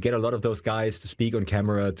mean, you get a lot of those guys to speak on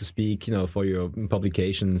camera, to speak, for your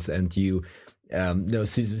publications, and you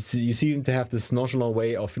seem to have this nonchalant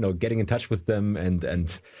way of, getting in touch with them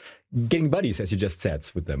and getting buddies, as you just said,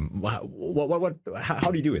 with them.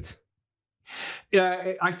 How do you do it?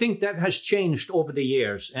 I think that has changed over the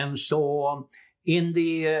years. And so in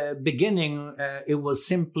the beginning, it was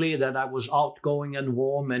simply that I was outgoing and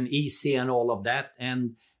warm and easy and all of that.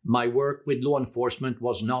 And my work with law enforcement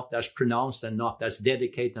was not as pronounced and not as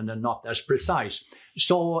dedicated and not as precise.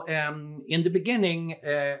 So in the beginning,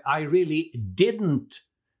 I really didn't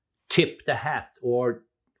tip the hat or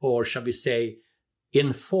shall we say,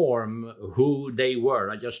 inform who they were.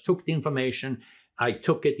 I just took the information, I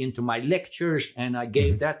took it into my lectures, and I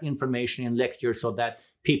gave that information in lectures so that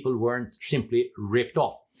people weren't simply ripped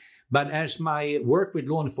off. But as my work with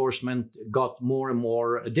law enforcement got more and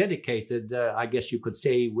more dedicated, I guess you could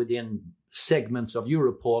say within segments of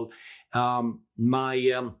Europol,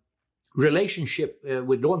 my relationship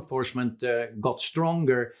with law enforcement got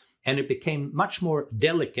stronger, and it became much more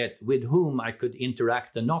delicate with whom I could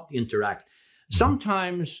interact and not interact.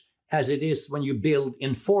 Sometimes, as it is when you build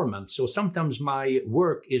informants, so sometimes my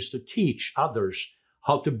work is to teach others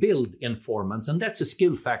how to build informants, and that's a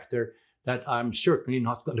skill factor that I'm certainly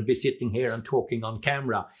not going to be sitting here and talking on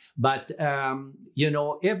camera. But,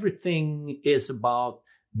 everything is about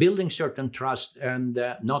building certain trust and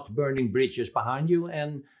not burning bridges behind you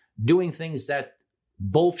and doing things that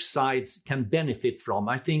both sides can benefit from.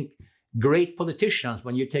 I think great politicians,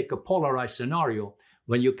 when you take a polarized scenario,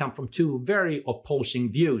 when you come from two very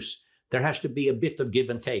opposing views, there has to be a bit of give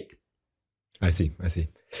and take. I see.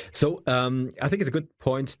 So I think it's a good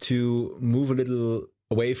point to move a little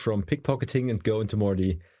away from pickpocketing and go into more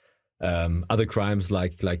the other crimes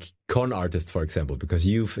like con artists, for example, because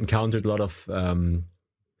you've encountered a lot of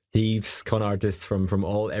thieves, con artists from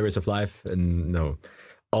all areas of life and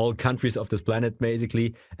all countries of this planet,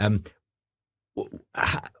 basically.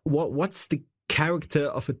 What's the character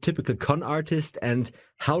of a typical con artist, and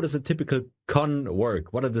how does a typical con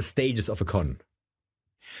work? What are the stages of a con?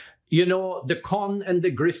 The con and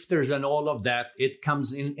the grifters and all of that, it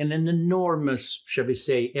comes in an enormous, shall we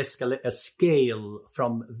say, a scale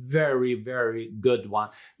from very, very good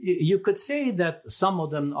one. You could say that some of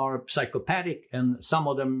them are psychopathic and some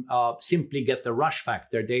of them simply get the rush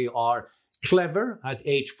factor. They are clever at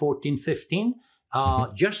age 14, 15,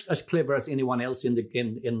 just as clever as anyone else in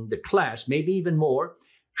the class, maybe even more.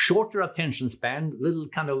 Shorter attention span, little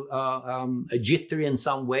kind of jittery in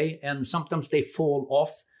some way, and sometimes they fall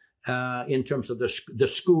off in terms of the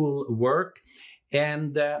school work,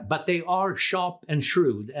 and but they are sharp and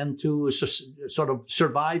shrewd, and to sort of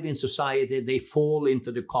survive in society, they fall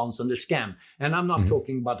into the cons and the scam. And I'm not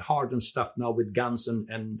talking about hardened stuff now with guns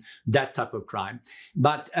and that type of crime,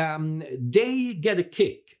 but they get a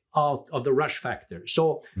kick out of the rush factor.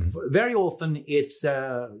 So very often it's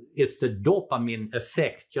the dopamine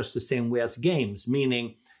effect, just the same way as games,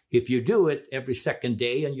 meaning if you do it every second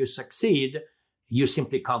day and you succeed, you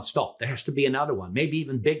simply can't stop. There has to be another one, maybe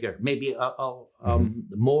even bigger, maybe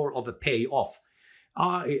more of a payoff.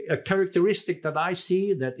 A characteristic that I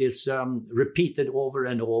see that is repeated over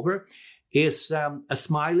and over is a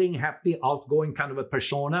smiling, happy, outgoing kind of a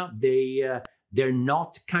persona. They're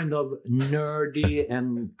not kind of nerdy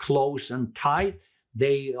and close and tight.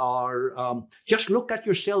 They are, just look at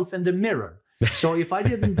yourself in the mirror. So if I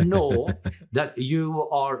didn't know that you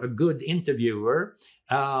are a good interviewer,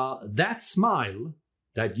 that smile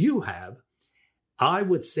that you have, I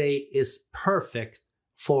would say is perfect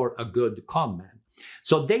for a good con man.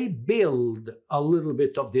 So they build a little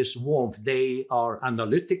bit of this warmth. They are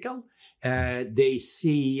analytical. They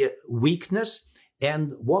see weakness.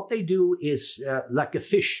 And what they do is like a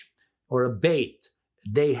fish or a bait.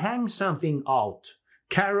 They hang something out,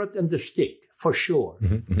 carrot and the stick, for sure,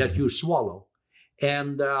 that you swallow.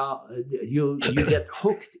 And you get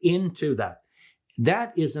hooked into that.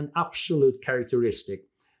 That is an absolute characteristic.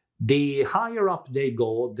 The higher up they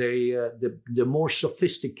go, the more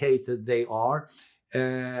sophisticated they are.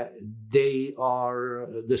 They are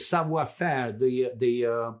the savoir-faire,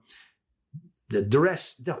 the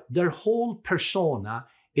dress, their whole persona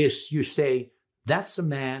is, you say, that's a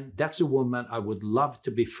man, that's a woman I would love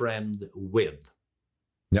to be friend with.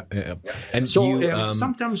 Yeah. And so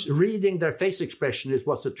sometimes reading their face expression is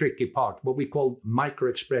what's the tricky part, what we call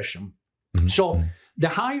micro-expression. So the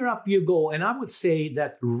higher up you go, and I would say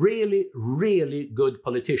that really, really good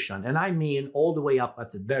politician, and I mean all the way up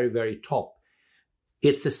at the very, very top,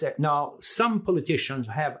 now, some politicians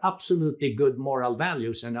have absolutely good moral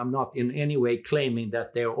values, and I'm not in any way claiming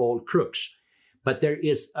that they're all crooks, but there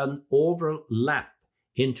is an overlap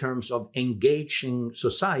in terms of engaging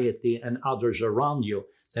society and others around you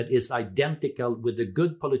that is identical with a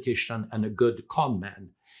good politician and a good con man.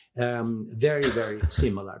 Very, very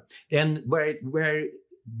similar. And where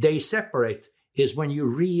they separate is when you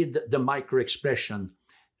read the micro-expression.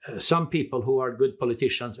 some people who are good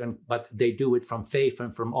politicians, but they do it from faith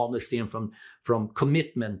and from honesty and from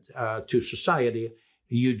commitment to society.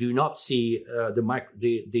 You do not see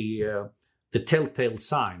the telltale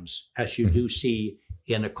signs as you do see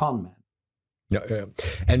in a con man. Yeah.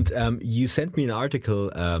 And you sent me an article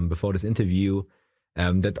before this interview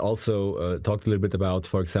that also talked a little bit about,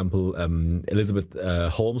 for example, Elizabeth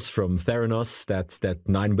Holmes from Theranos, that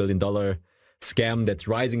 $9 billion scam, that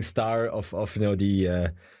rising star of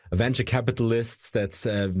the venture capitalists. That's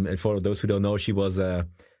for those who don't know, she was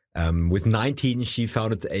with 19, she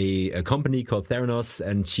founded a company called Theranos,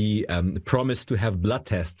 and she promised to have blood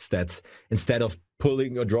tests that instead of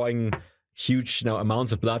pulling or drawing huge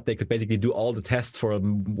amounts of blood, they could basically do all the tests for a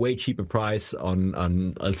way cheaper price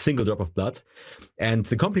on a single drop of blood. And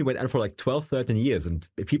the company went on for like 12, 13 years, and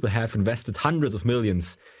people have invested hundreds of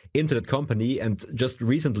millions into that company. And just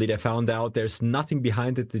recently they found out there's nothing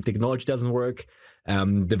behind it. The technology doesn't work.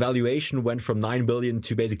 The valuation went from 9 billion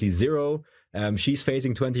to basically zero. She's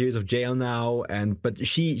facing 20 years of jail now, but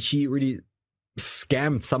she really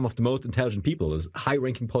scammed some of the most intelligent people,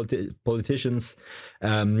 high-ranking politicians.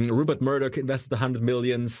 Rupert Murdoch invested 100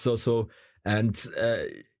 million. And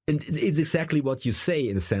it's exactly what you say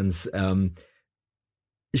in a sense.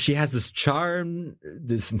 She has this charm,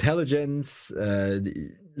 this intelligence,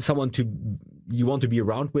 someone you want to be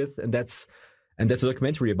around with, and that's a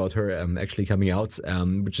documentary about her actually coming out,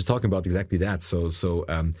 which is talking about exactly that. So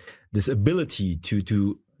this ability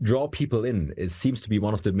to draw people in seems to be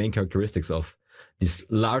one of the main characteristics of these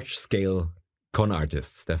large-scale con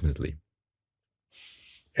artists, definitely.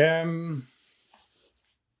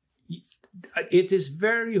 It is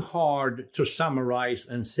very hard to summarize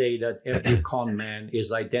and say that every con man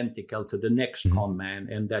is identical to the next con man,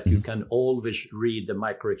 and that you can always read the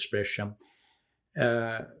micro-expression.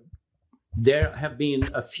 There have been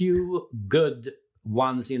a few good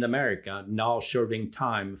ones in America now serving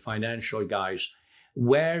time, financial guys,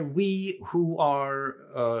 where we who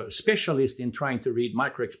are specialists in trying to read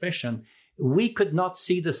micro-expression, we could not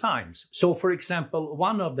see the signs. So, for example,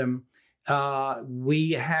 one of them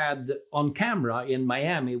we had on camera in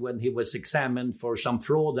Miami when he was examined for some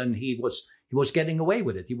fraud, and he was getting away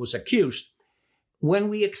with it. He was accused. When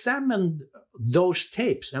we examined those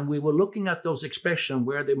tapes and we were looking at those expressions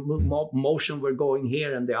where the motion were going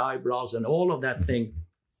here and the eyebrows and all of that thing,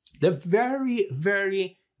 the very,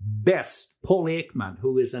 very best, Paul Ekman,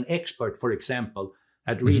 who is an expert, for example,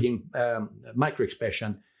 at reading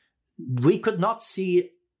micro-expression, we could not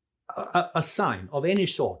see a sign of any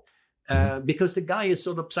sort. Because the guy is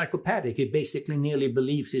sort of psychopathic. He basically nearly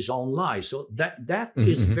believes his own lies. So that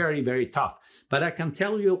is very, very tough. But I can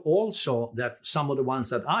tell you also that some of the ones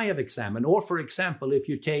that I have examined, or for example, if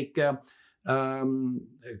you take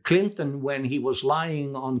Clinton when he was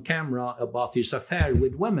lying on camera about his affair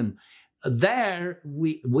with women, there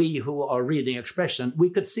we who are reading expression, we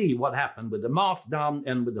could see what happened with the mouth down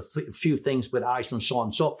and with a few things with eyes and so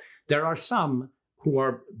on. So there are some who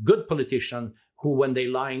are good politicians who, when they're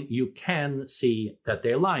lying, you can see that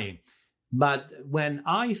they're lying. But when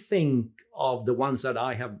I think of the ones that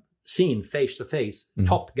I have seen face to face,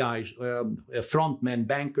 top guys, frontmen,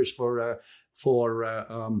 bankers for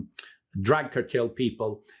drug cartel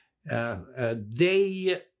people,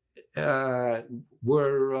 they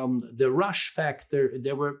were the rush factor.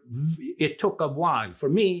 It took a while. For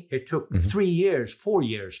me, it took 3 years, 4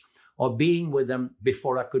 years of being with them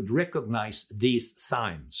before I could recognize these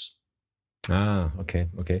signs. Ah, okay.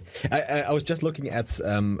 I was just looking at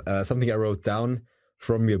something I wrote down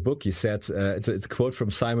from your book. You said it's a quote from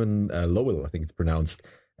Simon Lowell, I think it's pronounced.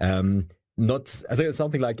 I think it's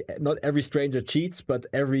something like, "Not every stranger cheats, but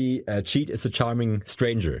every cheat is a charming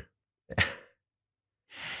stranger."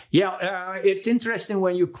 Yeah, it's interesting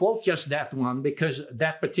when you quote just that one, because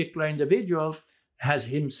that particular individual has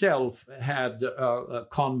himself had a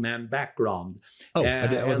con man background. Oh,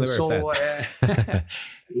 I wasn't aware of that.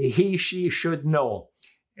 She should know.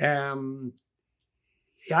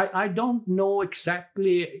 I don't know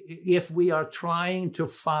exactly if we are trying to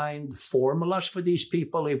find formulas for these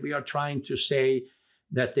people, if we are trying to say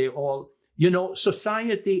that they all,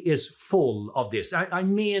 society is full of this. I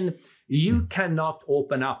mean, you cannot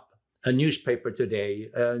open up a newspaper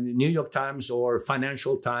today, New York Times or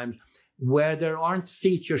Financial Times, where there aren't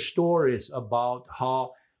feature stories about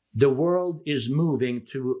how the world is moving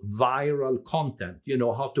to viral content,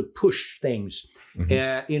 how to push things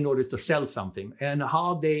in order to sell something, and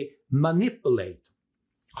how they manipulate,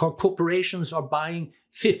 how corporations are buying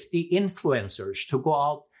 50 influencers to go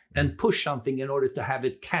out and push something in order to have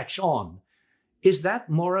it catch on. Is that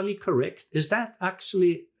morally correct? Is that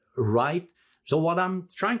actually right? So what I'm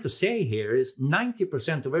trying to say here is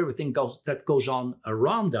 90% of everything that goes on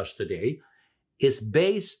around us today is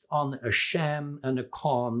based on a sham and a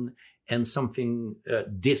con and something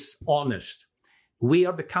dishonest. We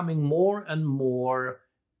are becoming more and more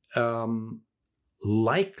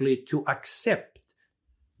likely to accept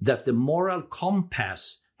that the moral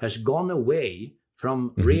compass has gone away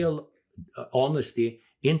from real honesty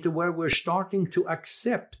into where we're starting to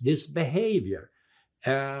accept this behavior.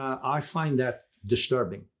 I find that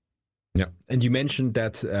disturbing. Yeah. And you mentioned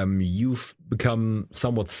that you've become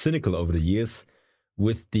somewhat cynical over the years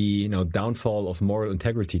with the downfall of moral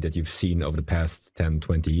integrity that you've seen over the past 10,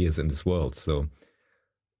 20 years in this world. So,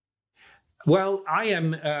 well, I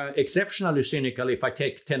am exceptionally cynical if I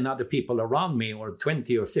take 10 other people around me, or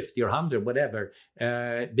 20 or 50 or 100, whatever,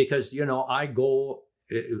 because, I go,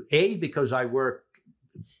 because I work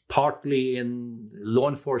partly in law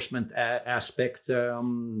enforcement aspect,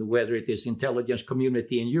 whether it is intelligence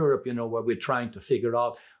community in Europe, where we're trying to figure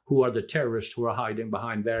out who are the terrorists who are hiding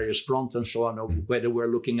behind various fronts and so on, or whether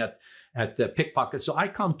we're looking at the pickpockets. So I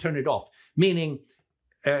can't turn it off, meaning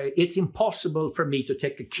it's impossible for me to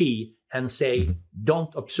take a key and say,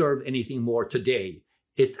 don't observe anything more today.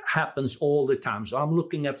 It happens all the time. So I'm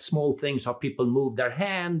looking at small things, how people move their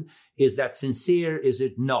hand. Is that sincere? Is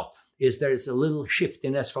it not? Is there a little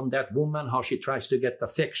shiftiness from that woman, how she tries to get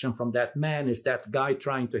affection from that man? Is that guy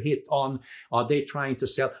trying to hit on? Are they trying to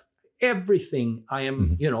sell? Everything I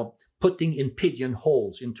am, putting in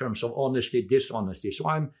pigeonholes in terms of honesty, dishonesty. So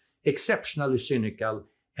I'm exceptionally cynical,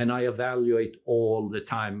 and I evaluate all the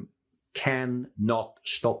time. Cannot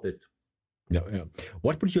stop it. Yeah.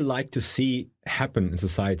 What would you like to see happen in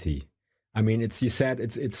society? I mean, you said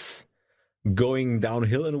it's going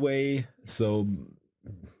downhill in a way. So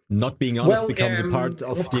not being honest becomes a part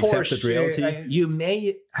of the accepted reality. You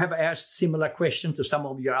may have asked similar question to some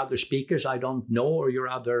of your other speakers. I don't know, or your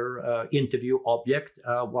other interview object,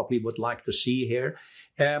 what we would like to see here.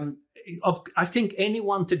 I think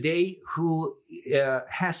anyone today who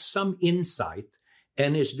has some insight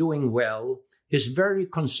and is doing well is very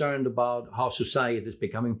concerned about how society is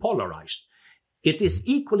becoming polarized. It is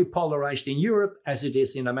equally polarized in Europe as it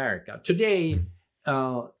is in America. Today,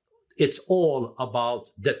 it's all about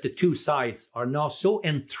that the two sides are now so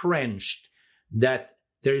entrenched that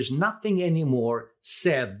there is nothing anymore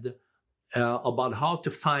said about how to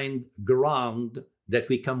find ground that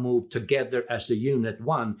we can move together as the unit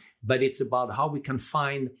one, but it's about how we can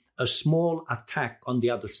find a small attack on the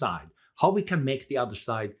other side, how we can make the other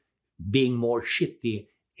side being more shitty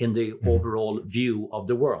in the overall view of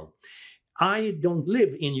the world. I don't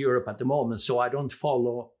live in Europe at the moment, so I don't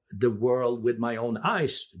follow the world with my own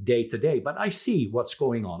eyes day to day, but I see what's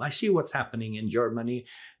going on. I see what's happening in Germany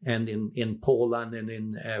and in Poland and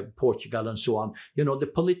in Portugal and so on,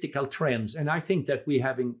 the political trends. And I think that we're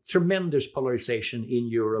having tremendous polarization in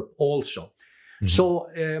Europe also. So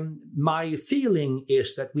my feeling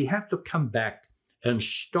is that we have to come back and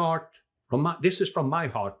start. This is from my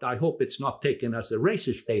heart. I hope it's not taken as a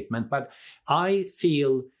racist statement, but I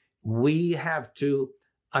feel we have to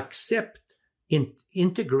accept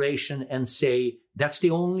integration and say that's the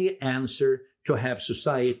only answer to have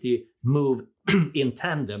society move in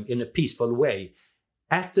tandem in a peaceful way.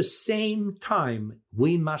 At the same time,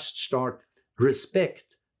 we must start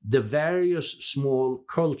respect the various small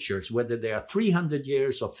cultures, whether they are 300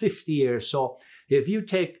 years or 50 years. So if you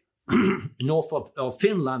take north of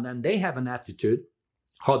Finland, and they have an attitude,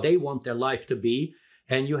 how they want their life to be,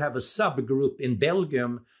 and you have a subgroup in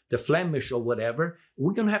Belgium, the Flemish or whatever,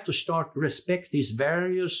 we're going to have to start respect these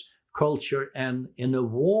various culture and in a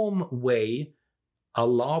warm way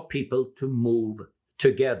allow people to move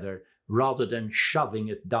together rather than shoving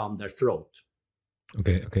it down their throat.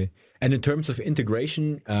 Okay. And in terms of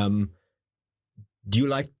integration, do you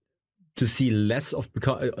like to see less of,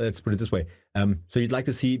 let's put it this way, so you'd like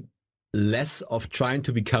to see less of trying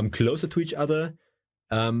to become closer to each other,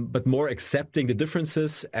 but more accepting the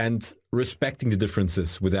differences and respecting the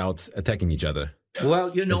differences without attacking each other?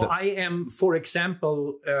 Well, I am, for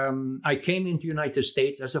example, I came into the United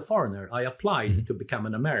States as a foreigner. I applied to become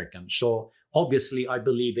an American. So obviously I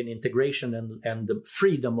believe in integration and the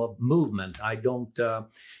freedom of movement. I don't,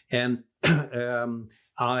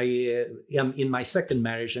 I am in my second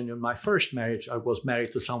marriage, and in my first marriage, I was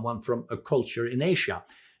married to someone from a culture in Asia.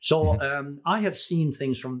 So I have seen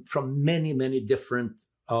things from many, many different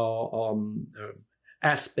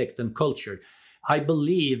aspects and culture. I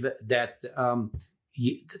believe that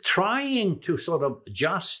trying to sort of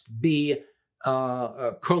just be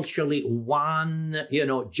culturally one,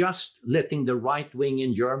 just letting the right wing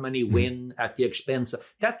in Germany win at the expense of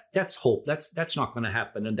that's hope. That's not going to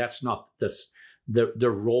happen, and that's not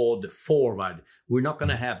the road forward. We're not going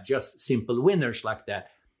to have just simple winners like that.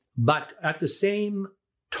 But at the same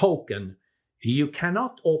token, you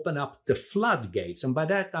cannot open up the floodgates. And by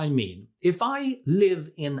that I mean, if I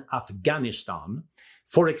live in Afghanistan,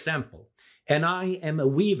 for example, and I am a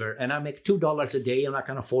weaver and I make $2 a day and I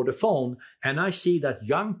can afford a phone, and I see that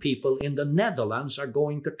young people in the Netherlands are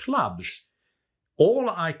going to clubs, all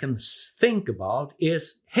I can think about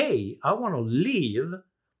is, hey, I want to leave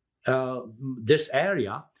this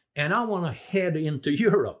area and I want to head into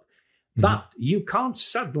Europe. Mm-hmm. But you can't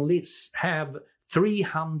suddenly have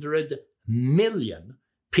 300 million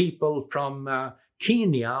people from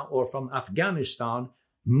Kenya or from Afghanistan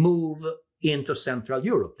move into Central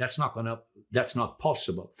Europe. That's not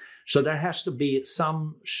possible. So there has to be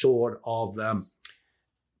some sort of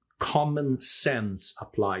common sense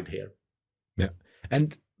applied here. Yeah.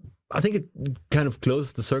 And I think it kind of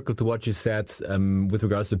closes the circle to what you said with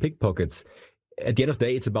regards to pickpockets. At the end of the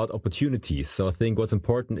day, it's about opportunities. So I think what's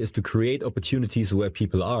important is to create opportunities where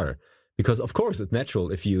people are. Because of course it's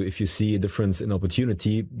natural if you see a difference in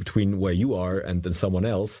opportunity between where you are and then someone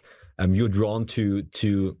else, you're drawn to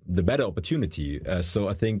the better opportunity. So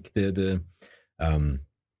I think the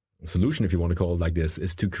solution, if you want to call it like this,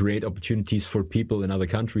 is to create opportunities for people in other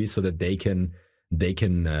countries so that they can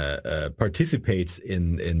participate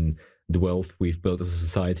in the wealth we've built as a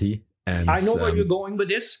society. And I know where you're going with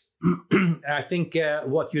this. I think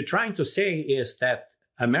what you're trying to say is that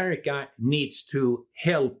America needs to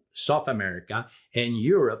help South America and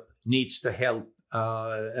Europe needs to help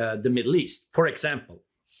the Middle East, for example.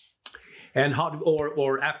 And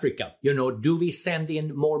or Africa, do we send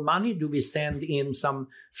in more money? Do we send in some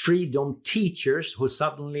freedom teachers who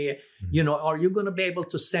suddenly, are you going to be able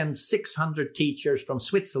to send 600 teachers from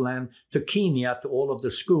Switzerland to Kenya to all of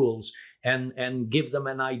the schools and give them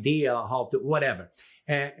an idea how to, whatever.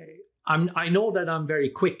 I know that I'm very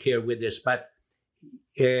quick here with this, but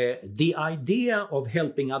the idea of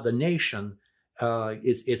helping other nations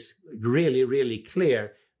is really, really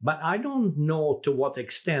clear. But I don't know to what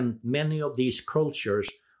extent many of these cultures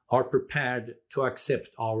are prepared to accept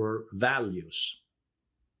our values.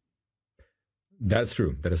 That's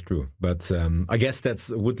true. That is true. But I guess that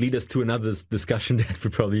would lead us to another discussion that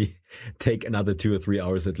would probably take another 2 or 3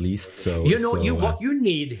 hours at least. So what you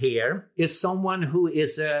need here is someone who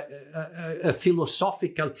is a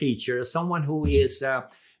philosophical teacher, someone who is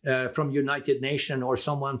from United Nations or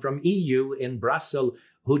someone from EU in Brussels,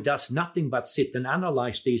 who does nothing but sit and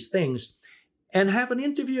analyze these things and have an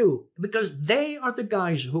interview, because they are the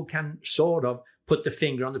guys who can sort of put the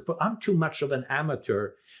finger on the... I'm too much of an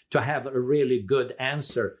amateur to have a really good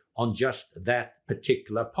answer on just that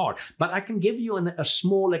particular part. But I can give you a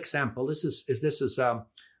small example. This is a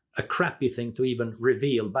crappy thing to even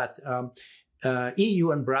reveal, but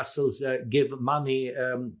EU and Brussels give money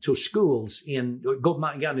to schools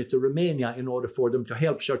money to Romania in order for them to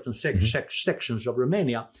help certain sections of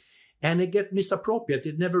Romania, and it gets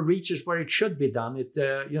misappropriated. It never reaches where it should be done.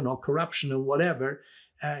 Corruption and whatever.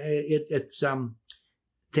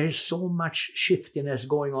 There's so much shiftiness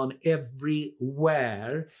going on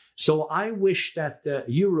everywhere. So I wish that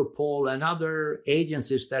Europol and other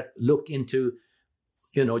agencies that look into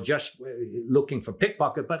just looking for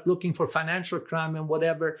pickpocket, but looking for financial crime and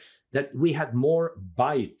whatever, that we had more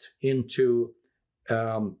bite into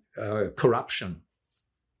corruption.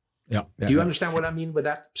 Yeah. Do you understand what I mean with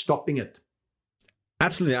that? Stopping it.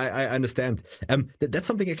 Absolutely, I understand. That's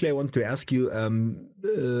something actually I wanted to ask you,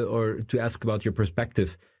 or to ask about your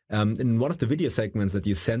perspective. In one of the video segments that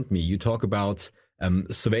you sent me, you talk about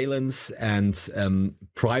surveillance and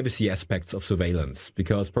privacy aspects of surveillance,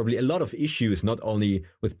 because probably a lot of issues, not only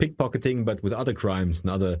with pickpocketing, but with other crimes and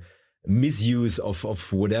other misuse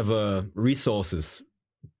of whatever resources,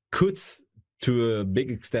 could to a big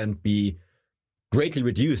extent be greatly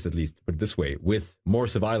reduced, at least put it this way, with more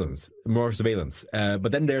surveillance.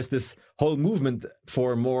 But then there's this whole movement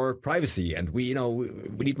for more privacy, and we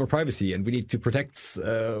need more privacy, and we need to protect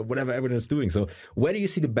whatever everyone is doing. So where do you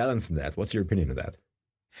see the balance in that? What's your opinion on that?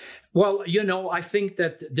 Well, I think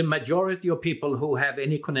that the majority of people who have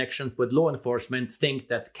any connection with law enforcement think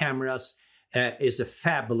that cameras is a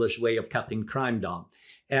fabulous way of cutting crime down.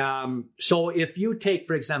 So if you take,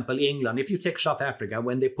 for example, England, if you take South Africa,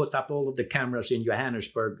 when they put up all of the cameras in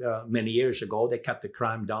Johannesburg many years ago, they cut the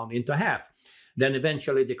crime down into half. Then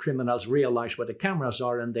eventually the criminals realized what the cameras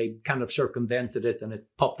are, and they kind of circumvented it, and it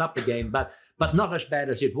popped up again. But not as bad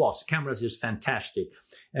as it was. Cameras is fantastic.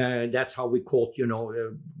 That's how we caught,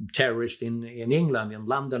 terrorists in England, in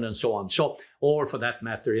London, and so on. So, or for that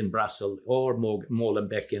matter, in Brussels, or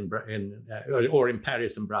Molenbeek or in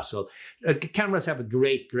Paris and Brussels. Cameras have a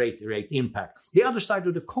great impact. The other side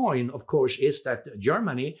of the coin, of course, is that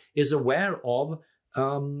Germany is aware of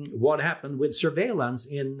what happened with surveillance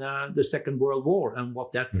in the Second World War and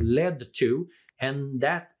what that led to. And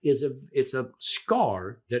that it's a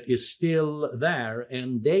scar that is still there,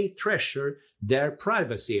 and they treasure their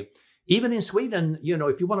privacy. Even in Sweden,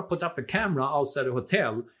 if you want to put up a camera outside a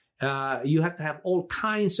hotel, you have to have all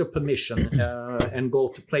kinds of permission and go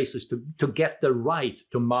to places to get the right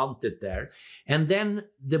to mount it there. And then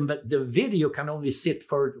the video can only sit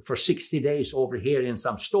for 60 days over here in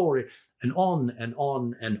some store, and on and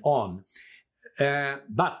on and on.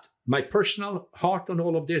 But my personal heart on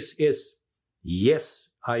all of this is, yes,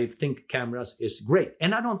 I think cameras is great.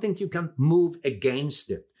 And I don't think you can move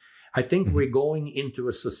against it. I think we're going into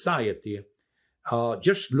a society.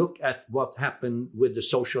 Just look at what happened with the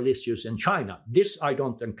social issues in China. This I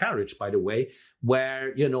don't encourage, by the way,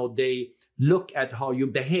 where, they look at how you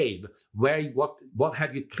behave, what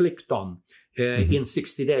have you clicked on in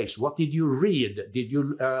 60 days? What did you read? Did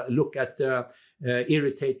you look at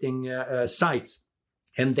irritating sites?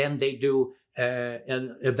 And then they do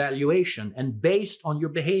an evaluation, and based on your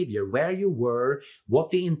behavior, where you were, what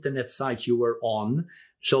the internet sites you were on.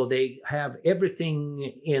 So they have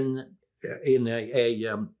everything in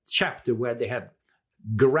a chapter where they have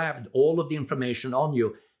grabbed all of the information on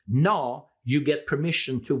you. Now you get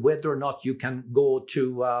permission to whether or not you can go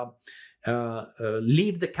to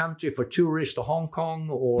leave the country for tourists to Hong Kong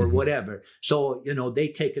or whatever. So, they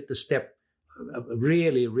take it a step,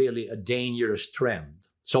 really, really a dangerous trend.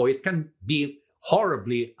 So it can be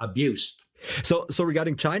horribly abused. So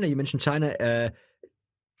regarding China, you mentioned China.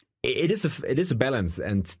 It is a balance,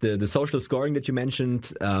 and the social scoring that you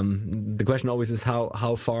mentioned. The question always is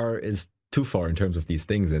how far is too far in terms of these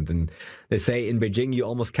things. And then they say in Beijing you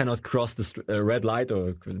almost cannot cross the red light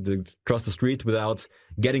or cross the street without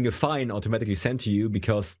getting a fine automatically sent to you,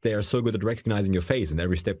 because they are so good at recognizing your face in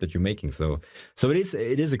every step that you're making. So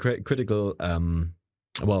it is a critical.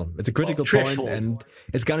 It's a critical point, and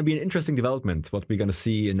it's going to be an interesting development, what we're going to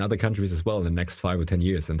see in other countries as well in the next 5 or 10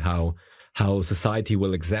 years, and how society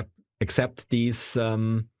will accept these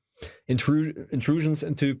intrusions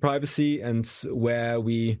into privacy, and where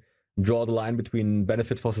we draw the line between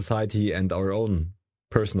benefit for society and our own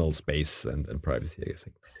personal space and privacy, I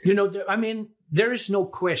think. There is no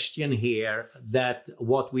question here that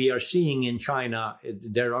what we are seeing in China,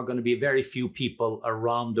 there are going to be very few people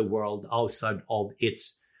around the world outside of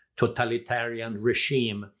its totalitarian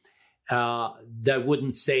regime that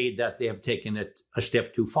wouldn't say that they have taken it a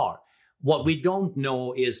step too far. What we don't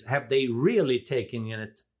know is, have they really taken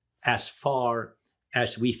it as far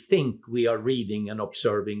as we think we are reading and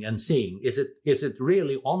observing and seeing? Is it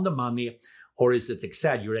really on the money, or is it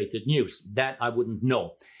exaggerated news? That I wouldn't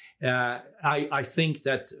know. I think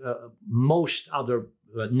that most other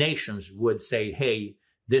nations would say, hey,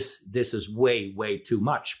 this is way, way too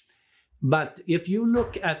much. But if you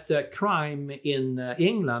look at the crime in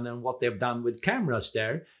England and what they've done with cameras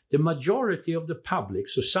there, the majority of the public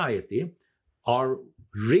society are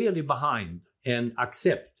really behind and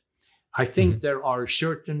accept. I think there are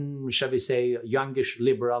certain, shall we say, youngish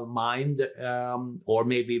liberal mind, or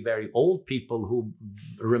maybe very old people who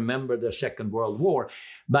remember the Second World War,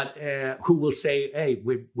 but who will say, hey,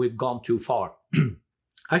 we've gone too far.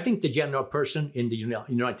 I think the general person in the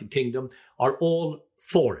United Kingdom are all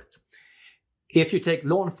for it. If you take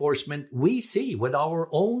law enforcement, we see with our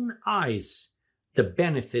own eyes the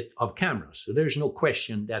benefit of cameras. So there's no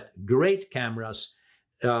question that great cameras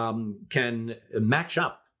can match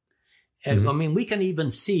up. And we can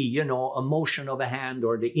even see, a motion of a hand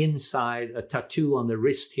or the inside, a tattoo on the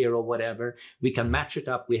wrist here or whatever. We can match it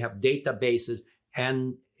up. We have databases,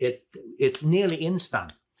 and it's nearly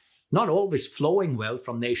instant. Not always flowing well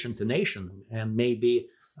from nation to nation, and maybe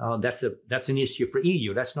that's an issue for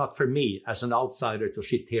EU. That's not for me as an outsider to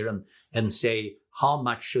sit here and say how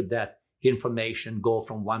much should that information go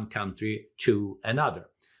from one country to another.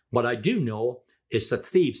 What I do know is that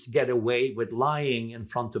thieves get away with lying in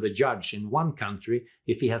front of a judge in one country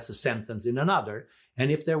if he has a sentence in another.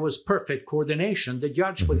 And if there was perfect coordination, the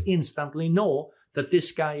judge would instantly know that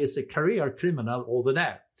this guy is a career criminal over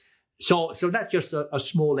there. So that's just a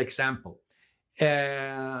small example.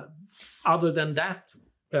 Other than that,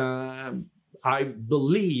 I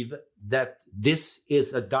believe that this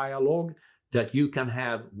is a dialogue that you can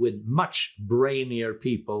have with much brainier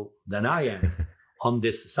people than I am on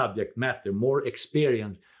this subject matter, more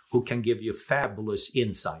experience, who can give you fabulous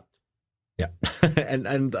insight. Yeah,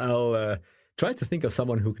 and I'll try to think of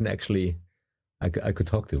someone who can actually I could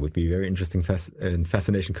talk to. It would be very interesting and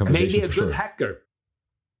fascinating conversation. Maybe a good hacker.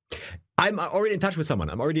 I'm already in touch with someone.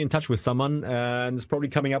 And it's probably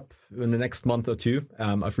coming up in the next month or two.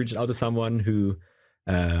 I've reached out to someone who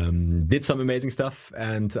did some amazing stuff,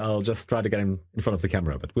 and I'll just try to get him in front of the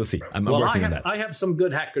camera. But we'll see. I'm working on that. I have some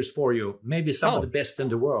good hackers for you. Maybe some of the best in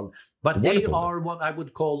the world. But wonderful. They are what I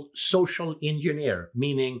would call social engineer,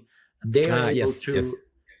 meaning they're able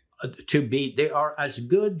to be. They are as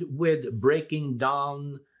good with breaking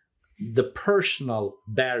down the personal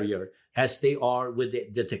barrier as they are with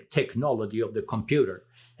the technology of the computer.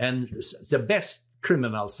 And the best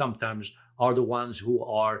criminals sometimes are the ones who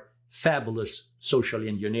are fabulous social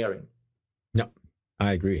engineering. Yeah,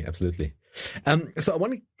 I agree, absolutely. So I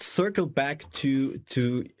want to circle back to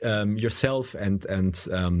yourself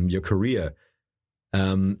and your career.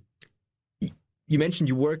 You mentioned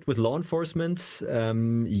you worked with law enforcement.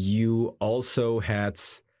 You also had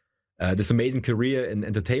this amazing career in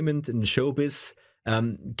entertainment, in showbiz.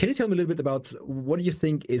 Can you tell me a little bit about what do you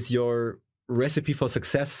think is your recipe for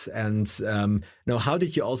success? And how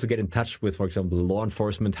did you also get in touch with, for example, law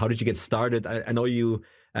enforcement? How did you get started? I know you,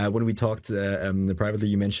 when we talked privately,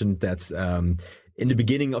 you mentioned that in the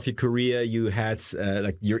beginning of your career, you had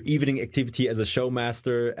like your evening activity as a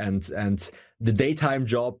showmaster and the daytime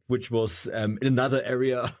job, which was in another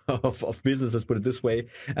area of business, let's put it this way.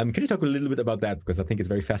 Can you talk a little bit about that? Because I think it's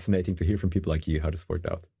very fascinating to hear from people like you how this worked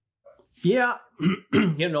out. Yeah,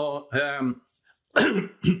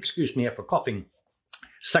 excuse me for coughing.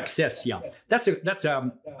 Success, yeah. That's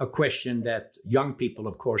a question that young people,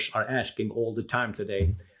 of course, are asking all the time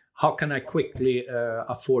today. How can I quickly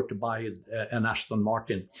afford to buy an Aston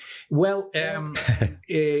Martin? Well,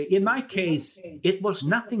 in my case, it was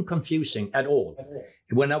nothing confusing at all.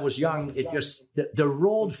 When I was young, it just the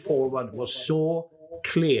road forward was so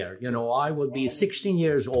clear. I would be 16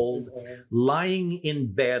 years old, lying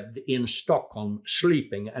in bed in Stockholm,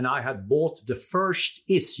 sleeping, and I had bought the first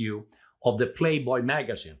issue of the Playboy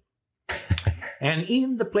magazine. And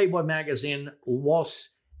in the Playboy magazine was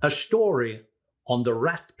a story on the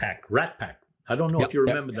Rat Pack. I don't know if you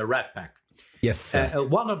remember the Rat Pack. Yes.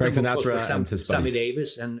 One of Frank them Sinatra was Sammy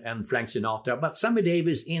Davis and Frank Sinatra. But Sammy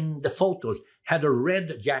Davis in the photos had a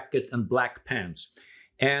red jacket and black pants.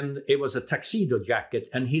 And it was a tuxedo jacket,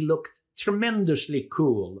 and he looked tremendously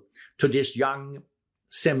cool to this young,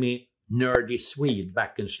 semi-nerdy Swede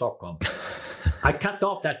back in Stockholm. I cut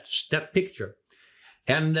off that picture.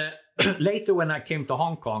 And later when I came to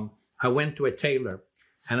Hong Kong, I went to a tailor,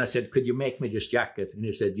 and I said, could you make me this jacket? And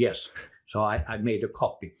he said, yes. So I made a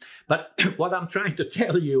copy. But what I'm trying to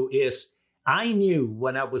tell you is I knew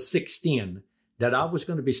when I was 16 that I was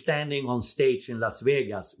going to be standing on stage in Las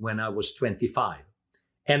Vegas when I was 25.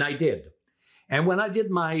 And I did. And when I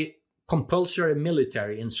did my compulsory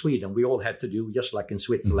military in Sweden, we all had to do just like in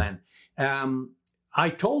Switzerland. I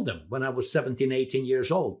told them when I was 17, 18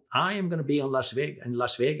 years old, I am going to be in Las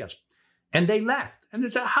Vegas. And they laughed. And they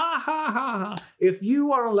said, ha, ha, ha, ha. If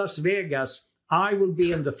you are in Las Vegas, I will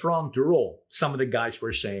be in the front row, some of the guys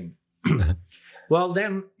were saying. Well,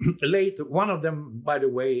 then later, one of them, by the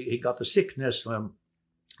way, he got a sickness,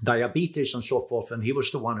 diabetes and so forth. And he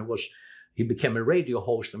was the one he became a radio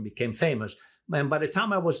host and became famous. And by the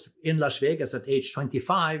time I was in Las Vegas at age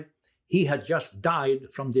 25, he had just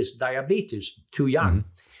died from this diabetes, too young.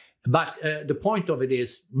 Mm-hmm. But the point of it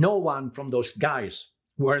is no one from those guys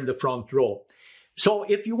were in the front row. So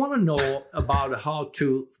if you want to know about how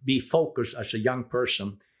to be focused as a young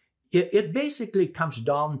person, it basically comes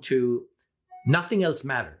down to nothing else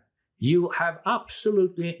matters. You have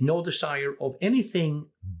absolutely no desire of anything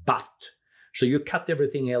but. So you cut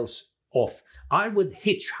everything else off. I would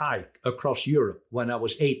hitchhike across Europe when I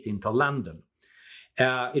was 18 to London.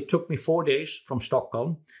 It took me 4 days from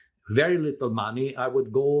Stockholm, very little money. I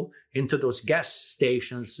would go into those gas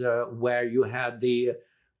stations where you had the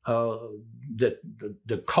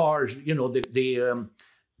cars,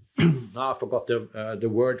 I forgot the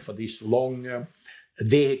word for these long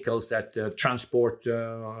vehicles that transport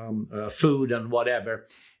food and whatever,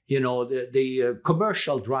 the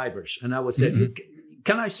commercial drivers. And I would say,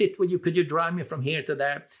 can I sit with you? Could you drive me from here to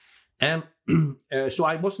there? And so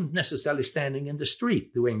I wasn't necessarily standing in the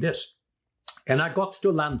street doing this. And I got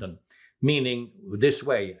to London, meaning this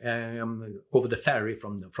way, over the ferry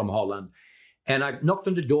from Holland. And I knocked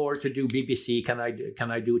on the door to do BBC. Can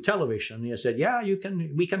I do television? And he said, yeah,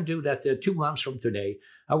 we can do that 2 months from today.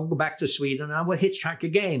 I will go back to Sweden and I will hitchhike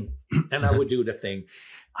again. And I would do the thing.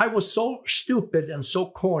 I was so stupid and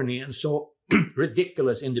so corny and so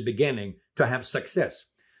ridiculous in the beginning to have success.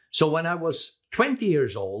 So when I was 20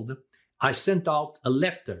 years old, I sent out a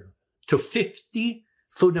letter to 50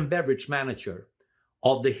 food and beverage managers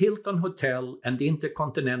of the Hilton Hotel and the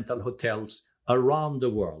Intercontinental hotels around the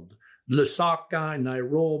world. Lusaka,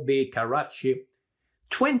 Nairobi, Karachi.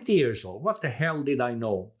 20 years old. What the hell did I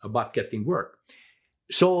know about getting work?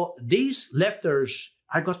 So these letters,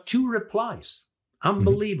 I got 2 replies.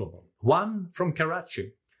 Unbelievable. One from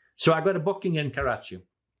Karachi. So I got a booking in Karachi.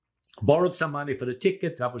 Borrowed some money for the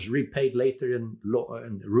ticket. I was repaid later in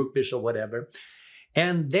rupees or whatever.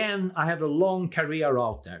 And then I had a long career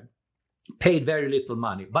out there. Paid very little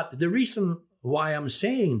money. But the reason why I'm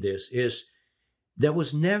saying this is there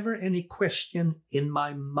was never any question in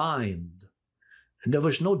my mind. There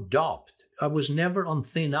was no doubt. I was never on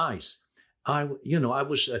thin ice. I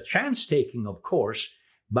was a chance taking, of course,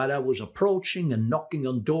 but I was approaching and knocking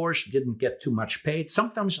on doors, didn't get too much paid.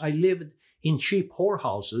 Sometimes I lived in cheap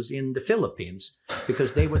whorehouses in the Philippines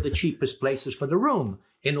because they were the cheapest places for the room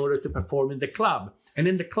in order to perform in the club. And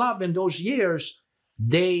in the club in those years,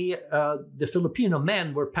 the Filipino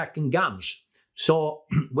men were packing guns. So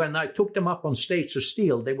when I took them up on stage to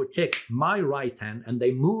steal, they would take my right hand and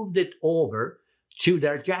they moved it over to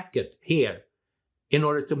their jacket here in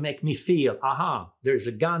order to make me feel, aha, there's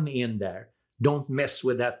a gun in there. Don't mess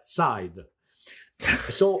with that side.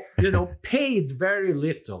 So, paid very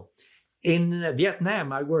little. In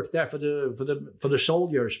Vietnam, I worked there for the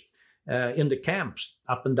soldiers in the camps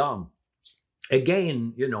up and down.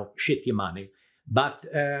 Again, shitty money. But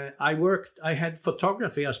I had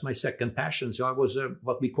photography as my second passion. So I was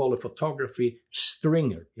what we call a photography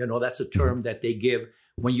stringer. That's a term that they give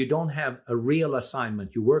when you don't have a real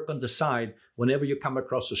assignment. You work on the side. Whenever you come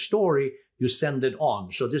across a story, you send it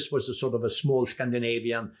on. So this was a sort of a small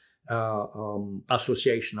Scandinavian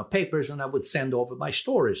association of papers, and I would send over my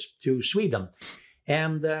stories to Sweden.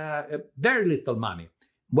 And very little money.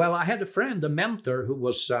 Well, I had a friend, a mentor, who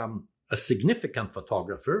was a significant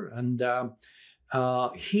photographer, and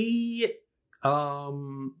he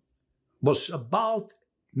was about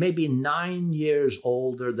maybe 9 years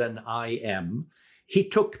older than I am. He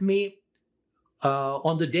took me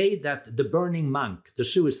on the day that the burning monk, the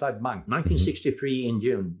suicide monk, 1963 in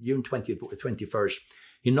June 21st,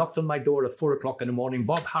 he knocked on my door at 4 o'clock in the morning.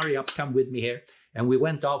 Bob, hurry up, come with me here. And we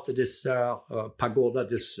went out to this pagoda,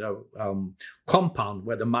 this compound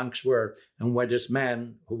where the monks were, and where this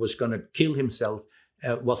man who was going to kill himself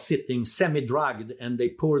was sitting semi-drugged, and they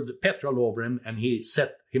poured petrol over him and he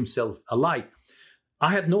set himself alight.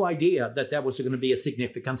 I had no idea that was going to be a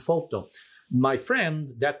significant photo. My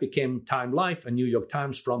friend, that became Time Life, a New York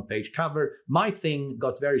Times front page cover. My thing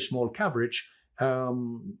got very small coverage.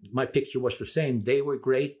 My picture was the same. They were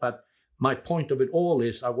great, but my point of it all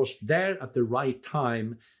is I was there at the right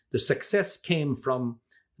time. The success came from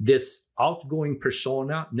this outgoing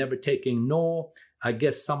persona, never taking no. I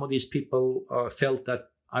guess some of these people felt that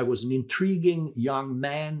I was an intriguing young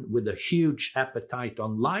man with a huge appetite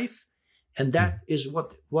on life. And that is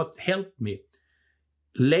what helped me.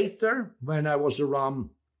 Later, when I was around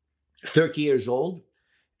 30 years old,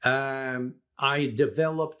 I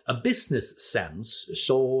developed a business sense.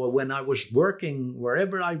 So when I was working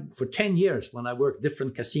for 10 years, when I worked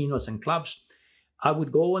different casinos and clubs, I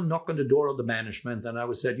would go and knock on the door of the management and I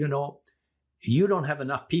would say, you don't have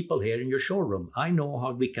enough people here in your showroom. I know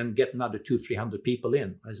how we can get another 200-300 people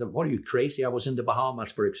in. I said, what, are you crazy? I was in the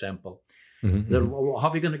Bahamas, for example. Mm-hmm. Said, well, how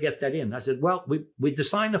are we going to get that in? I said, well, we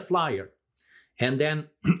design a flyer and then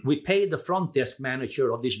we pay the front desk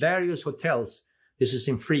manager of these various hotels. This is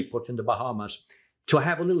in Freeport in the Bahamas, to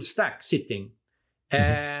have a little stack sitting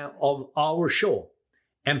of our show.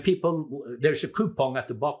 And people, there's a coupon at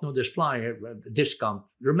the bottom of this flyer, discount.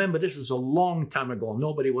 Remember, this was a long time ago.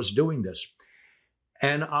 Nobody was doing this.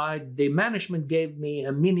 And the management gave me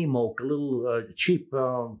a mini moke, a little cheap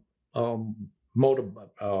motor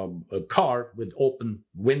car with open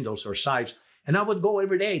windows or sides. And I would go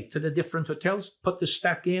every day to the different hotels, put the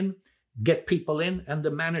stack in, get people in. And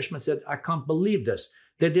the management said, I can't believe this.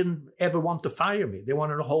 They didn't ever want to fire me. They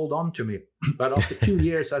wanted to hold on to me. But after 2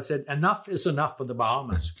 years, I said, enough is enough for the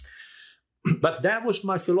Bahamas. But that was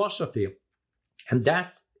my philosophy. And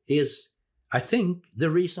that is, I think,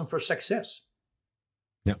 the reason for success.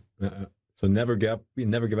 Yeah. So never give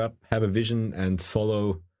up, have a vision and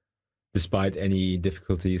follow despite any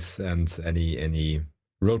difficulties and any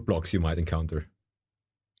roadblocks you might encounter.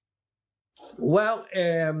 Well,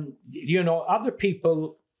 other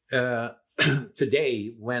people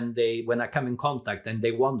today, when I come in contact and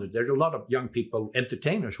they wonder, there's a lot of young people,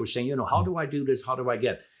 entertainers, who are saying, how do I do this? How do I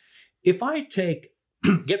get? If I take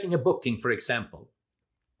getting a booking, for example,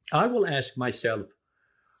 I will ask myself,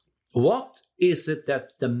 what is it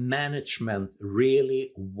that the management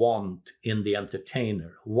really want in the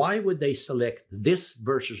entertainer? Why would they select this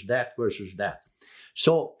versus that versus that?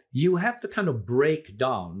 So you have to kind of break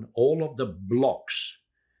down all of the blocks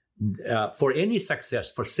for any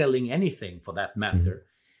success, for selling anything for that matter.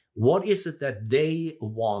 What is it that they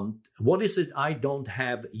want? What is it I don't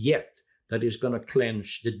have yet that is going to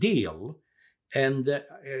clinch the deal? And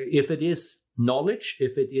if it is knowledge,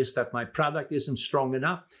 if it is that my product isn't strong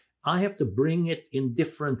enough, I have to bring it in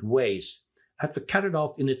different ways. I have to cut it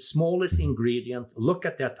out in its smallest ingredient, look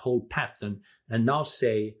at that whole pattern, and now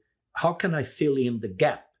say, how can I fill in the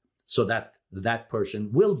gap so that that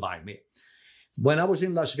person will buy me? When I was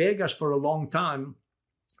in Las Vegas for a long time,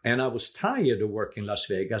 and I was tired of working in Las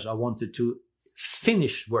Vegas, I wanted to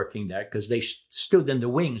finish working there because they stood in the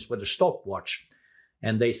wings with a stopwatch.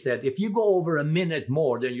 And they said, if you go over a minute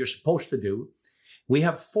more than you're supposed to do, we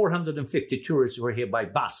have 450 tourists who are here by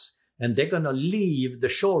bus, and they're going to leave the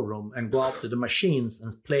showroom and go out to the machines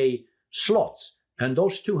and play slots. And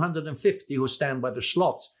those 250 who stand by the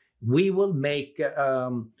slots, we will make,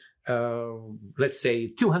 let's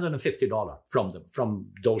say, $250 from them,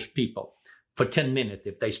 from those people, for 10 minutes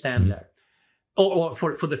if they stand there. Or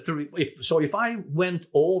for the three. If I went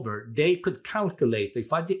over, they could calculate.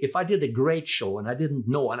 If I did a great show and I didn't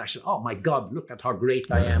know, and I said, "Oh my God, look at how great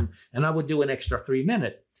I am," and I would do an extra 3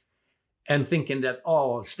 minutes, and thinking that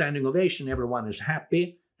standing ovation, everyone is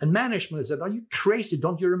happy. And management said, "Are you crazy?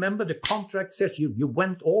 Don't you remember the contract says you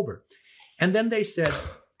went over?" And then they said,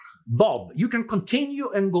 "Bob, you can continue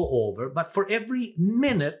and go over, but for every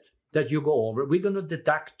minute that you go over, we're going to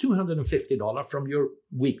deduct $250 from your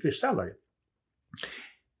weekly salary."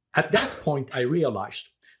 At that point, I realized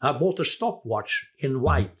I bought a stopwatch in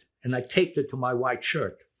white and I taped it to my white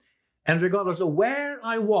shirt. And regardless of where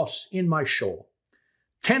I was in my show,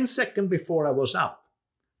 10 seconds before I was up,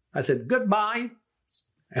 I said goodbye,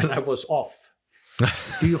 and I was off.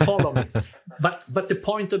 Do you follow me? But the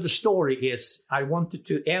point of the story is I wanted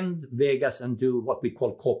to end Vegas and do what we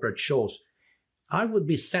call corporate shows. I would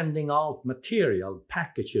be sending out material,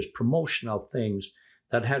 packages, promotional things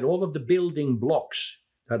that had all of the building blocks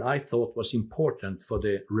that I thought was important for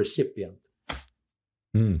the recipient.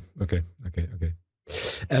 Okay.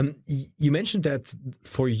 You mentioned that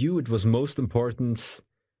for you it was most important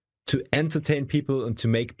to entertain people and to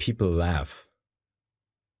make people laugh.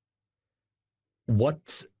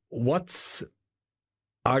 What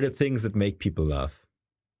are the things that make people laugh?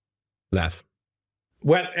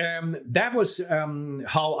 Well, that was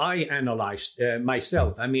how I analyzed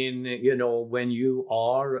myself. I mean, when you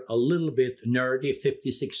are a little bit nerdy, 50,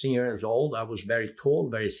 60 years old, I was very tall,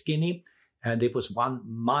 very skinny. And it was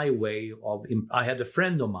my way of, I had a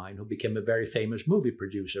friend of mine who became a very famous movie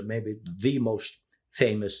producer, maybe the most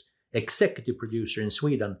famous executive producer in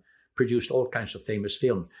Sweden, produced all kinds of famous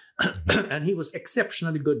films. And he was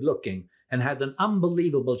exceptionally good looking and had an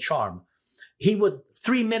unbelievable charm. He would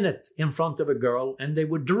 3 minutes in front of a girl and they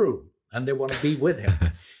would drool and they want to be with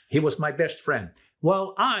him. He was my best friend.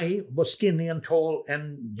 Well, I was skinny and tall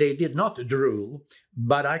and they did not drool,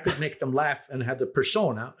 but I could make them laugh and had a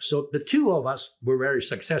persona. So the two of us were very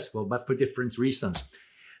successful, but for different reasons.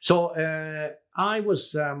 So I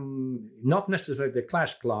was not necessarily the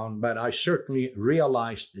class clown, but I certainly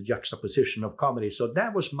realized the juxtaposition of comedy. So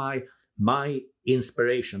that was my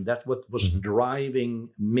inspiration. That's what was driving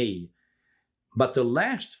me. But the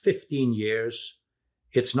last 15 years,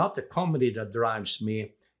 it's not the comedy that drives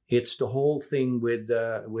me. It's the whole thing with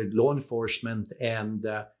law enforcement and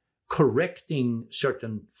correcting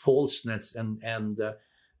certain falseness and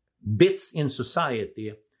bits in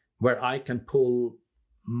society where I can pull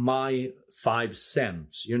my 5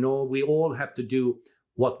 cents. We all have to do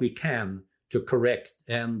what we can to correct.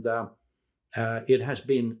 And it has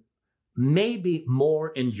been maybe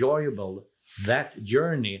more enjoyable, that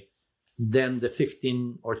journey, than the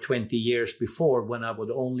 15 or 20 years before where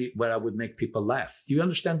I would make people laugh. Do you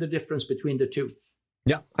understand the difference between the two?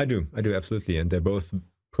 Yeah, I do absolutely. And they're both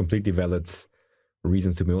completely valid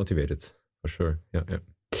reasons to be motivated, for sure. Yeah.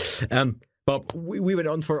 Bob, we went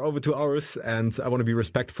on for over 2 hours and I want to be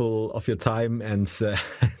respectful of your time and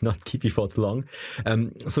not keep you for too long.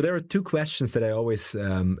 So there are 2 questions that I always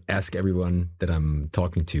ask everyone that I'm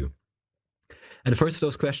talking to. And the first of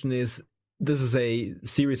those questions is, this is a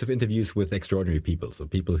series of interviews with extraordinary people. So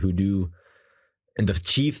people who do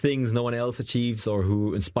achieve things no one else achieves, or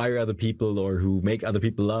who inspire other people, or who make other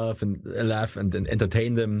people laugh and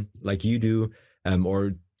entertain them like you do,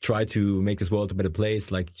 or try to make this world a better place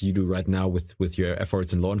like you do right now with your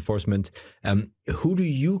efforts in law enforcement. Who do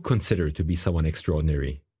you consider to be someone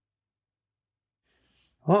extraordinary?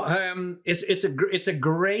 Well, it's a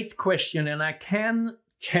great question, and I can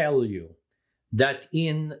tell you that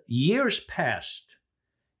in years past,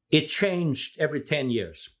 it changed every 10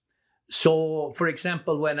 years. So, for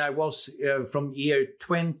example, when I was from year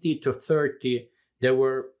 20 to 30, there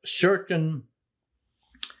were certain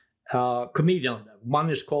comedians. One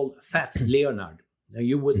is called Fats Leonard. Now,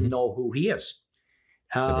 you wouldn't know who he is.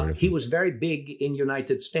 He was very big in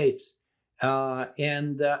United States,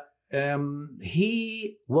 and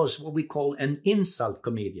he was what we call an insult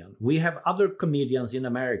comedian. We have other comedians in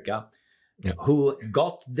America who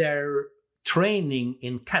got their training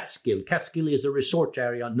in Catskill. Catskill is a resort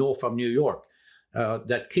area north of New York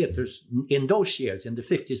that caters, in those years, in the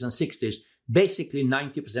 50s and 60s, basically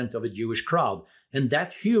 90% of a Jewish crowd. And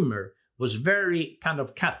that humor was very kind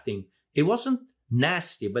of cutting. It wasn't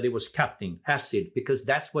nasty, but it was cutting, acid, because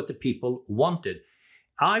that's what the people wanted.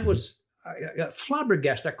 I was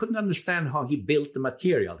flabbergasted. I couldn't understand how he built the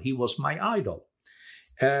material. He was my idol.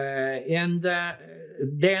 And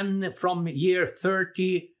then from year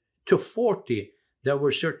 30 to 40, there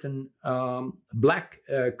were certain black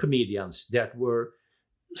comedians that were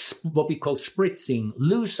what we call spritzing,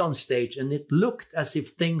 loose on stage, and it looked as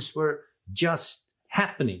if things were just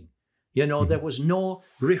happening. You know, there was no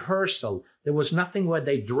rehearsal. There was nothing where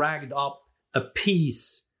they dragged up a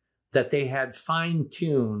piece that they had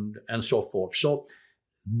fine-tuned and so forth. So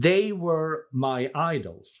they were my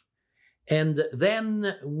idols. And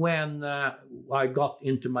then when I got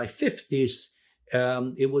into my 50s,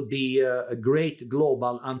 it would be a great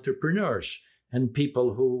global entrepreneurs and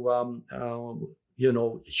people who,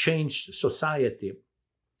 changed society.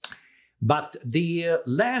 But the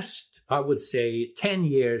last, I would say, 10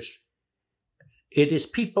 years, it is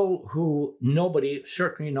people who nobody,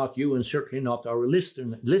 certainly not you and certainly not our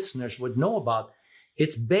listeners would know about.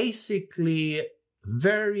 It's basically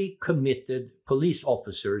very committed police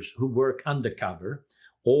officers who work undercover,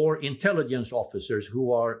 or intelligence officers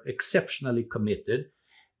who are exceptionally committed,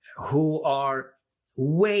 who are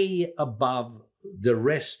way above the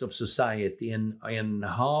rest of society in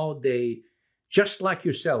how they, just like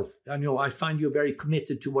yourself. I know I find you very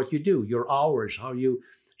committed to what you do, your hours, how you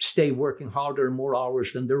stay working harder and more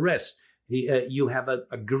hours than the rest. You have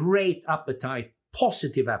a great appetite,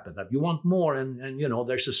 positive appetite. You want more, and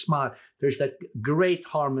there's a smile. There's that great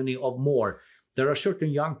harmony of more. There are certain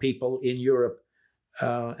young people in Europe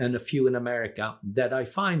and a few in America that I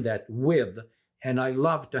find that with, and I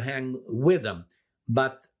love to hang with them.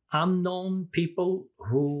 But unknown people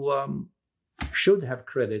who should have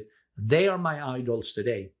credit, they are my idols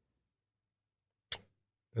today.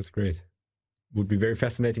 That's great. Would be very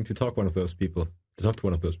fascinating to talk to one of those people.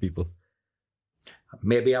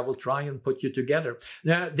 Maybe I will try and put you together.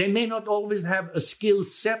 Now, they may not always have a skill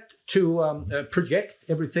set to project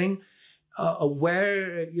everything.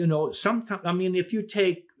 Sometimes, if you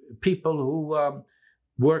take people who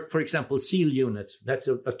work, for example, SEAL units, that's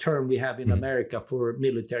a term we have in America for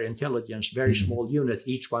military intelligence, very small units,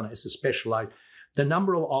 each one is a specialized. The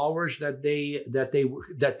number of hours that they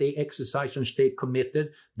exercise and stay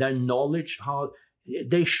committed, their knowledge, how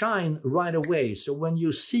they shine right away. So when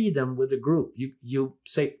you see them with a group, you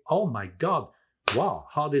say, "Oh my God, wow!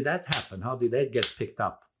 How did that happen? How did that get picked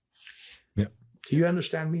up?" Yeah. Do you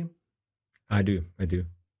understand me? I do.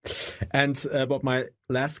 And about my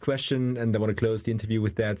last question, and I want to close the interview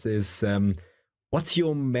with that, is what's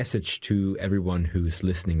your message to everyone who's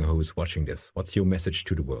listening or who's watching this? What's your message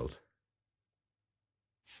to the world?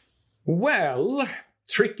 Well,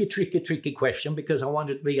 tricky question, because I want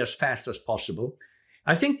it to be as fast as possible.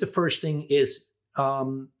 I think the first thing is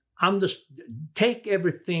take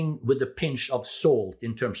everything with a pinch of salt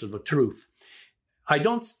in terms of the truth.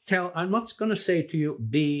 I'm not going to say to you,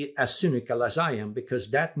 be as cynical as I am, because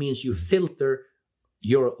that means you filter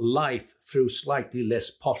your life through slightly less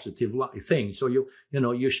positive things. So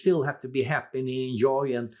you still have to be happy and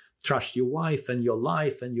enjoy and trust your wife and your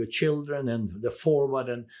life and your children and the forward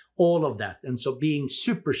and all of that. And so being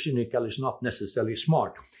super cynical is not necessarily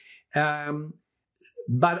smart.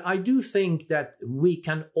 But I do think that we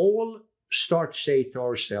can all start say to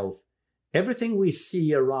ourselves, everything we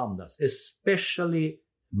see around us, especially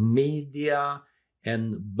media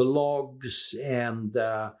and blogs and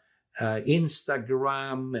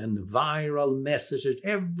Instagram and viral messages,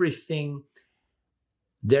 everything,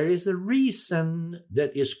 there is a reason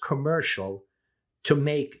that is commercial to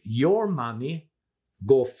make your money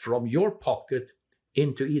go from your pocket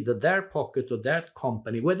into either their pocket or that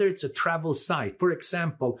company, whether it's a travel site. For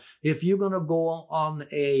example, if you're going to go on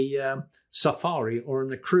a safari or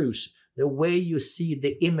on a cruise, the way you see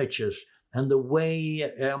the images and the way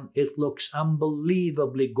it looks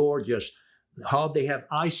unbelievably gorgeous, how they have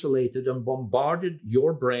isolated and bombarded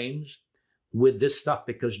your brains with this stuff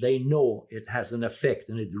because they know it has an effect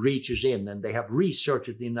and it reaches in, and they have researched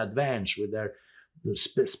it in advance with their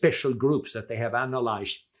special groups that they have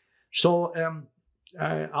analyzed. So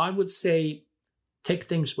I would say take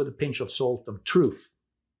things with a pinch of salt of truth.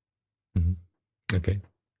 Mm-hmm. Okay.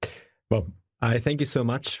 Well, I thank you so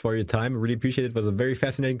much for your time. I really appreciate it. It was a very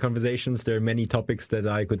fascinating conversations. There are many topics that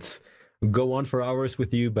I could go on for hours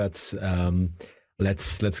with you, but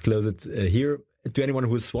let's close it here. To anyone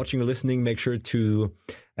who's watching or listening, make sure to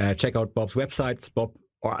check out Bob's website. It's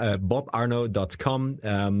bobarno.com.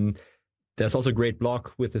 There's also a great blog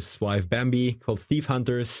with his wife Bambi called Thief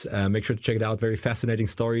Hunters. Make sure to check it out. Very fascinating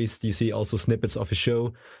stories. You see also snippets of his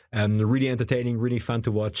show. Really entertaining, really fun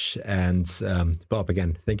to watch. And Bob,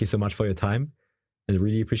 again, thank you so much for your time. I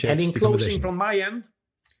really appreciate it. And in closing from my end,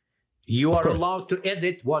 you are allowed to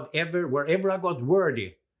edit wherever I got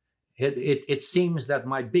wordy. It seems that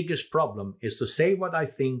my biggest problem is to say what I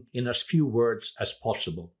think in as few words as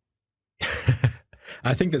possible.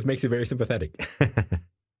 I think this makes you very sympathetic.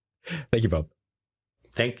 Thank you, Bob.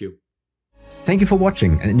 Thank you. Thank you for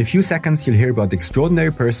watching. And in a few seconds, you'll hear about the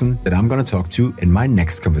extraordinary person that I'm going to talk to in my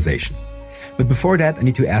next conversation. But before that, I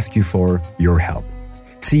need to ask you for your help.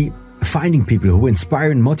 See, finding people who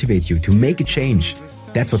inspire and motivate you to make a change,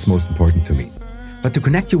 that's what's most important to me. But to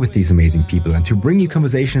connect you with these amazing people and to bring you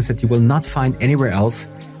conversations that you will not find anywhere else,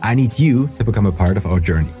 I need you to become a part of our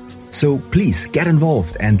journey. So please get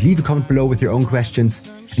involved and leave a comment below with your own questions,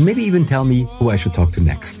 and maybe even tell me who I should talk to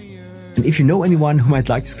next. And if you know anyone who might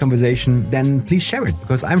like this conversation, then please share it,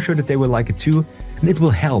 because I'm sure that they will like it too, and it will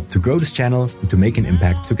help to grow this channel and to make an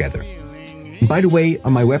impact together. And by the way,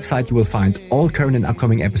 on my website you will find all current and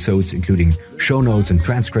upcoming episodes, including show notes and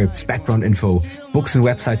transcripts, background info, books and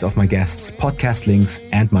websites of my guests, podcast links,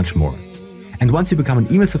 and much more. And once you become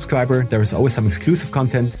an email subscriber, there is always some exclusive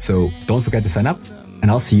content, so don't forget to sign up,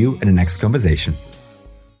 and I'll see you in the next conversation.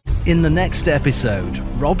 In the next episode,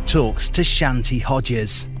 Rob talks to Shanti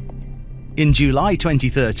Hodges. In July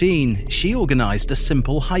 2013, she organised a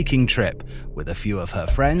simple hiking trip with a few of her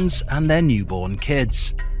friends and their newborn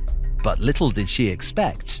kids. But little did she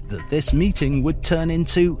expect that this meeting would turn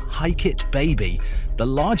into Hike It Baby, the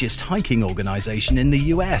largest hiking organisation in the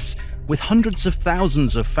US, with hundreds of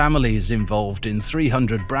thousands of families involved in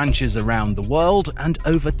 300 branches around the world and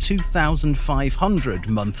over 2,500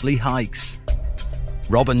 monthly hikes.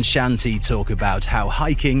 Rob and Shanti talk about how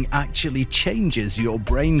hiking actually changes your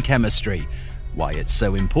brain chemistry, why it's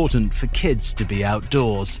so important for kids to be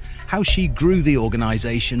outdoors, how she grew the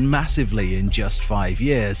organisation massively in just 5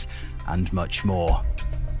 years, and much more.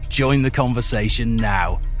 Join the conversation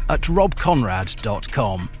now at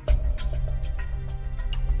robconrad.com.